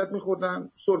میدادن ملت میخوردن،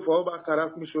 سرفه ها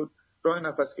برطرف میشد، راه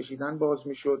نفس کشیدن باز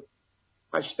میشد.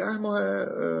 8 ماه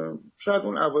شاید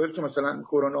اون اوایل که مثلا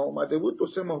کرونا اومده بود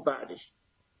 2-3 ماه بعدش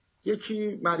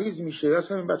یکی مریض میشه از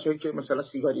همین بچه‌ای که مثلا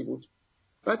سیگاری بود،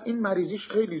 بعد این مریضیش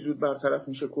خیلی زود برطرف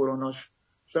میشه، کروناش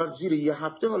شاید زیر یه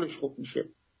هفته حالش خوب میشه.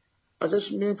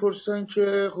 ازش میپرسن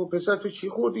که خب پسر تو چی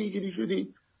خوردی اینجوری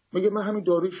شدی؟ میگه من همین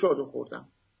داروی شادو خوردم.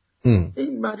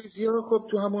 این مریضی‌ها خب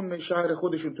تو همون شهر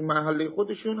خودشون، تو محله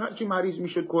خودشون، هر کی مریض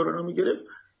میشد کرونا میگرفت،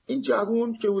 این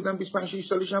جوون که بودن 25-6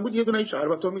 سالش هم بود یه دونه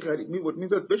شربتو می‌خرید میبرد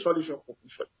میداد بهش، حالش خوب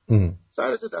میشد.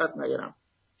 سرت درد نگیرم.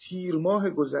 تیر ماه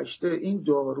گذشته این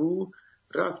دارو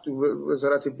رفت تو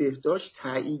وزارت بهداشت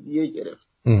تاییدیه گرفت.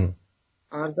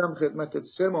 عرضم خدمتت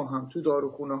 3 ماه هم تو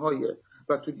داروخونه‌های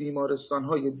و تو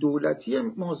بیمارستان‌های دولتی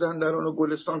مازندران و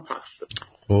گلستان پخش شد.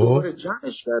 دوباره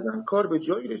جمعش کردن، کار به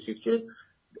جایی رسید که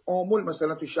آمل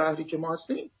مثلا تو شهری که ما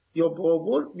هستیم یا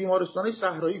بابل بیمارستان‌های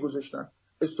صحرایی گذاشتن،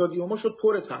 استادیوم‌ها شد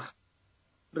پر تخت.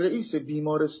 رئیس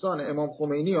بیمارستان امام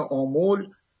خمینی آمل،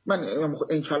 من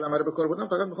این کلمه رو به کار بردم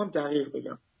فقط میخوام دقیق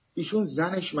بگم، ایشون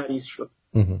زنش مریض شد.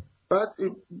 بعد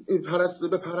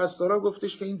به پرستارا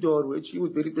گفتش که این داروه چی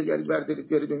بود، برید بگیرید بردارید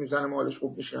بیارید ببینید زن مالش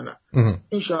خوب میشه نه.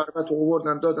 این شربت رو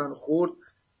آوردن دادن خورد،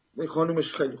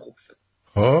 خانومش خیلی خوب شد.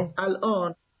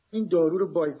 الان این دارو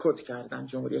رو بایکوت کردن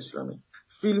جمهوری اسلامی.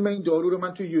 فیلم این دارو رو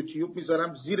من تو یوتیوب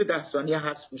میذارم زیر 10 ثانیه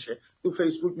حذف میشه، تو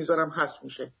فیسبوک میذارم حذف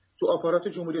میشه، تو آپارات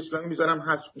جمهوری اسلامی میذارم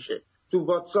حذف میشه، تو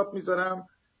واتساپ میذارم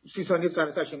 30 ثانیه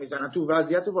سرتش میزنن، تو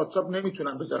وضعیت واتساپ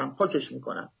نمیتونم بذارم، پاکش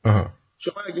میکنن.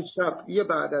 شما اگه شب یه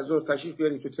بعد از ظهر تشریف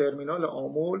بیارید تو ترمینال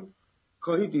آمل،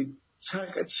 خواهید دید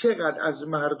چقدر از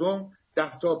مردم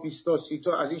 10 تا 20 تا 30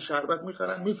 تا از این شربت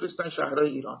میخرن میفرستن شهرهای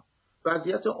ایران.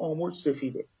 وضعیت آمل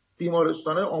سفیده.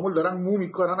 بیمارستان‌های آمل دارن مو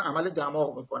میکنن، عمل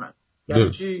دماغ میکنن.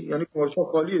 یعنی چی؟ یعنی بیمارستان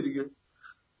خالیه دیگه.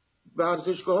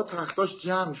 ورزشگاه‌ها تختاش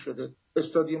جمع شده،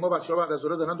 استادیوم‌ها بچه‌ها بعد از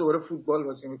ظهر دارن دوباره فوتبال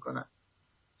بازی میکنن.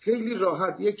 خیلی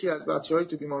راحت یکی از بچه‌های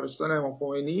تو بیمارستان امام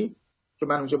خمینی که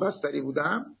من اونجا بستری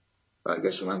بودم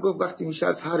برگشت من گفت وقتی میشه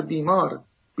از هر بیمار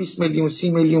 20 میلیون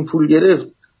 30 میلیون پول گرفت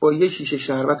با یه شیشه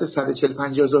شربت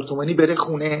 140-50 هزار تومانی بره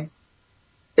خونه.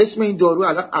 اسم این دارو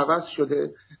الان عوض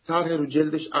شده، طرح رو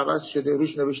جلدش عوض شده،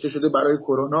 روش نوشته شده برای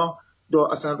کرونا،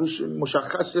 اصلا روش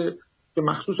مشخصه که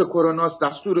مخصوص کروناست،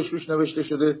 دستورش روش نوشته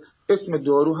شده، اسم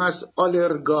دارو هست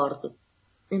آلرگارد.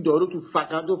 این دارو تو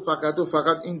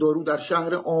فقط این دارو در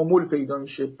شهر آمل پیدا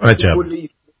میشه. کل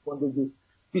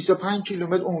 25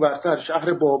 کیلومتر اونورتر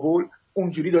شهر بابل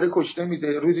اونجوری داره کشته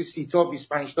میده، روزی 30 تا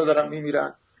 25 تا دارن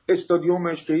میمیرن.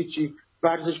 استادیومش که هیچی،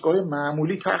 ورزشگاه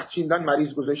معمولی تخت چیندن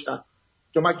مریض گذاشتن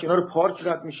که من کنار پارک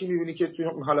رد میشی میبینی که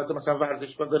تو حالت مثلا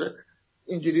ورزشگاه داره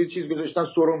اینجوری چیز گذاشتن،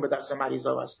 سرم به دست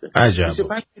مریضا واسطه.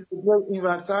 25 کیلومتر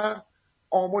اینورتر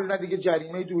آمل نه دیگه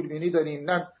جریمه دوربینی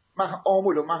داریم، نه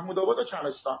آمل و محمود آباد و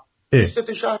چمستان.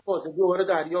 سه شهر بازه، دوباره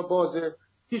دریا بازه،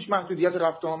 هیچ محدودیت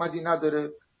رفت آمدی نداره،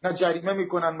 نه جریمه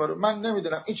میکنن ما رو. من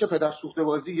نمیدونم این چه پدر سوخته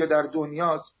بازی یا در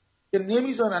دنیاست که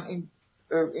نمیذارن این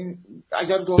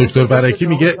اگر دکتر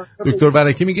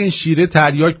برکی میگه این شیره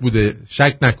تریاک بوده،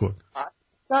 شک نکن.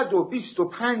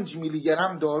 125 میلی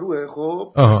گرم داروه.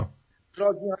 خب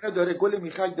رادیانه داره، گل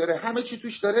میخک داره، همه چی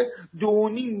توش داره. 2.5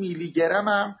 میلی گرم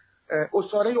هم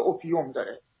عصاره اوپیوم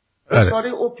داره. عصاره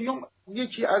اوپیوم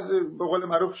یکی از به قول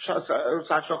معروف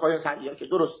سرشاخه‌های تریاکه،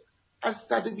 درست. از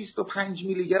 125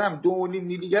 میلی گرم 2.5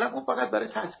 میلی گرم اون فقط برای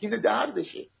تسکین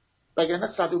دردشه، وگرنه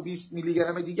 120 میلی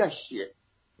گرم دیگه چیه؟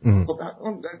 خب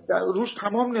اون روش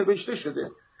تمام نوشته شده.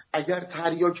 اگر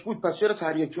تریاک بود پس چرا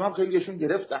تریاکی هم خیلیشون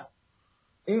گرفتن؟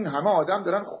 این همه آدم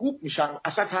دارن خوب میشن،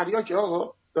 اصلا تریاکه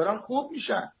آقا دارن خوب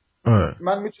میشن.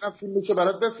 من میتونم فیلمشو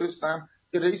برات بفرستم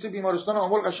که رئیس بیمارستان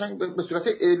آمل قشنگ به صورت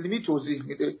علمی توضیح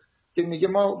میده که میگه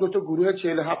ما 2 تا گروه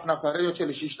 47 نفره یا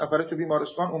 46 نفره تو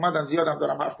بیمارستان اومدن، زیادم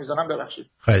دارم حرف میزنم ببخشید.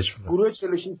 گروه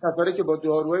 46 نفره که با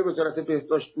داروهای وزارت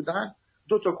بهداشت بودن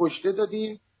 2 تا کشته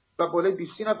دادیم و بالای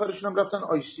 20 نفرشون هم رفتن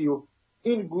آی سی او.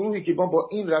 این گروهی که ما با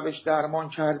این روش درمان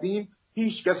کردیم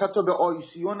هیچ کس حتی به آی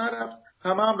سی او نرفت،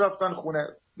 همه هم رفتن خونه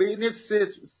بین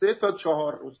 3 تا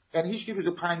 4 روز، یعنی هیچ کی روز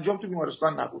پنجم تو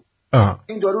بیمارستان نبود.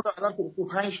 این دارو رو الان تو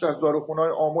 5 تا از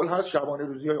داروخونه‌های آمل هست، شبانه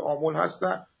روزی‌های آمل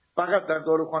هستن، فقط در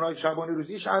داروخانه‌های شبانه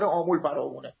روزی شهر آمل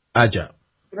فراوونه. عجب.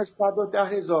 این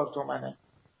 110,000 تومانه.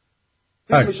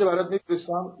 فیلمش برات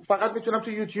میفرستم، فقط میتونم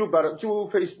تو یوتیوب برات، تو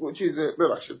فیسبوک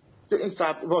ببخشید تو این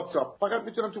واتساپ، فقط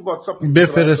میتونم تو واتساپ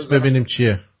بفرست ببینیم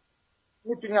چیه.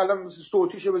 میتونی الان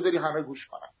صوتیشو بذاری همه گوش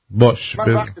کنن. باش.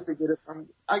 من وقتتو گرفتم.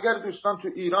 اگر دوستان تو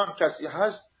ایران کسی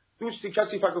هست، دوستی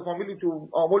کسی فک و فامیلی تو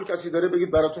آمل کسی داره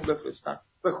بگید براتون بفرستن،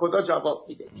 به خدا جواب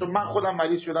میده، چون من خودم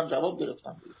مریض شدم جواب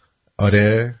گرفتم.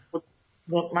 آره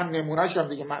من نمونهشم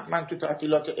دیگه. من تو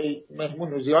تعطیلات عید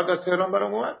مهمون زیاد از تهران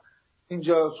برام اومد،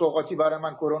 اینجا سوغاتی برای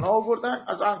من کرونا آوردن،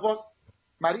 از اهواز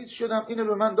مریض شدم، اینو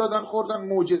به من دادن خوردم،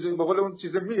 معجزه به قول اون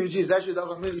چیز معجزه شده.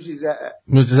 آقا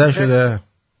معجزه شده.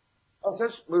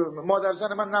 اساس مادر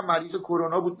زن من نه مریض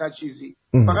کرونا بود نه چیزی،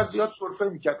 فقط زیاد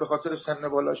سرفه میکرد به خاطر سن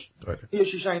بالاش. یه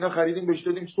شیشه اینا خریدیم بهش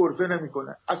دادیم، سرفه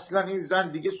نمیکنه اصلا. این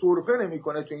زن دیگه سرفه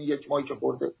نمیکنه تو این 1 ماهی که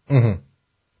خورده.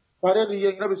 برای ریه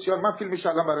اینا بسیار. من فیلمش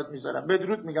الان برات میذارم.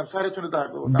 بدرود میگم، سرتون رو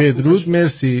درد آوردم. بدرود.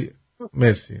 مرسی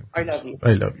I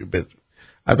love you. بدرود.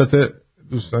 البته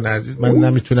دوستان عزیز، من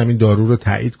نمیتونم این دارو رو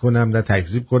تایید کنم نه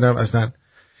تکذیب کنم اصلا،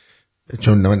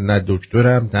 چون نه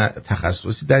دکترم نه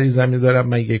تخصصی در این زمینه دارم.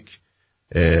 من یک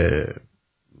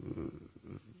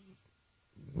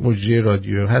مجری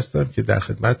رادیو هستم که در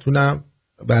خدمتتونم.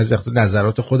 بعضی وقتا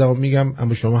نظرات خودم رو میگم،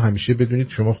 اما شما همیشه بدونید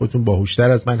شما خودتون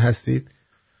باهوشتر از من هستید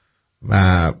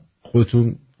و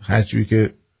خودتون هر چیزی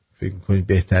که فکر میکنید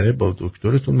بهتره با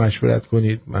دکترتون مشورت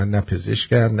کنید. من نه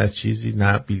پزشکم نه چیزی،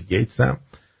 نه بیل گیتسم.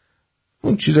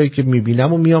 اون چیزایی که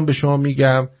میبینم و میام به شما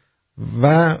میگم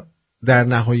و در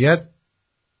نهایت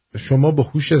شما با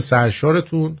هوش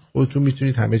سرشارتون خودتون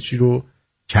میتونید همه چی رو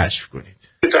کشف کنید.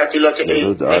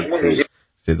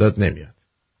 صدات نمیاد.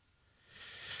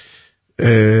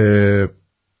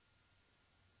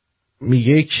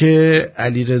 میگه که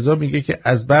علیرضا میگه که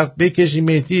از برق بکشی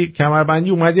مهدی کمربندی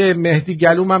اومده، مهدی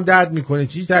گلومم درد میکنه،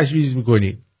 چی تشویز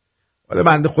میکنی؟ حالا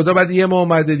بنده خدا بعد یه ماه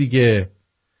اومده دیگه.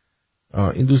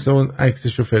 این دوستمون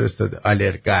عکسشو فرستاده.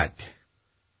 آلرگاد.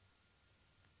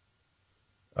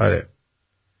 آره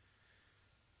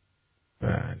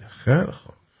بله خیلی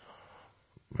خوب.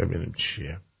 ببینیم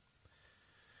چیه.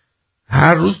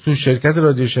 هر روز تو شرکت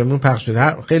رادیو شمرون پخش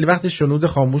شده. خیلی وقت شنود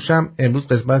خاموشم، امروز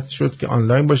قسمت شد که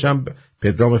آنلاین باشم.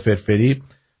 پدرام فرفری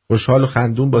خوشحال و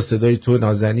خندون با صدای تو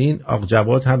نازنین. آق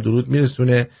جواد هم درود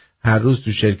میرسونه. هر روز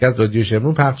تو شرکت رادیو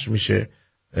شمرون پخش میشه.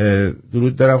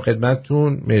 درود دارم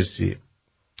خدمتتون. مرسی.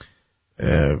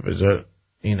 بذار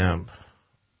اینم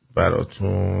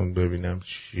براتون ببینم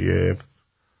چیه،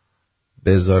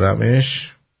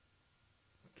 بذارمش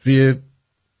توی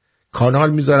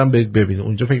کانال میذارم ببینید.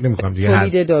 اونجا فکر نمی‌کنم دیگه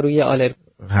تولید داروی آلرژی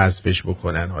حذفش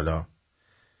بکنن، حالا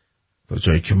تا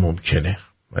جایی که ممکنه،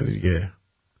 ولی دیگه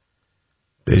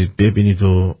برید ببینید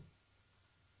و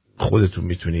خودتون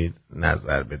میتونید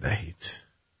نظر بدهید.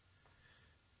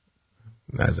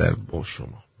 نظر با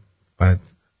شما بعد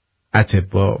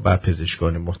اطباء و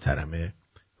پزشکان محترم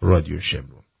رادیو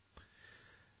شمرون.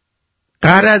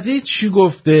 قرضی چی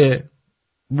گفته؟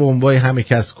 بمبای همه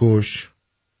کس کش.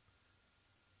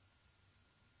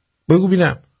 بگو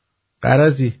بینم.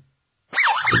 قرضی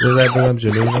بذار برم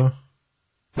جلوی اینا.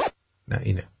 نه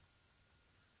اینه.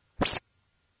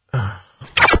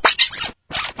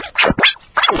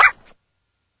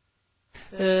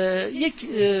 یک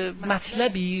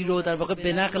مطلبی رو در واقع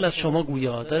به نقل از شما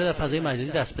گویا داره در فضای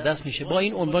مجازی دست به دست میشه با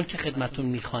این عنوان که خدمتتون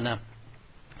میخوانم.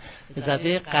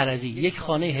 زده قرضی: یک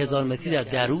خانه 1000 متری در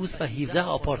دروس و 17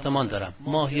 آپارتمان دارم.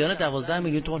 ماهیانه 12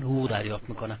 میلیون تومان حقوق دریافت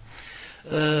میکنم.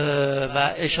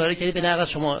 و اشاره کردی به نقل از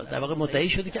شما در واقع مدعی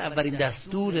شده که اولین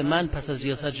دستور من پس از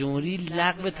ریاست جمهوری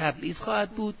لغو تبعیض خواهد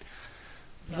بود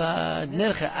و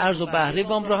نرخ ارز و بهره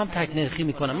وام رو هم تک نرخی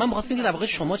میکنم. من می‌خواستم که در واقع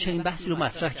شما چنین بحثی رو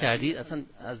مطرح کردید، اصلا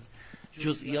از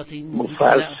جزئیات این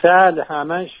مفصل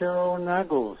همشو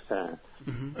نگفتن.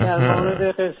 در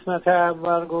مورد قسمت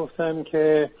اول گفتم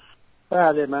که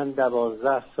بله من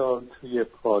 12 سال توی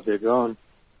پادگان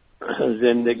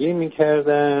زندگی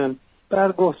میکردم.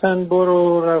 بعد گفتن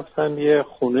برو، رفتم یه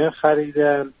خونه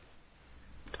خریدم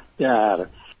در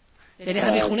یعنی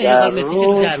همین خونه 1000 متری که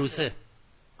تو دروسه.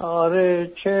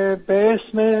 آره که به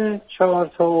اسم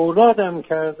 4 تا اولادم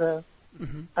کرده.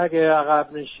 اگه عقب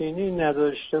نشینی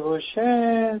نداشته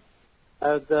باشه،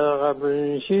 در عقب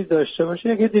نشینی داشته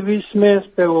باشه که 200 متر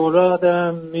به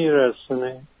اولادم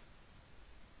میرسونه.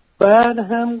 بعد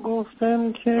هم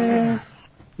گفتم که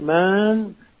من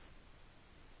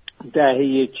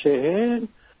دهه 40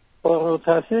 فارغ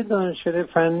التحصیل دانشگاه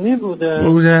فنی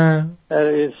بودم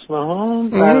در اصفهان،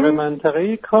 برق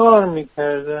منطقه‌ای کار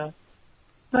میکردم.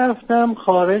 رفتم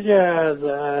خارج از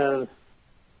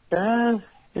شهر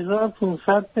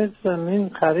 1500 متر زمین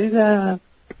خریدم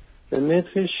به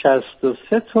متر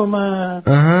 63 تومن،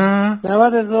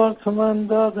 90,000 تومن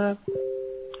دادم.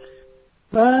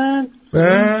 بعد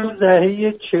تو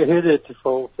دهه 40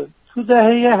 اتفاق افتاد. تو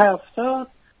دهه 70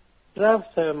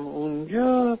 رفتم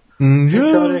اونجا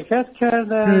مشارکت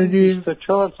کردم،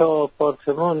 24 تا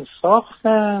آپارتمان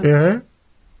ساختم،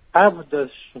 7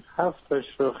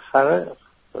 رو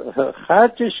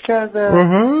خرجش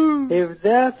کردم،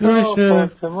 17 تا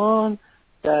آپارتمان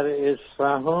در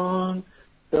اصفهان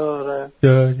داره.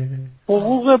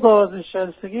 حقوق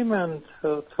بازنشستگی من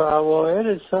تا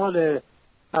اوایل سال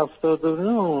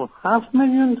 79 7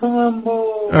 میلیون تومان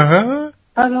بود،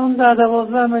 الان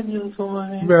 12 میلیون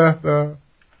تومانی.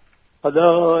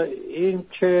 حالا این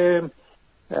که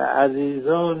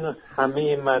عزیزان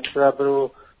همه مطلب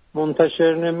رو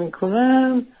منتشر نمی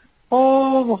کنن،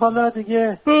 حالا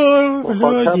دیگه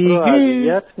مخاطب رو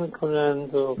اذیت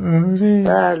میکنند و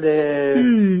بله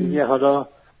دیگه. حالا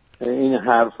این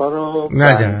حرفا رو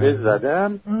بنده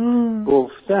زدم،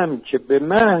 گفتم که به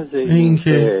محض این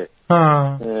که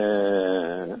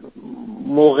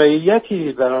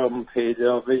موقعیتی برام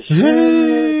پیدا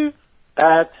بشه،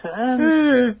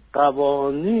 قطعا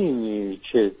قوانینی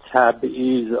که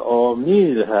تبعیض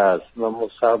آمیز هست و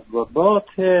مسببات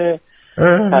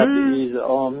تبعیض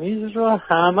آمیز رو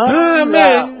همه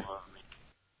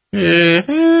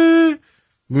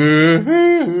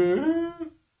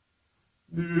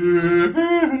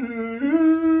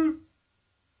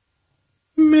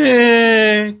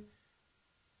من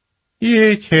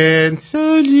یه چند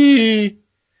سالی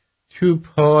تو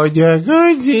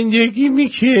پادگان زندگی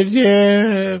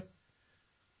میکردم،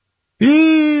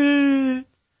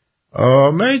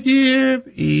 آمدیم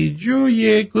اینجا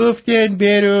یه گفتن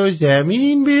برو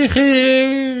زمین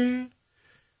بخیر،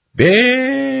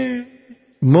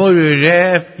 ما رو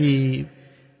رفتیم.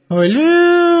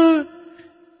 حالا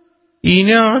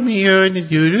اینا میان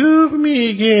دروغ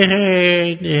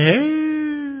میگن.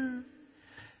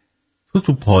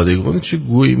 تو پادگان چه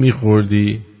گویی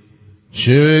میخوردی؟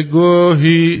 چه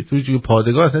گوهی؟ تو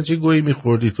پادگان اصلا چه گویی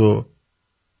میخوردی تو؟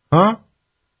 ها؟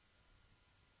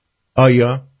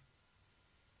 آیا؟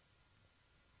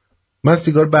 من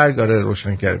سیگار برگاره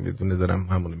روشن کردم، یه دونه دارم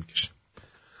همونو میکشم.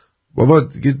 بابا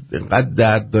دیگه اینقدر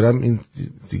درد دارم این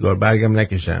سیگار برگم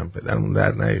نکشم، پدرمون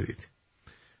درد نیارید.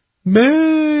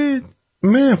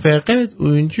 من فقط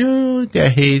اونجا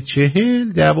دهه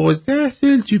 40 12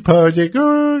 سال تو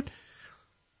پادگان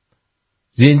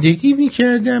زندگی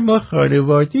میکردم، با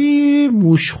خانواده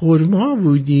موشخورما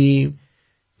بودیم،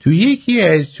 تو یکی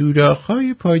از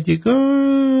سوراخ‌های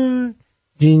پادگان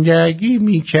زندگی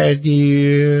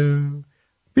میکردیم.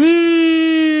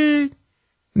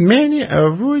 من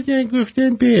آوردن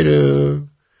گفتن برو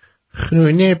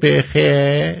خونه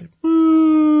بخیر.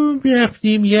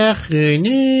 رفتیم یه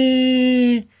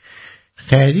خونه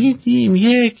خریدیم،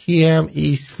 یکی هم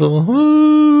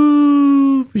اصفهان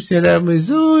پسرم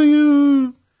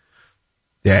زایم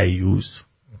دیوز.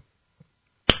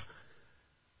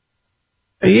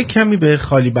 یک کمی به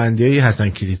خالی بندی های حسن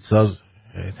کلیدساز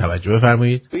توجه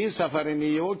فرمایید. تو این سفر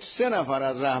نیویورک 3 نفر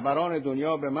از رهبران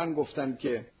دنیا به من گفتند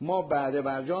که ما بعد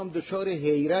برجام دچار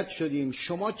حیرت شدیم،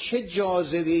 شما چه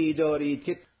جاذبه‌ای دارید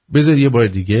که بذار یه بار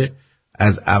دیگه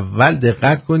از اول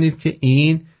دقت کنید که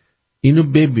اینو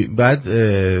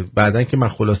بعدن که من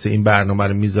خلاصه این برنامه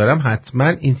رو میذارم حتما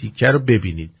این تیکه رو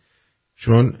ببینید،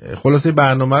 چون خلاصه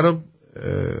برنامه رو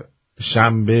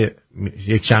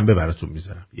یک شنبه براتون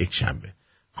میذارم، یک شنبه.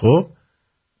 خب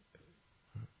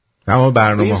تمام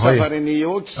برنامه‌های این سفر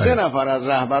نیویورک 3 نفر از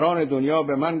رهبران دنیا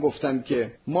به من گفتند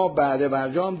که ما بعد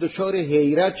برجام دچار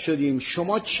حیرت شدیم،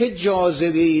 شما چه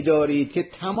جاذبه‌ای دارید که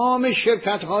تمام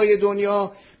شرکت‌های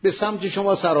دنیا به سمت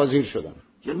شما سرازیر شدن.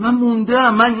 من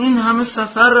موندم، من این همه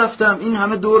سفر رفتم، این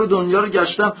همه دور دنیا رو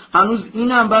گشتم، هنوز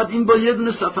اینم بعد این با یه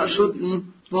دونه سفر شد. این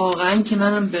واقعا که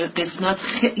منم به قسمت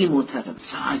خیلی معتقدم،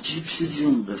 عجیب چیزی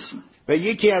این قسمت. و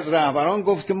یکی از رهبران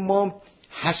گفت که ما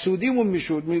حسودیمون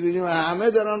میشد. میدونیم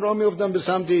همه دارن راه میافتن به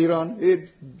سمت ایران،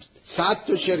 100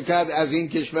 تا شرکت از این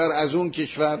کشور از اون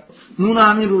کشور. نون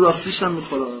همین رو راستیش هم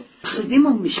میخوره.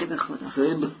 خیلیمون میشه به خدا.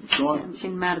 خیلی شما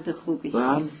همچین مرد خوبی.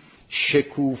 بله.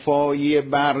 شکوفایی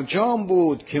برجام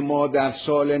بود که ما در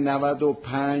سال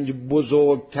 95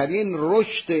 بزرگترین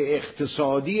رشد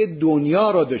اقتصادی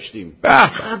دنیا را داشتیم.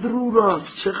 چقدر رو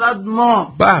راست، چقدر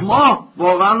ما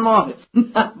واقعا ما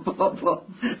بابا.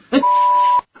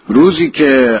 روزی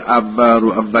که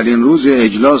اولین روز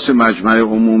اجلاس مجمع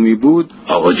عمومی بود،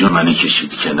 آقا جون منو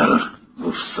کشید کنار،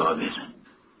 گفت صابر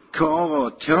که آقا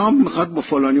ترامپ میخواد با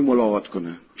فلانی ملاقات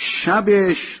کنه.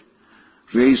 شبش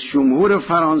رئیس جمهور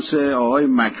فرانسه آقای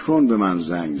مکرون به من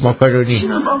زنگ زد.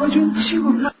 بابا جون چی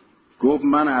گفت؟ گفت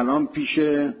من الان پیش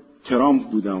ترامپ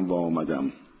بودم و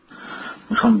آمدم.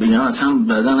 میخوام بگم اصلا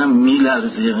بدنم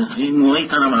میلرزه، این موهی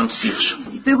تنم هم سیخ شد.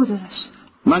 بگو داداش.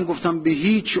 من گفتم به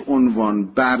هیچ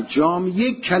عنوان برجام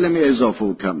یک کلمه اضافه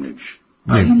و کم نمیشه.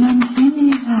 من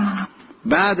نمیرم.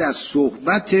 بعد از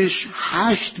صحبتش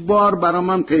 8 بار برا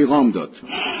من پیغام داد،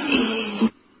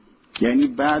 یعنی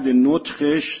بعد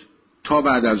نطخش تا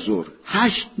بعد از ظهر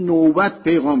 8 نوبت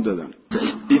پیغام دادن.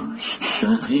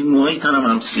 این موهی تنم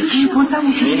هم سیخ شد.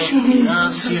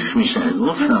 سیخ میشه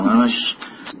گفتم همش.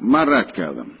 من رد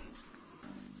کردم.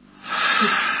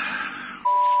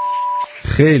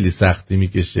 خیلی سختی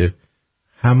میکشه،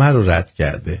 همه رو رد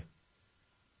کرده.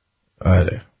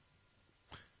 آره،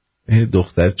 این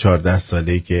دختر 14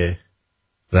 ساله‌ای که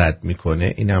رد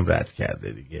میکنه اینم رد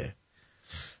کرده دیگه.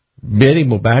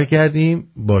 بریم و برگردیم.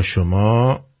 با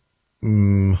شما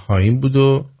خواهیم بود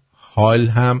و حال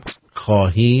هم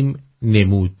خواهیم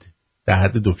نمود در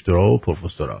حد دکترا و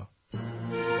پروفسورا.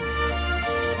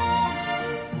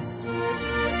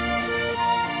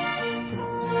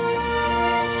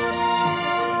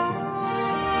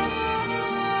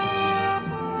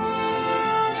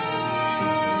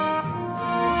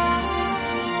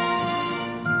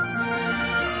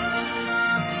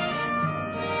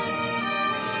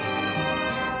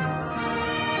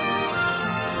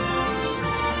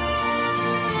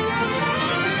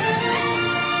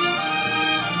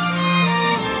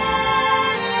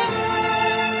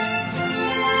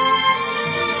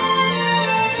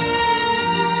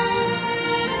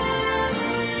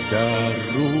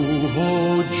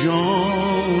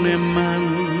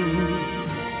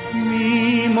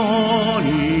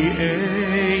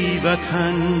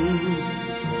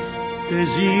 به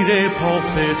زیر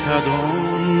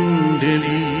پافتدان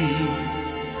دلی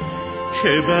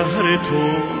که بهر تو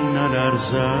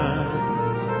نلرزد،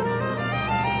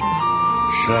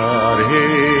 شرح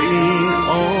این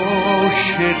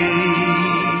عاشقی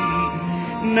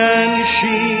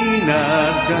ننشیند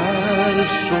در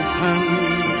سخن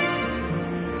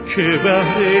که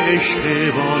بهر عشق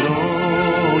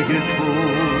بالای تو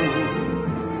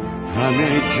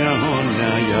همه جهان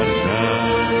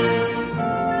نیرزد.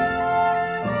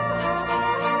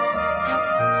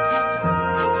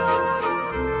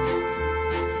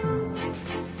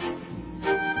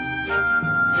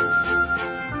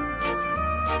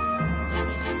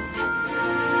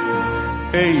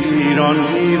 ای ایران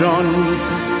ایران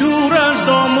دور از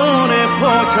دامان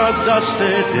پاکت دست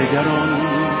دگران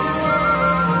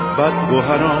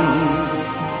بدگوهران،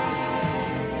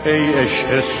 ای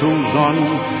عشق سوزان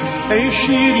ای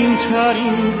شیرین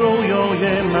ترین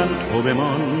رویای من تو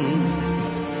بمان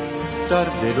در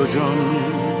دل و جان.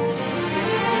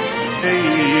 ای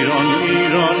ایران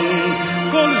ایران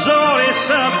گلزار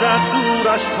سبزت دور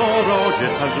از تاراج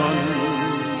خزان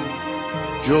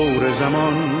جور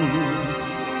زمان،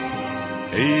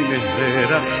 ای مهر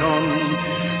رخشان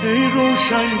ای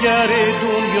روشنگر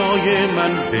دنیای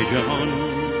من به جهان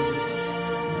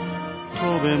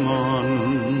تو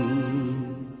بمان.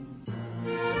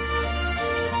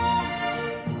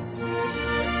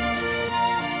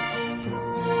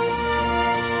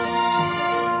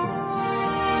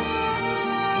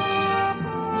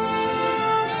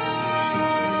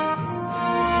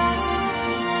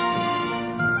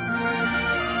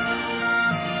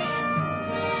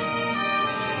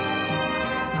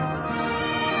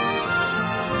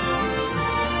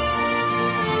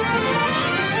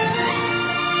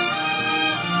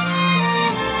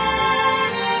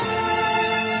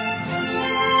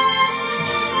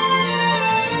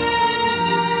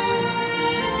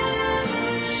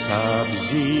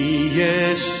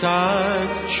 صد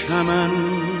چمن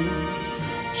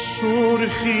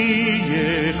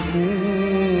سرخی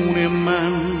خون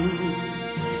من،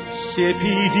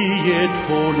 سپیدی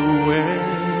طلوع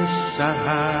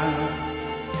سحر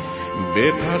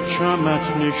به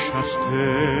پرچمت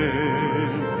نشسته،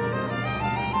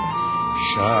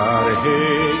 شرح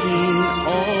این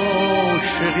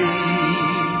عاشقی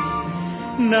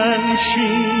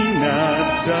ننشیند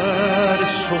در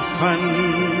سخن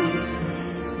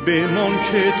بمان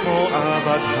که تا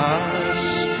ابد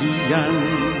هستیم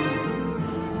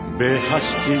به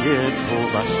هستی تو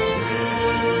بسته.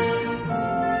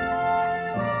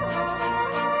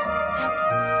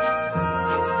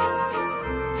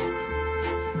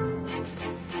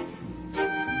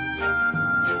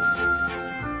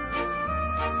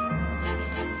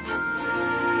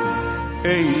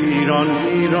 ای ایران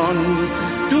ایران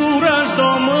دور از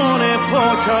دامان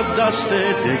پاک از دست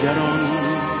دگران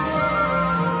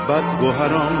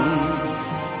بدگوهران،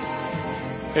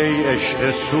 ای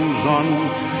عشق سوزان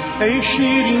ای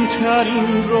شیرین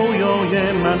ترین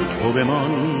رویای من تو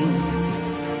بمان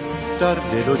در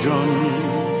دل و جان.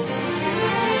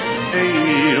 ای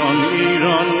ایران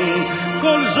ایران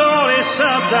گلزار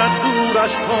سبزت دور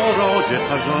از تاراج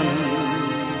خزان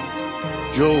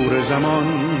جور زمان،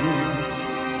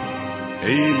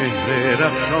 ای مهر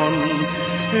رخشان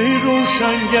ای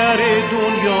روشنگر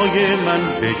دنیای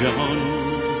من به جهان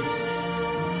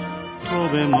تو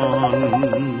بمان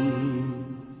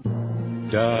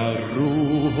در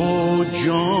روح و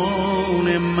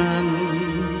جان من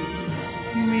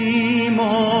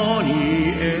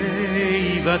میمانی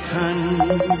ای وطن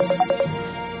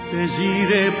به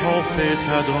زیر پا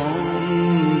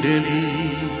فتدان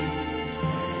دلی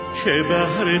که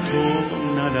بهر تو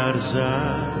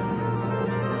نلرزد.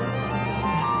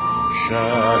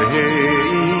 شرح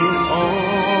این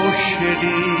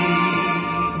عاشقی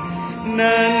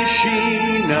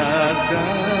ننشیند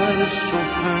در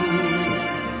سخن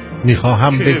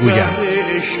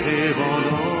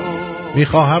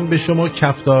میخواهم به شما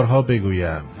کفتارها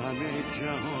بگویم،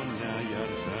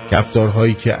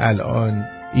 کفتارهایی که الان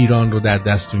ایران رو در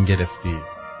دستون گرفتی.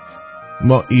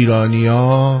 ما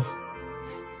ایرانی‌ها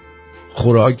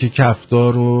خوراک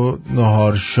کفتار و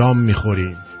نهار شام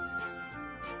میخوریم.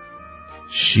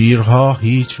 شیرها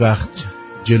هیچ وقت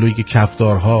جلوی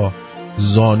کفتارها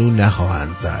زانو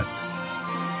نخواهند زد.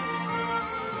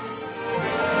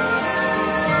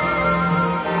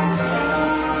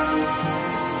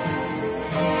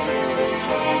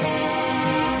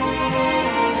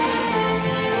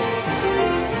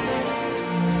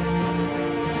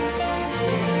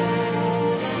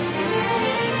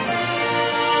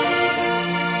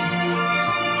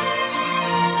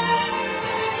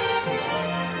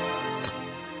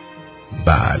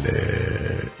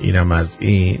 اینم از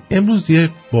این. امروز یه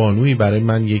بانویی برای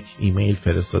من یک ایمیل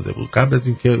فرستاده بود. قبل از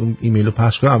اینکه اون ایمیل رو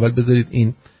پخش کنم اول بذارید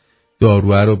این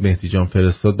داروه رو مهدی جان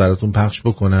فرستاد براتون پخش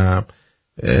بکنم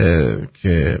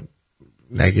که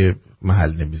نگه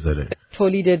محل نمیذاره.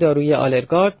 تولید داروی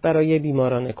آلرگارد برای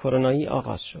بیماران کرونایی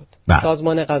آغاز شد.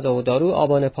 سازمان غذا و دارو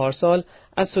آبان پارسال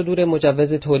از صدور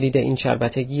مجوز تولید این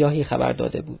شربت گیاهی خبر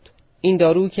داده بود. این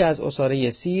دارو که از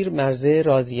عصاره سیر، مرزه،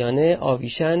 رازیانه،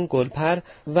 آویشن، گلپر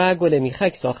و گل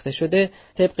میخک ساخته شده،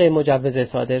 طبق مجوز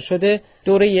صادر شده،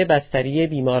 دوره بستری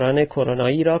بیماران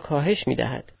کرونایی را کاهش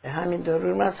می‌دهد. همین دارو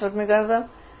رو مصرف می‌کردم،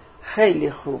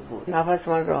 خیلی خوب بود. نفس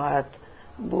من راحت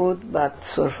بود، بعد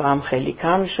سرفه هم خیلی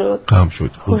کم شد.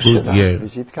 خوب بود.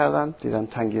 ویزیت کردم، دیدم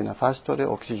تنگی نفس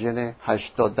داره، اکسیژن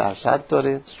 80%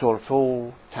 داره، سرفه و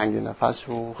تنگی نفس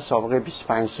و سابقه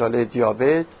 25 ساله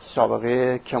دیابت،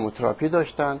 سابقه کموتراپی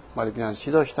داشتن،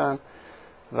 مالیگنانسی داشتن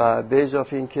و به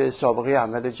اضافه اینکه سابقه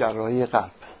عمل جراحی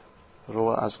قلب رو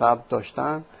از قبل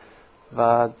داشتن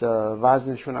و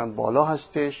وزنشون هم بالا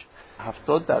هستش،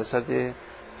 70%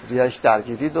 ریش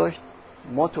درگیری داشت.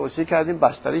 ما توصیه کردیم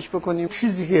بستریش بکنیم.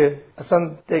 چیزی که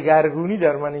اصلا دگرگونی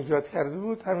در من ایجاد کرده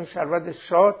بود همین شربت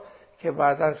شاد که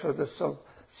بعداً شد استاپ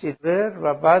سیلور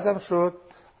و بعدم شد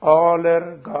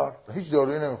آلرگارد. هیچ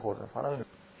دارویی نمیخوردم فقط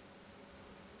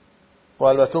و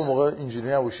البته اون موقع اینجوری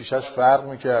نبود، شیشه‌اش فرق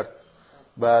میکرد،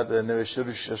 بعد نوشته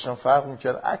روی شیشه‌اش هم فرق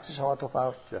میکرد، عکسش هم حتی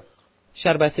فرق کرد.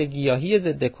 شربت گیاهی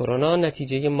ضد کرونا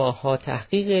نتیجه ماه‌ها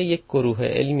تحقیق یک گروه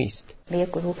علمی است. به یک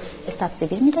گروه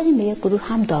استاپسیویر میدادیم، به یک گروه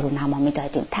هم دارونما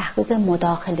میدادیم. تحقیق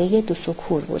مداخله دو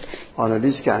سوکور بود.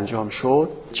 آنالیز که انجام شد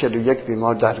 41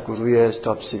 بیمار در گروه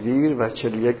استاپسیویر و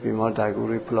 41 بیمار در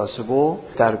گروه پلاسبو.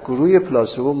 در گروه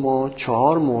پلاسبو ما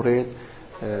 4 مورد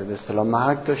به اصطلاح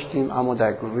مرگ داشتیم، اما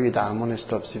در گروه درمان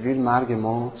استاپسیویر مرگ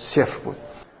ما 0 بود.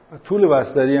 طول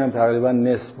بستری هم تقریبا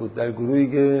نصف بود در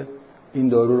گروهی که این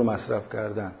دارو رو مصرف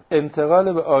کردن.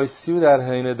 انتقال به آی‌سی‌یو در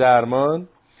حین درمان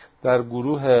در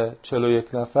گروه 41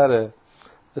 نفر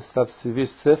استاپسیویر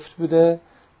 0 بوده،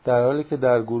 در حالی که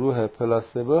در گروه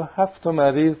پلاسبو 7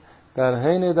 مریض در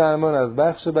حین درمان از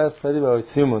بخش بستری به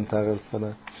آی‌سی‌یو منتقل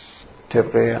شدند.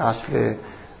 طبق اصل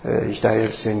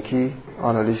 18 سنکی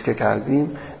آنالیز که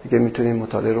کردیم دیگه میتونیم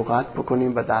مطالعه رو قطع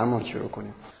بکنیم و درمان شروع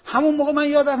کنیم. همون موقع من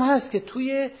یادم هست که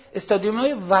توی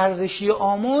استادیوم‌های ورزشی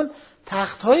آمل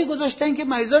تخت‌هایی گذاشتن که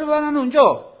مریضا رو ببرن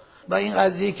اونجا و این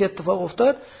قضیه که اتفاق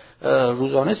افتاد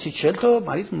روزانه 30-40 تا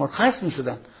مریض مرخص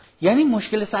می‌شدن. یعنی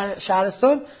مشکل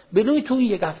شهرستان به نوعی تو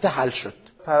این یک هفته حل شد.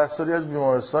 پرستاری از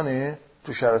بیمارستانی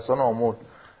تو شهرستان آمل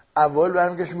اول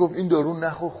برمیگشت میگفت این دارو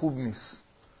نخور خوب نیست.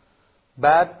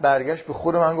 بعد برگشت به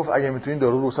خود من گفت اگه میتونین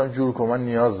دارو رو جور کن، من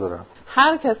نیاز دارم.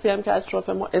 هر کسی هم که اطراف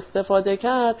ما استفاده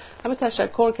کرد همه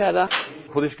تشکر کردن.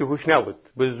 خودش که هوش نبود،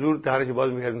 به زور درش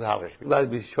باز می‌کردیم حلقش. بعد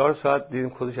 24 ساعت دیدیم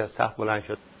خودش از تخت بلند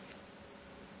شد.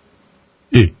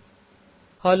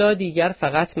 حالا دیگر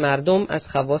فقط مردم از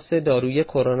خواص داروی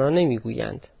کرونا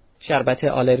نمیگویند. شربت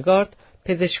آلرگارد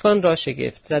پزشکان را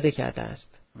شگفت زده کرده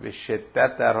است. به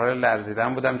شدت در حال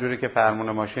لرزیدن بودم، جوری که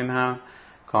فرمون ماشین هم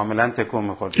کاملا تکون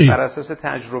می‌خورد. بر اساس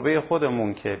تجربه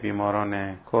خودمون که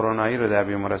بیماران کرونایی رو در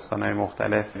بیمارستان‌های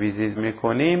مختلف ویزیت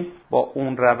می‌کنیم، با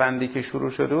اون روندی که شروع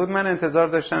شده بود من انتظار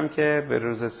داشتم که به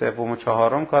روز سوم و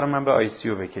چهارم کار من به ICU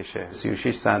بکشه.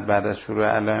 36 ساعت بعد از شروع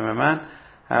علائم من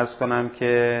عرض کنم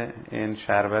که این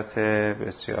شربت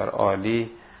بسیار عالی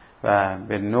و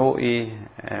به نوعی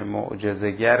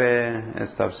معجزه‌گر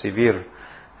استابسیویر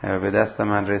به دست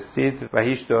من رسید و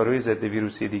هیچ داروی ضد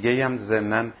ویروسی دیگه‌ای هم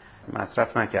ضمناً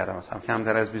مصرف نکردم. مثلا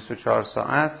کمتر از 24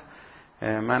 ساعت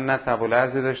من نه تب و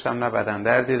لرزی داشتم، نه بدن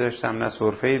دردی داشتم، نه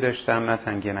سرفه‌ای داشتم، نه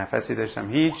تنگی نفسی داشتم،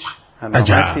 هیچ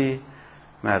علامتی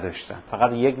نداشتم.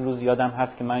 فقط یک روز یادم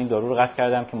هست که من این دارو رو قطع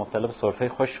کردم که مبتلا به سرفه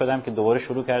خوش شدم که دوباره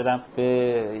شروع کردم. به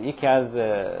یکی از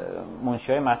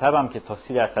منشی‌های مطبم که تا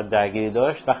 30% درگیری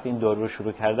داشت، وقتی این دارو رو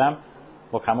شروع کردم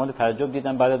با کمال تعجب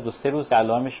دیدم بعد از 2-3 روز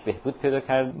علائمش بهبود پیدا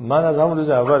کرد. من از همون روز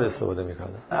اول استفاده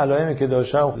می‌کردم. علائمی که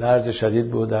داشتم لرز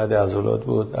شدید بود، درد عضلات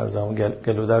بود، در زمان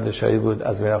گلو درد شدید بود،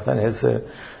 از بین رفتن حس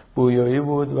بویایی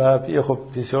بود و یه خب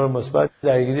PCR مثبت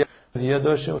درگیری دیگه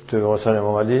داشتیم. تو بیمارستان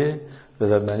امام علی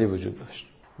رضایتمندی وجود داشت.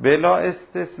 بلا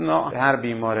استثناء هر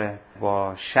بیماره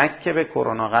با شک به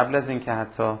کرونا قبل از اینکه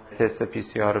حتی تست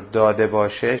PCR داده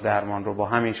باشه درمان رو با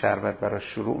همین شربت براش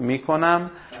شروع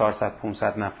میکنم.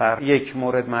 400-500 نفر، یک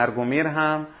مورد مرگ و میر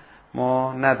هم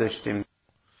ما نداشتیم.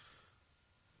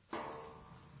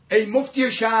 ای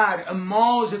مفتی شهر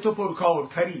ما ز تو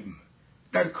پرکارتریم،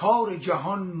 در کار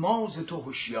جهان ما ز تو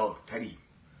هوشیارتریم.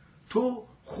 تو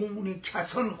خون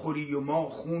کسان خوری و ما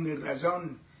خون رزان،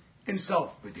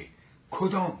 انصاف بده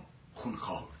کدام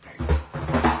خونخوارتریم.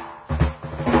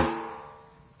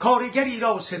 کارگری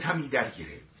را ستمی در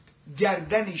گرفت،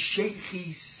 گردن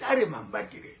شیخی سر من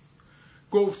برگرفت.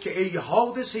 گفت که ای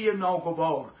حادثه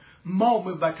ناگوار،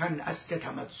 مام وطن از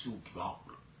ستمت سوگوار.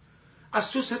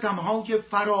 از تو ستمهای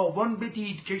فراوان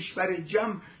بدید، کشور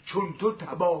جم چون تو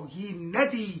تباهی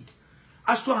ندید.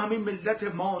 از تو همه ملت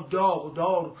ما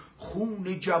داغدار،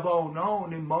 خون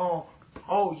جوانان ما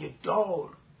پای دار.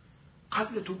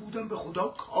 قبل تو بودم به خدا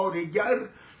کارگر،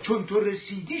 چون تو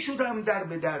رسیدی شدم در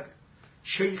به در.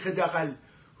 شیخ دغل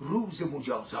روز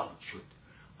مجازات شد،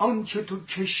 آنچه تو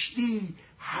کشتی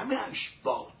همه اش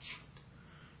باد شد.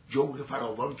 جور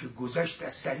فراوان که گذشت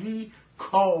از سری،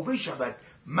 کاوه شود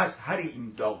مظهر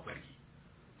این داوری.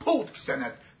 پتک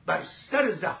زند بر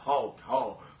سر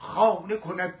ضحاک‌ها، خانه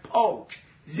کند پاک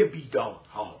ز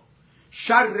بیدادها.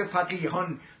 شر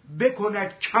فقیهان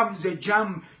بکند کم ز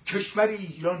جم، کشور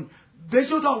ایران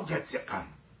بزداید ز غم.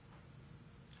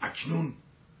 اکنون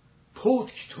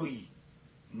پتک تویی،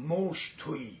 مشت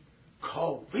تویی،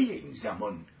 کاوه این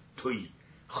زمان تویی.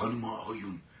 خانم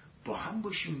آقایون با هم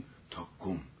باشیم تا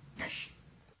گم نشیم.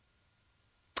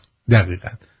 دقیقاً.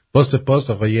 با سپاس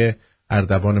آقای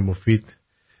اردوان مفید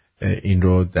این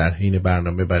رو در حین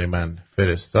برنامه برای من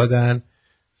فرستادن.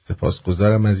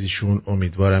 سپاسگزارم از ایشون.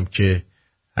 امیدوارم که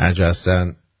هر جا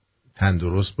هستن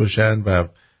تندرست باشن و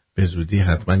به زودی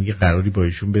حتما یه قراری با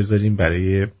ایشون بذاریم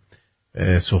برای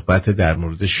صحبت در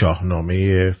مورد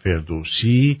شاهنامه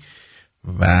فردوسی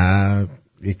و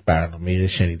یک برنامه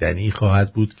شنیدنی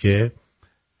خواهد بود که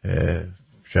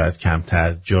شاید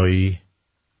کمتر جایی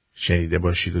شنیده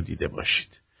باشید و دیده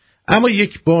باشید. اما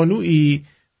یک بانویی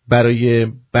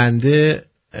برای بنده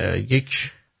یک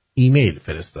ایمیل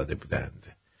فرستاده بودند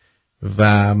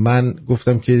و من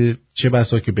گفتم که چه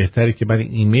بسا که بهتره که من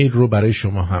این ایمیل رو برای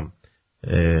شما هم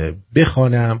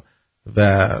بخوانم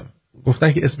و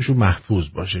گفتن که اسمشون محفوظ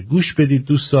باشه. گوش بدید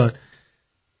دوستان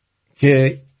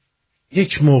که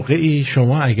یک موقعی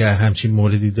شما اگر همچین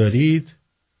موردی دارید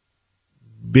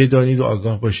بدانید و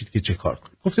آگاه باشید که چه کار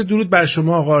کنید. گفته درود بر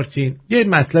شما آقا آرتین، یه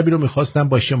مطلبی رو میخواستم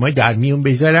با شما در میون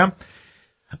بذارم.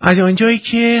 از آنجایی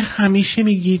که همیشه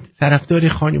میگید طرفدار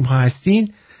خانم ها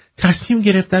هستین، تصمیم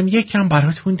گرفتم یکم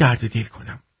براتون درد و دل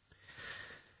کنم.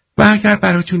 و اگر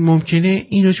براتون ممکنه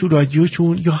اینو تو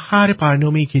رادیوتون یا هر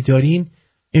برنامه‌ای که دارین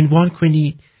عنوان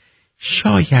کنید.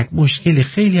 شاید مشکل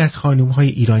خیلی از خانم‌های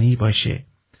ایرانی باشه.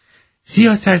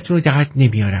 زیاد سرتون رو دقت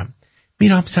نمیارم.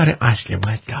 میرم سر اصل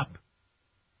مطلب.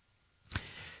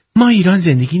 ما ایران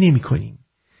زندگی نمی کنیم.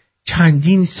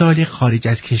 چندین سال خارج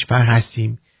از کشور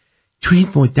هستیم. تو این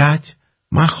مدت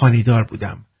من خانه‌دار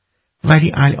بودم.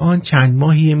 ولی الان چند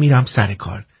ماهیه میرم سر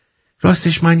کار.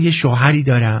 راستش من یه شوهری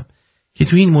دارم که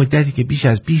تو این مدتی که بیش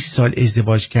از 20 سال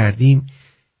ازدواج کردیم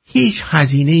هیچ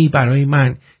هزینه‌ای برای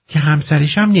من که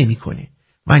همسرشم نمی‌کنه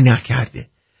و نکرده.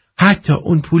 حتی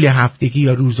اون پول هفتگی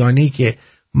یا روزانه‌ای که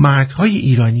مردهای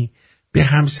ایرانی به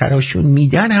همسراشون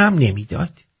میدن هم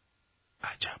نمیداد.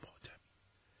 عجب آدم.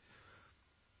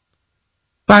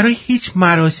 برای هیچ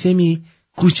مراسمی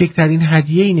کوچکترین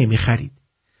هدیه‌ای نمی‌خرید.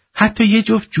 حتی یه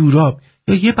جفت جوراب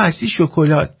یا یه بسته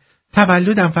شکلات.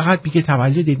 تولدم فقط میگه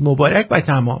تولدت مبارک و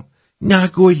تمام. نه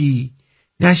گلی،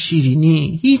 نه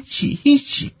شیرینی،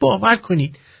 هیچی. باور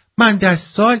کنید من در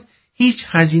سال هیچ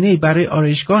هزینه‌ای برای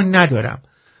آرایشگاه ندارم.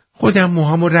 خودم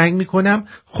موهامو رنگ میکنم،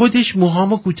 خودش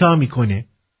موهامو کوتاه میکنه.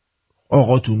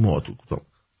 آقاتون موهاتون کوتاه.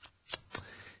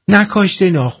 نه کاشته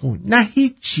ناخون، نه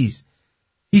هیچ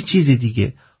چیز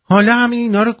دیگه. حالا همین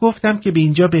اینا رو گفتم که به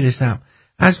اینجا برسم.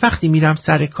 از وقتی میرم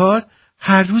سر کار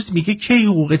هر روز میگه کی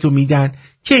حقوقتو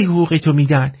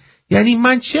میدن. یعنی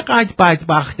من چقدر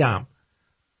بدبختم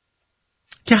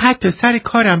که حتی سر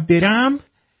کارم برم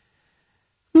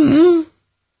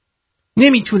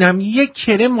نمیتونم یک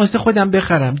کرم واسه خودم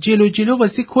بخرم. جلو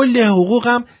واسه کل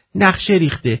حقوقم نقشه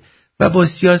ریخته و با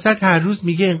سیاست هر روز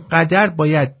میگه اینقدر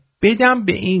باید بدم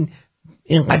به این،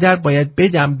 اینقدر باید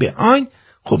بدم به آن.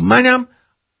 خب منم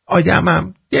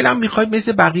آدمم، دلم میخواد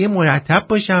مثل بقیه مرتب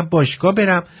باشم، باشگاه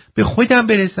برم، به خودم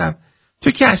برسم.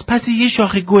 تو که از پس یه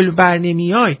شاخه گل بر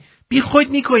نمیای، بی خود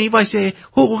میکنی واسه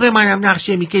حقوق منم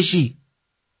نقشه میکشی.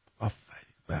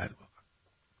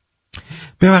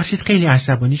 ببخشید خیلی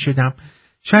عصبانی شدم.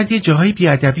 شاید یه جاهای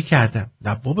بیادبی کردم.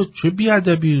 نه بابا چه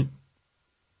بیادبی؟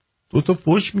 تو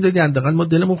فوش میدادی اندقل ما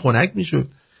دلمون خنک میشد.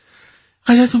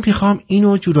 ازتون میخوام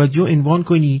اینو تو رادیو عنوان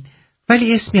کنید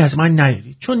ولی اسمی از من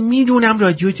نیارید، چون میدونم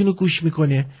رادیوتون رو گوش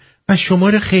میکنه و شما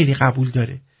رو خیلی قبول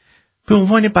داره. به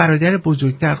عنوان برادر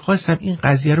بزرگتر خواستم این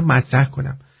قضیه رو مطرح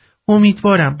کنم.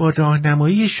 امیدوارم با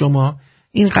راهنمایی شما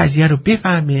این قضیه رو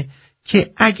بفهمه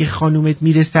که اگه خانومت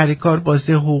میره سر کار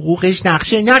واسه حقوقش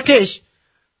نقشه نکش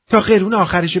تا قرون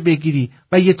آخرشو بگیری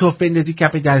و یه توف بندازی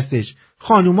کف دستش.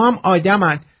 خانوما هم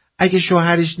آدمن. اگه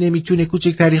شوهرش نمیتونه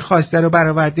کوچکترین خواسته رو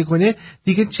برآورده کنه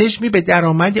دیگه چشمی به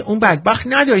درآمد اون بدبخت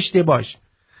نداشته باش.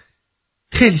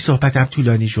 خیلی صحبتم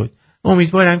طولانی شد.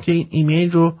 امیدوارم که این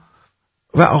ایمیل رو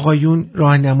و آقایون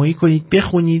راهنمایی کنید،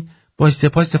 بخونید. با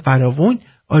سپاس فراوان،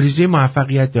 آرزوی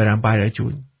موفقیت دارم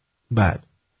براتون. بعد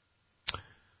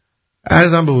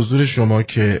عرضم به حضور شما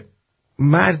که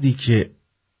مردی که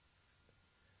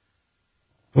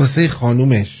واسه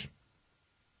خانومش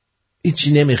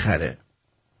هیچی نمیخره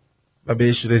و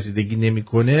بهش رسیدگی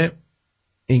نمیکنه،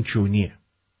 این کونیه.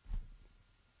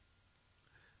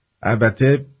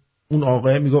 البته اون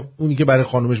آقای میگه اونی که برای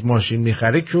خانومش ماشین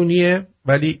میخره کونیه،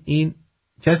 ولی این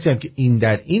کسی هم که این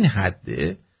در این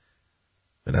حده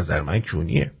به نظر من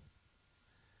کونیه.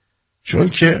 چون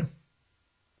که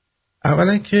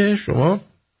اولا که شما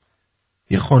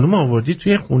یه خانوم آوردی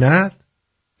توی خونت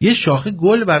یه شاخه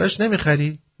گل براش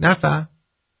نمیخری، نفهم.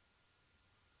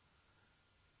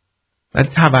 ولی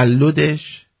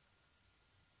تولدش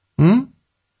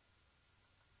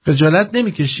خجالت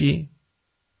نمیکشی؟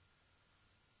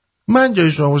 من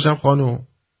جای شما باشم خانوم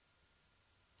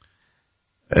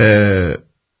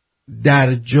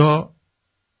در جا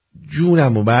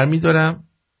جونم رو بر میدارم،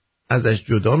 ازش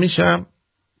جدا میشم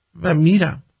و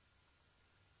میرم.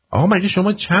 آقا مگه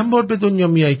شما چند بار به دنیا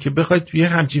میایی که بخوای توی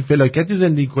همچین فلاکتی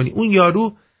زندگی کنی؟ اون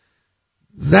یارو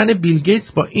زن بیل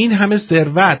گیتس با این همه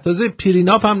ثروت تازه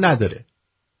پریناپ هم نداره.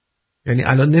 یعنی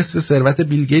الان نصف ثروت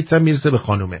بیل گیتس هم میرسه به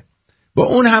خانومه. با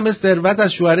اون همه ثروت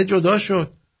از شوهر جدا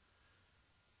شد.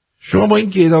 شما با این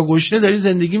گدا گشنه داری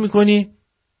زندگی میکنی؟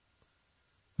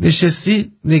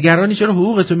 نشستی نگرانی چرا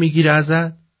حقوقتو میگیره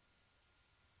ازت؟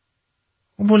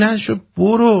 اون بلند شو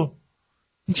برو.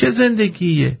 این چه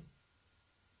زندگیه؟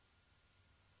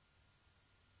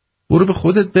 برو به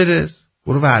خودت برس،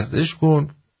 برو ورزش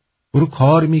کن، برو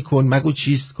کار میکن، مگو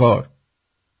چیست کار.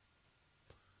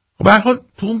 به هر حال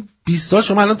تو اون 20 سال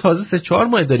شما الان تازه 3-4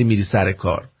 ماه داری میری سر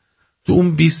کار. تو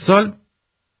اون 20 سال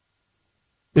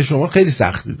به شما خیلی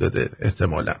سختی داده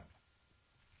احتمالا.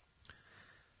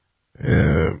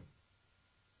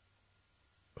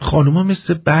 خانوما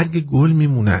مثل برگ گل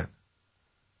میمونن.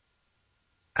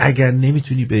 اگر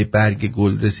نمیتونی به برگ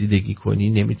گل رسیدگی کنی،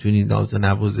 نمیتونی ناز و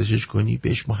نوازشش کنی،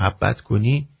 بهش محبت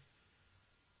کنی،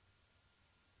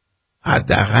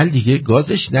 حداقل دیگه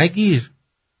گازش نگیر،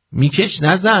 میکش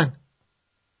نزن.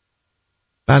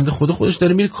 بنده خدا خودش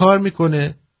داره میره کار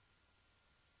میکنه،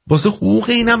 واسه حقوق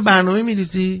اینم برنامه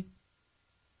میریزی؟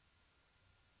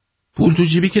 پول تو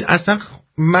جیبی که اصلا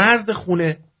مرد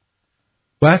خونه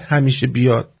باید همیشه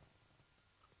بیاد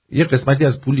یه قسمتی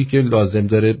از پولی که لازم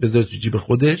داره بذاره تو جیب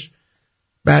خودش،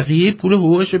 بقیه پول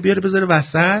حقوقش رو بیاره بذاره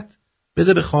وسط،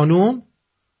 بده به خانوم،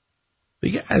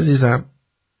 بگه عزیزم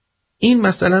این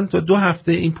مثلا تا 2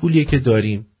 هفته این پولیه که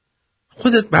داریم،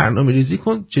 خودت برنامه ریزی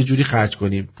کن چجوری خرج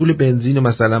کنیم. پول بنزین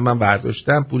مثلا من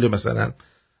برداشتم، پول مثلا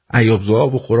عیاب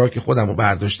ذواب و خوراک خودم رو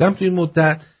برداشتم توی این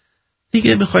مدت،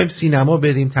 دیگه میخوایم سینما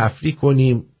بریم، تفریح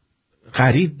کنیم،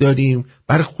 خرید داریم،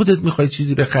 برای خودت میخوای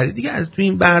چیزی بخری دیگه از توی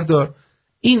این بردار.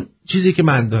 این چیزی که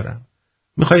من دارم،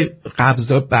 میخوای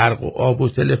قبضات برق و آب و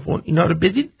تلفن اینا رو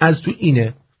بدین، از تو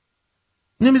اینه.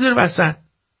 نمیذاره وسط.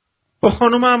 با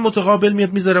خانوم هم متقابل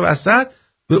میاد میذاره وسط،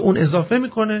 به اون اضافه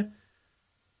میکنه،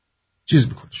 چیز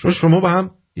میکنه. شما با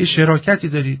هم یه شراکتی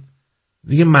دارید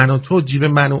دیگه، من و تو جیب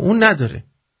من و اون نداره.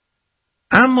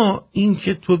 اما این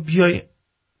که تو بیای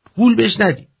پول بهش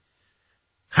ندی،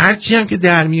 هرچی هم که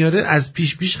در میاره از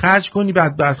پیش خرج کنی،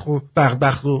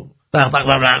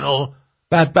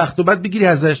 بدبخت و بعد بگیری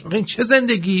ازش. این چه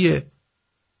زندگیه؟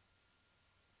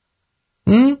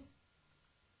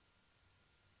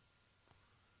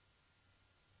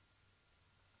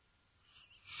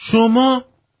 شما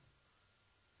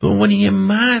به عنوان یه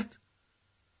مرد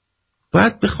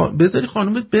باید بذاری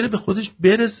خانومت بره به خودش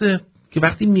برسه که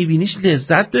وقتی میبینیش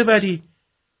لذت ببری.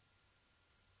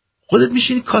 خودت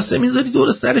میشینی کاسه میذاری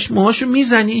دور سرش موهاشو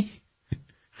میزنی،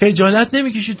 خجالت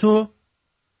نمیکشی تو؟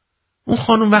 اون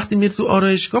خانوم وقتی میره تو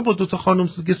آرایشگاه با 2 تا خانوم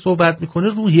که صحبت میکنه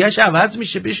روحیش عوض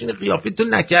میشه، بشینه قیافه تو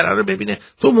نکره رو ببینه،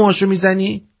 تو موهاشو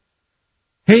میزنی،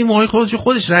 هی موهای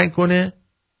خودش رنگ کنه.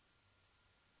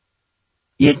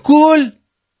 یه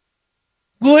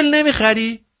گل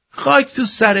نمیخری؟ خاک تو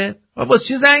سرت. واسه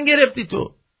چی زن گرفتی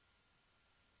تو؟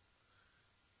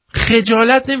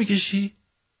 خجالت نمیکشی؟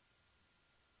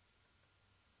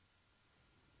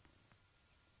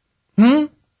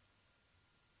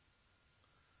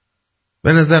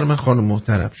 به نظر من خانم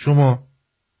محترم، شما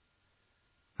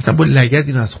اصلا با لگد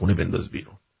اینو از خونه بنداز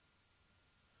بیرون.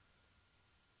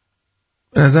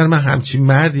 به نظر من همچین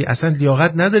مردی اصلا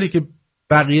لیاقت نداری که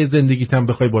بقیه زندگیت هم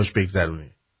بخوای باش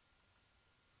بگذرونی.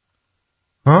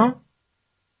 ها؟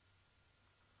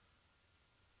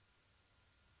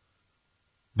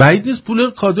 بعید نیست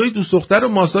پول کادوی دوست دختر و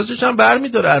ماساژش هم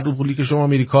برمی‌داره از رو پولی که شما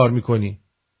میری کار میکنی.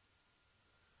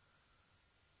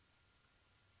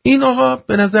 این آقا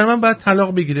به نظر من باید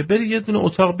طلاق بگیره، بره یه دونه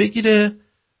اتاق بگیره،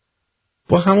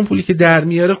 با همون پولی که در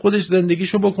میاره خودش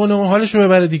زندگیشو بکنه و حالشو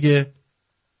ببره دیگه.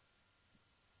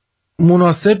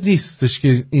 مناسب نیستش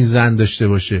که این زن داشته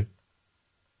باشه.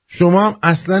 شما هم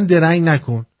اصلا درنگ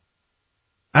نکن.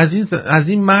 از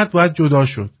این مرد باید جدا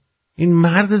شد. این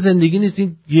مرد زندگی نیست،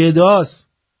 این گداست.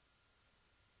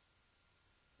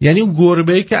 یعنی اون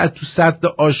گربه‌ای که از تو سد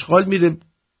آشغال میره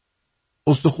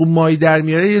استخون مایی در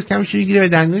میاره، یه کمش میگیره به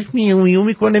دندونش میو میو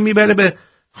میکنه میبره به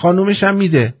خانومش هم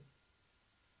میده.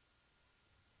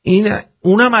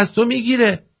 اونم از تو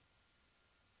میگیره.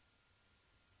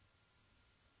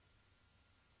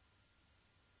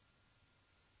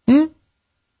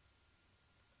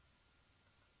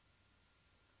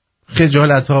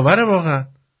 خجالت آوره واقعا.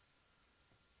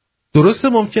 درسته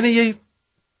ممکنه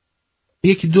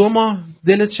 1-2 ماه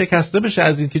دلت شکسته بشه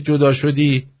از این که جدا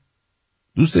شدی،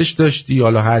 دوستش داشتی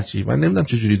حالا هرچی، من نمیدونم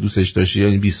چجوری دوستش داشتی،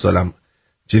 یعنی 20 سالم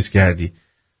چیز کردی،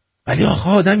 ولی آخه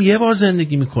آدم یه بار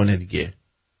زندگی میکنه دیگه،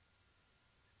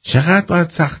 چقدر باید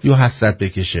سختی و حسرت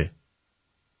بکشه؟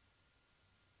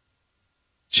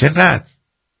 چقدر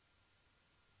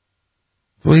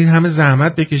تو این همه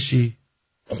زحمت بکشی،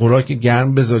 خوراک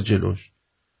گرم بذار جلوش،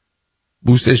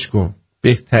 بوسش کن،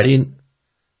 بهترین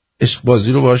عشق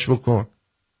بازی رو باش بکن،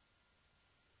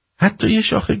 حتی یه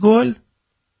شاخه گل.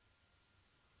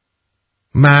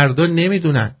 مردا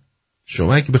نمیدونن.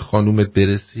 شما اگه به خانومت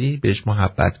برسی، بهش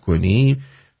محبت کنی،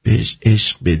 بهش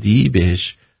عشق بدی،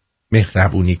 بهش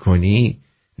مهربونی کنی،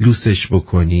 لوسش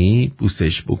بکنی،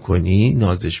 بوسش بکنی،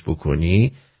 نازش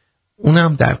بکنی،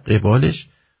 اونم در قبالش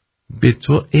به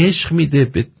تو عشق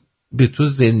میده، به تو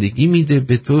زندگی میده،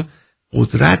 به تو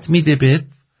قدرت میده، به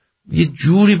یه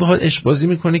جوری باهات عشق بازی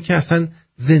میکنه که اصلا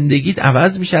زندگیت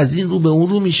عوض میشه، از این رو به اون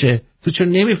رو میشه. تو چرا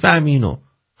نمیفهمی اینو؟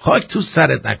 خاک تو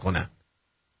سرت نکنن.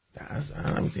 از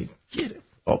هم گرفت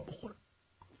آب بخورم.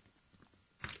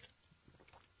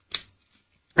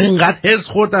 اینقدر هرس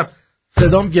خوردم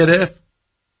صدام گرفت.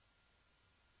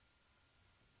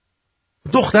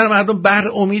 دختر مردم بر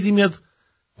امیدی میاد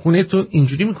خونه تو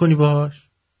اینجوری میکنی باش؟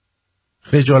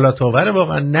 خجالت آوره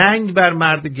واقعا. ننگ بر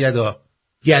مرد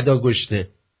گدا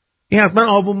گشته. این حتما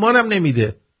آبونمانم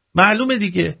نمیده، معلومه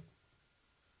دیگه.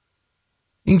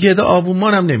 این گدا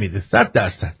آبونمانم نمیده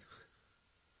 100%.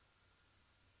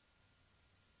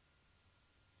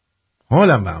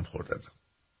 حالم به هم خورد ازم.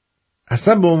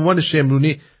 اصلا به عنوان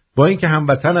شمرونی، با اینکه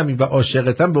هموطنمی و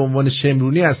عاشقتم، به عنوان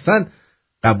شمرونی اصلا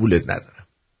قبولت ندارم.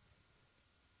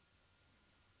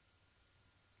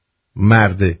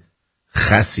 مرد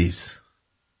خسیس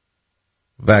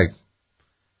و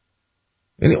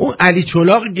یعنی اون علی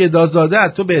چلاق گدازاده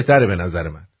از تو بهتره به نظر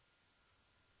من.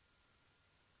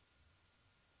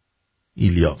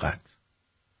 ایلیاقت.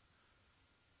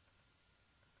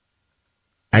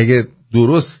 اگه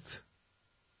درست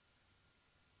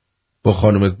با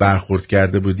خانومت برخورد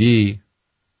کرده بودی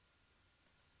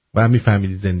و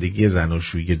میفهمیدی زندگی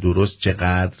زناشویی درست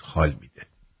چقدر حال میده،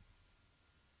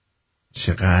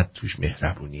 چقدر توش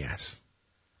مهربونی است،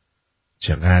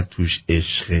 چقدر توش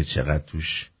عشقه، چقدر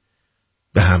توش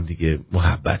به هم دیگه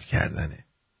محبت کردنه،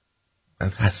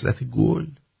 از حسرت گل.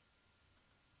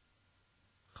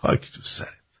 خاک تو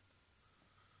سرت.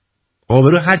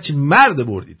 آبرو هرچی مرد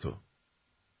بردی تو.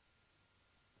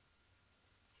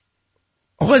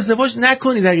 آقا ازدواج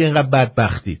نکنید اگه اینقدر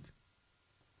بدبختید.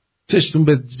 چشتون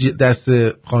به دست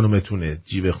خانومتونه،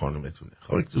 جیب خانومتونه.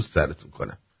 خاک تو سرتون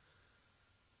کنم.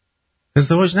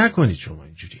 ازدواج نکنید شما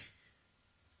اینجوری.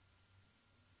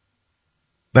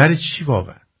 برای چی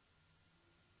واقعا؟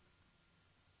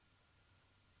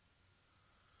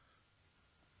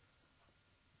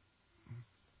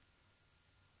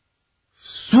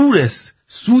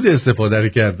 سود استفاده رو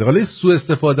کرده. حالا سوء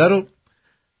استفاده رو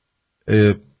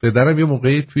پدرم یه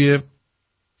موقعی توی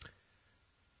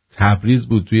تبریز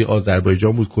بود، توی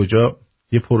آذربایجان بود، کجا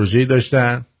یه پروژه‌ای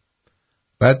داشتن،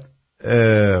 بعد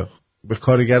به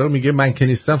کارگران میگه من که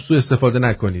نیستم سوء استفاده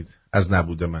نکنید از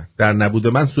نبود من، در نبود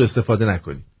من سوء استفاده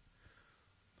نکنید.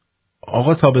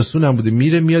 آقا تابستون هم بوده،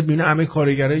 میره میاد میبینه همه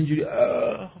کارگرها اینجوری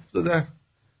افتادن.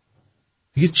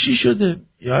 میگه چی شده؟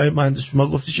 یا مهندس شما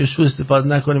گفتی که سوء استفاده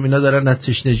نکنیم، اینا دارن از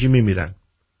تشنگی میمیرن.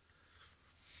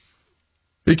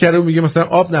 بکره میگه مثلا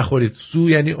آب نخورید، سو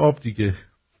یعنی آب دیگه.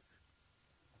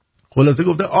 خلاصه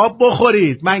گفته آب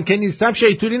بخورید، من که نیستم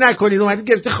شیطونی نکنید، اومدید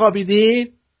گرفتی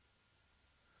خوابیدین.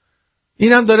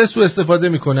 اینم داره سوء استفاده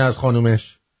میکنه از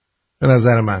خانومش به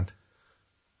نظر من.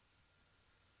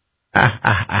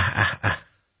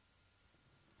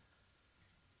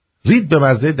 رید به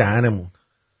مزه دهنمون.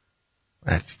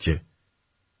 وقتی که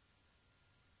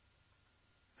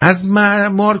از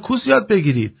مارکوس یاد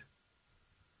بگیرید.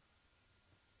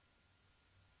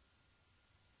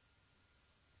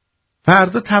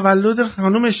 فردا تولد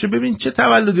خانومشه، ببین چه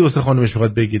تولدی واسه خانومش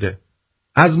میخواد بگیره.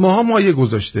 از ماها مایه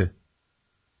گذاشته،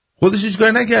 خودش هیچ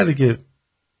کاری نکرده که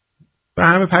به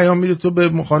همه پیام میده تو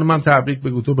به خانومم تبریک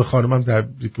بگو، تو به خانومم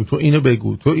تبریک بگو، تو اینو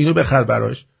بگو، تو اینو بخر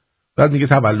براش. بعد میگه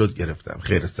تولد گرفتم،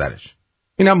 خیر سرش.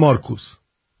 اینم مارکوس.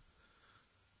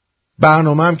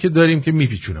 برنامه هم که داریم که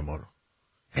میپیچونه ما رو،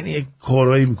 یعنی یک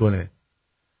کارایی میکنه،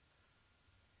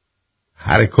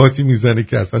 حرکاتی میزنه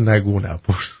که اصلا نگو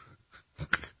نپرس.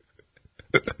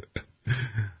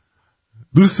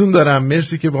 دوستون دارم،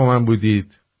 مرسی که با من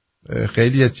بودید.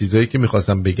 خیلی از چیزایی که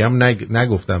میخواستم بگم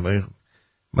نگفتم.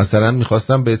 مثلا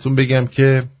میخواستم بهتون بگم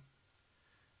که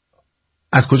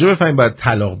از کجا بفهمیم باید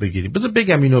طلاق بگیریم. بذار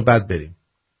بگم اینو بعد بریم.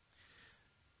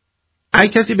 اگه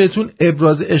کسی بهتون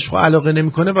ابراز عشق و علاقه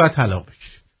نمیکنه باید طلاق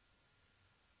بگیرید.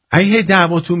 اگه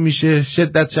دعواتون میشه،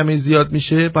 شدت شمه زیاد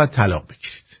میشه، باید طلاق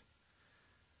بگیرید.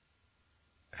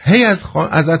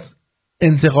 ازت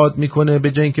انتقاد میکنه،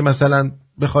 به جای اینکه مثلا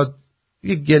بخواد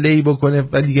یه گله‌ای بکنه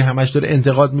و دیگه همش داره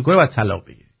انتقاد میکنه، باید طلاق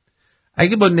بگیرید.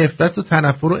 اگه با نفرت و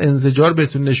تنفر و انزجار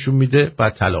بهتون نشون میده،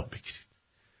 باید طلاق بگیرید.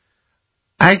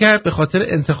 اگر به خاطر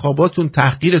انتخاباتون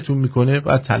تحقیرتون میکنه،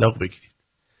 باید طلاق بگیرید.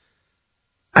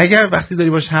 اگر وقتی داری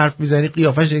باش حرف میزنی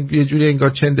قیافش یه جوری انگار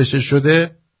چندشه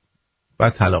شده،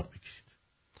 باید طلاق بگیرید.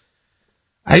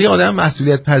 اگه آدم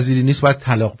مسئولیت پذیری نیست، باید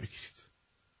طلاق بگیرید.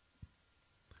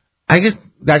 اگه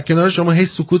در کنار شما هی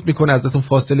سکوت میکنه، ازتون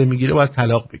فاصله میگیره، باید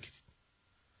طلاق بگیرید.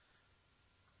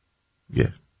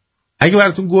 اگه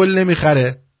براتون گل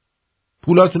نمیخره،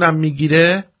 پولاتون هم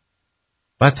میگیره،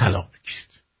 باید طلاق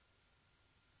بگیرید.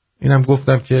 اینم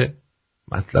گفتم که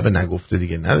مطلب نگفته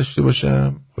دیگه نداشته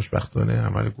باشم. خوشبختانه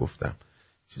همه رو گفتم،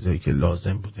 چیزایی که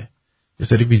لازم بوده. یه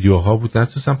سری ویدیوها بود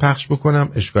نتونستم پخش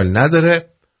بکنم، اشکال نداره.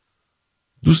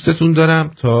 دوستتون دارم.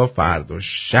 تا فردا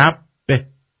شب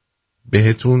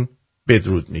بهتون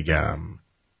بدرود میگم.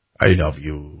 I love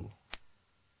you.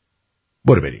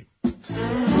 برو بریم.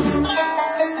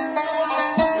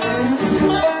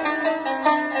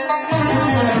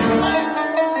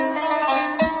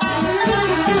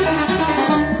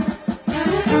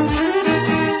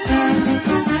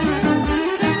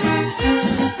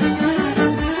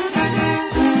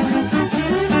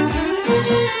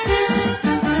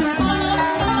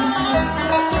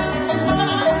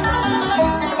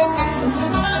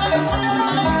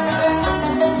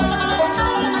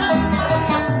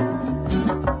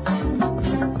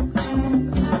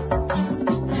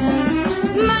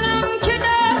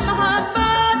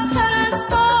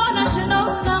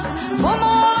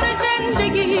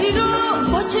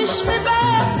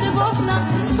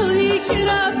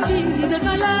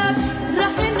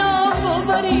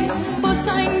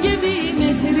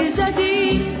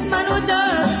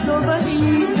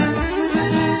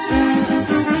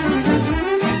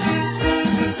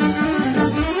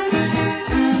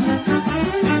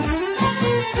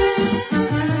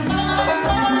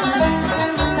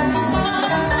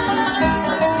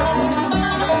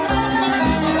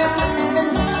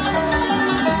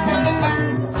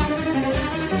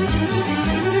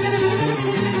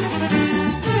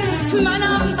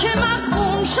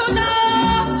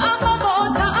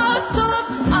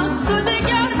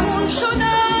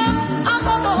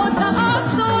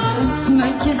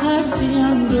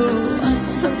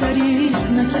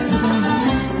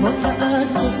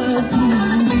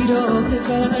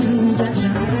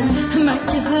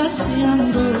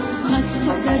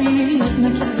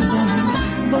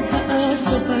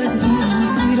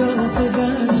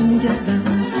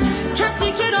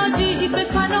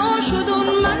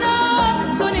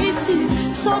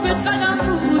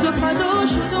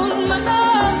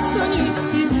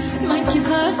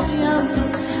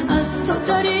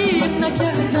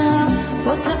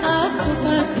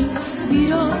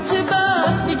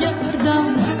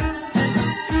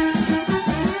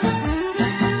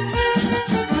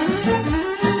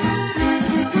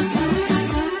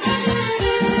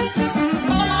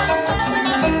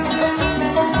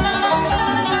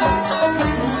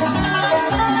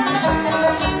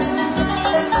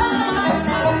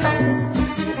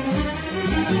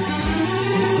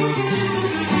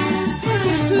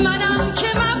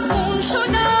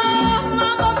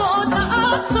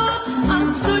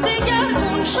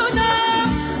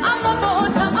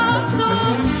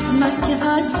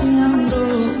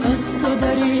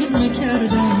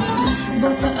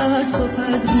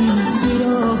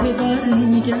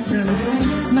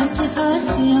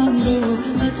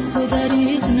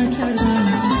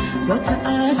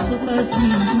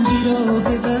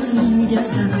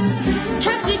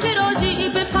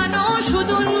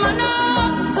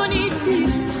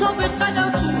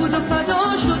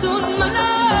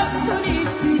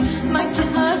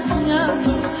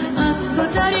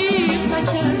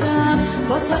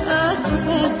 با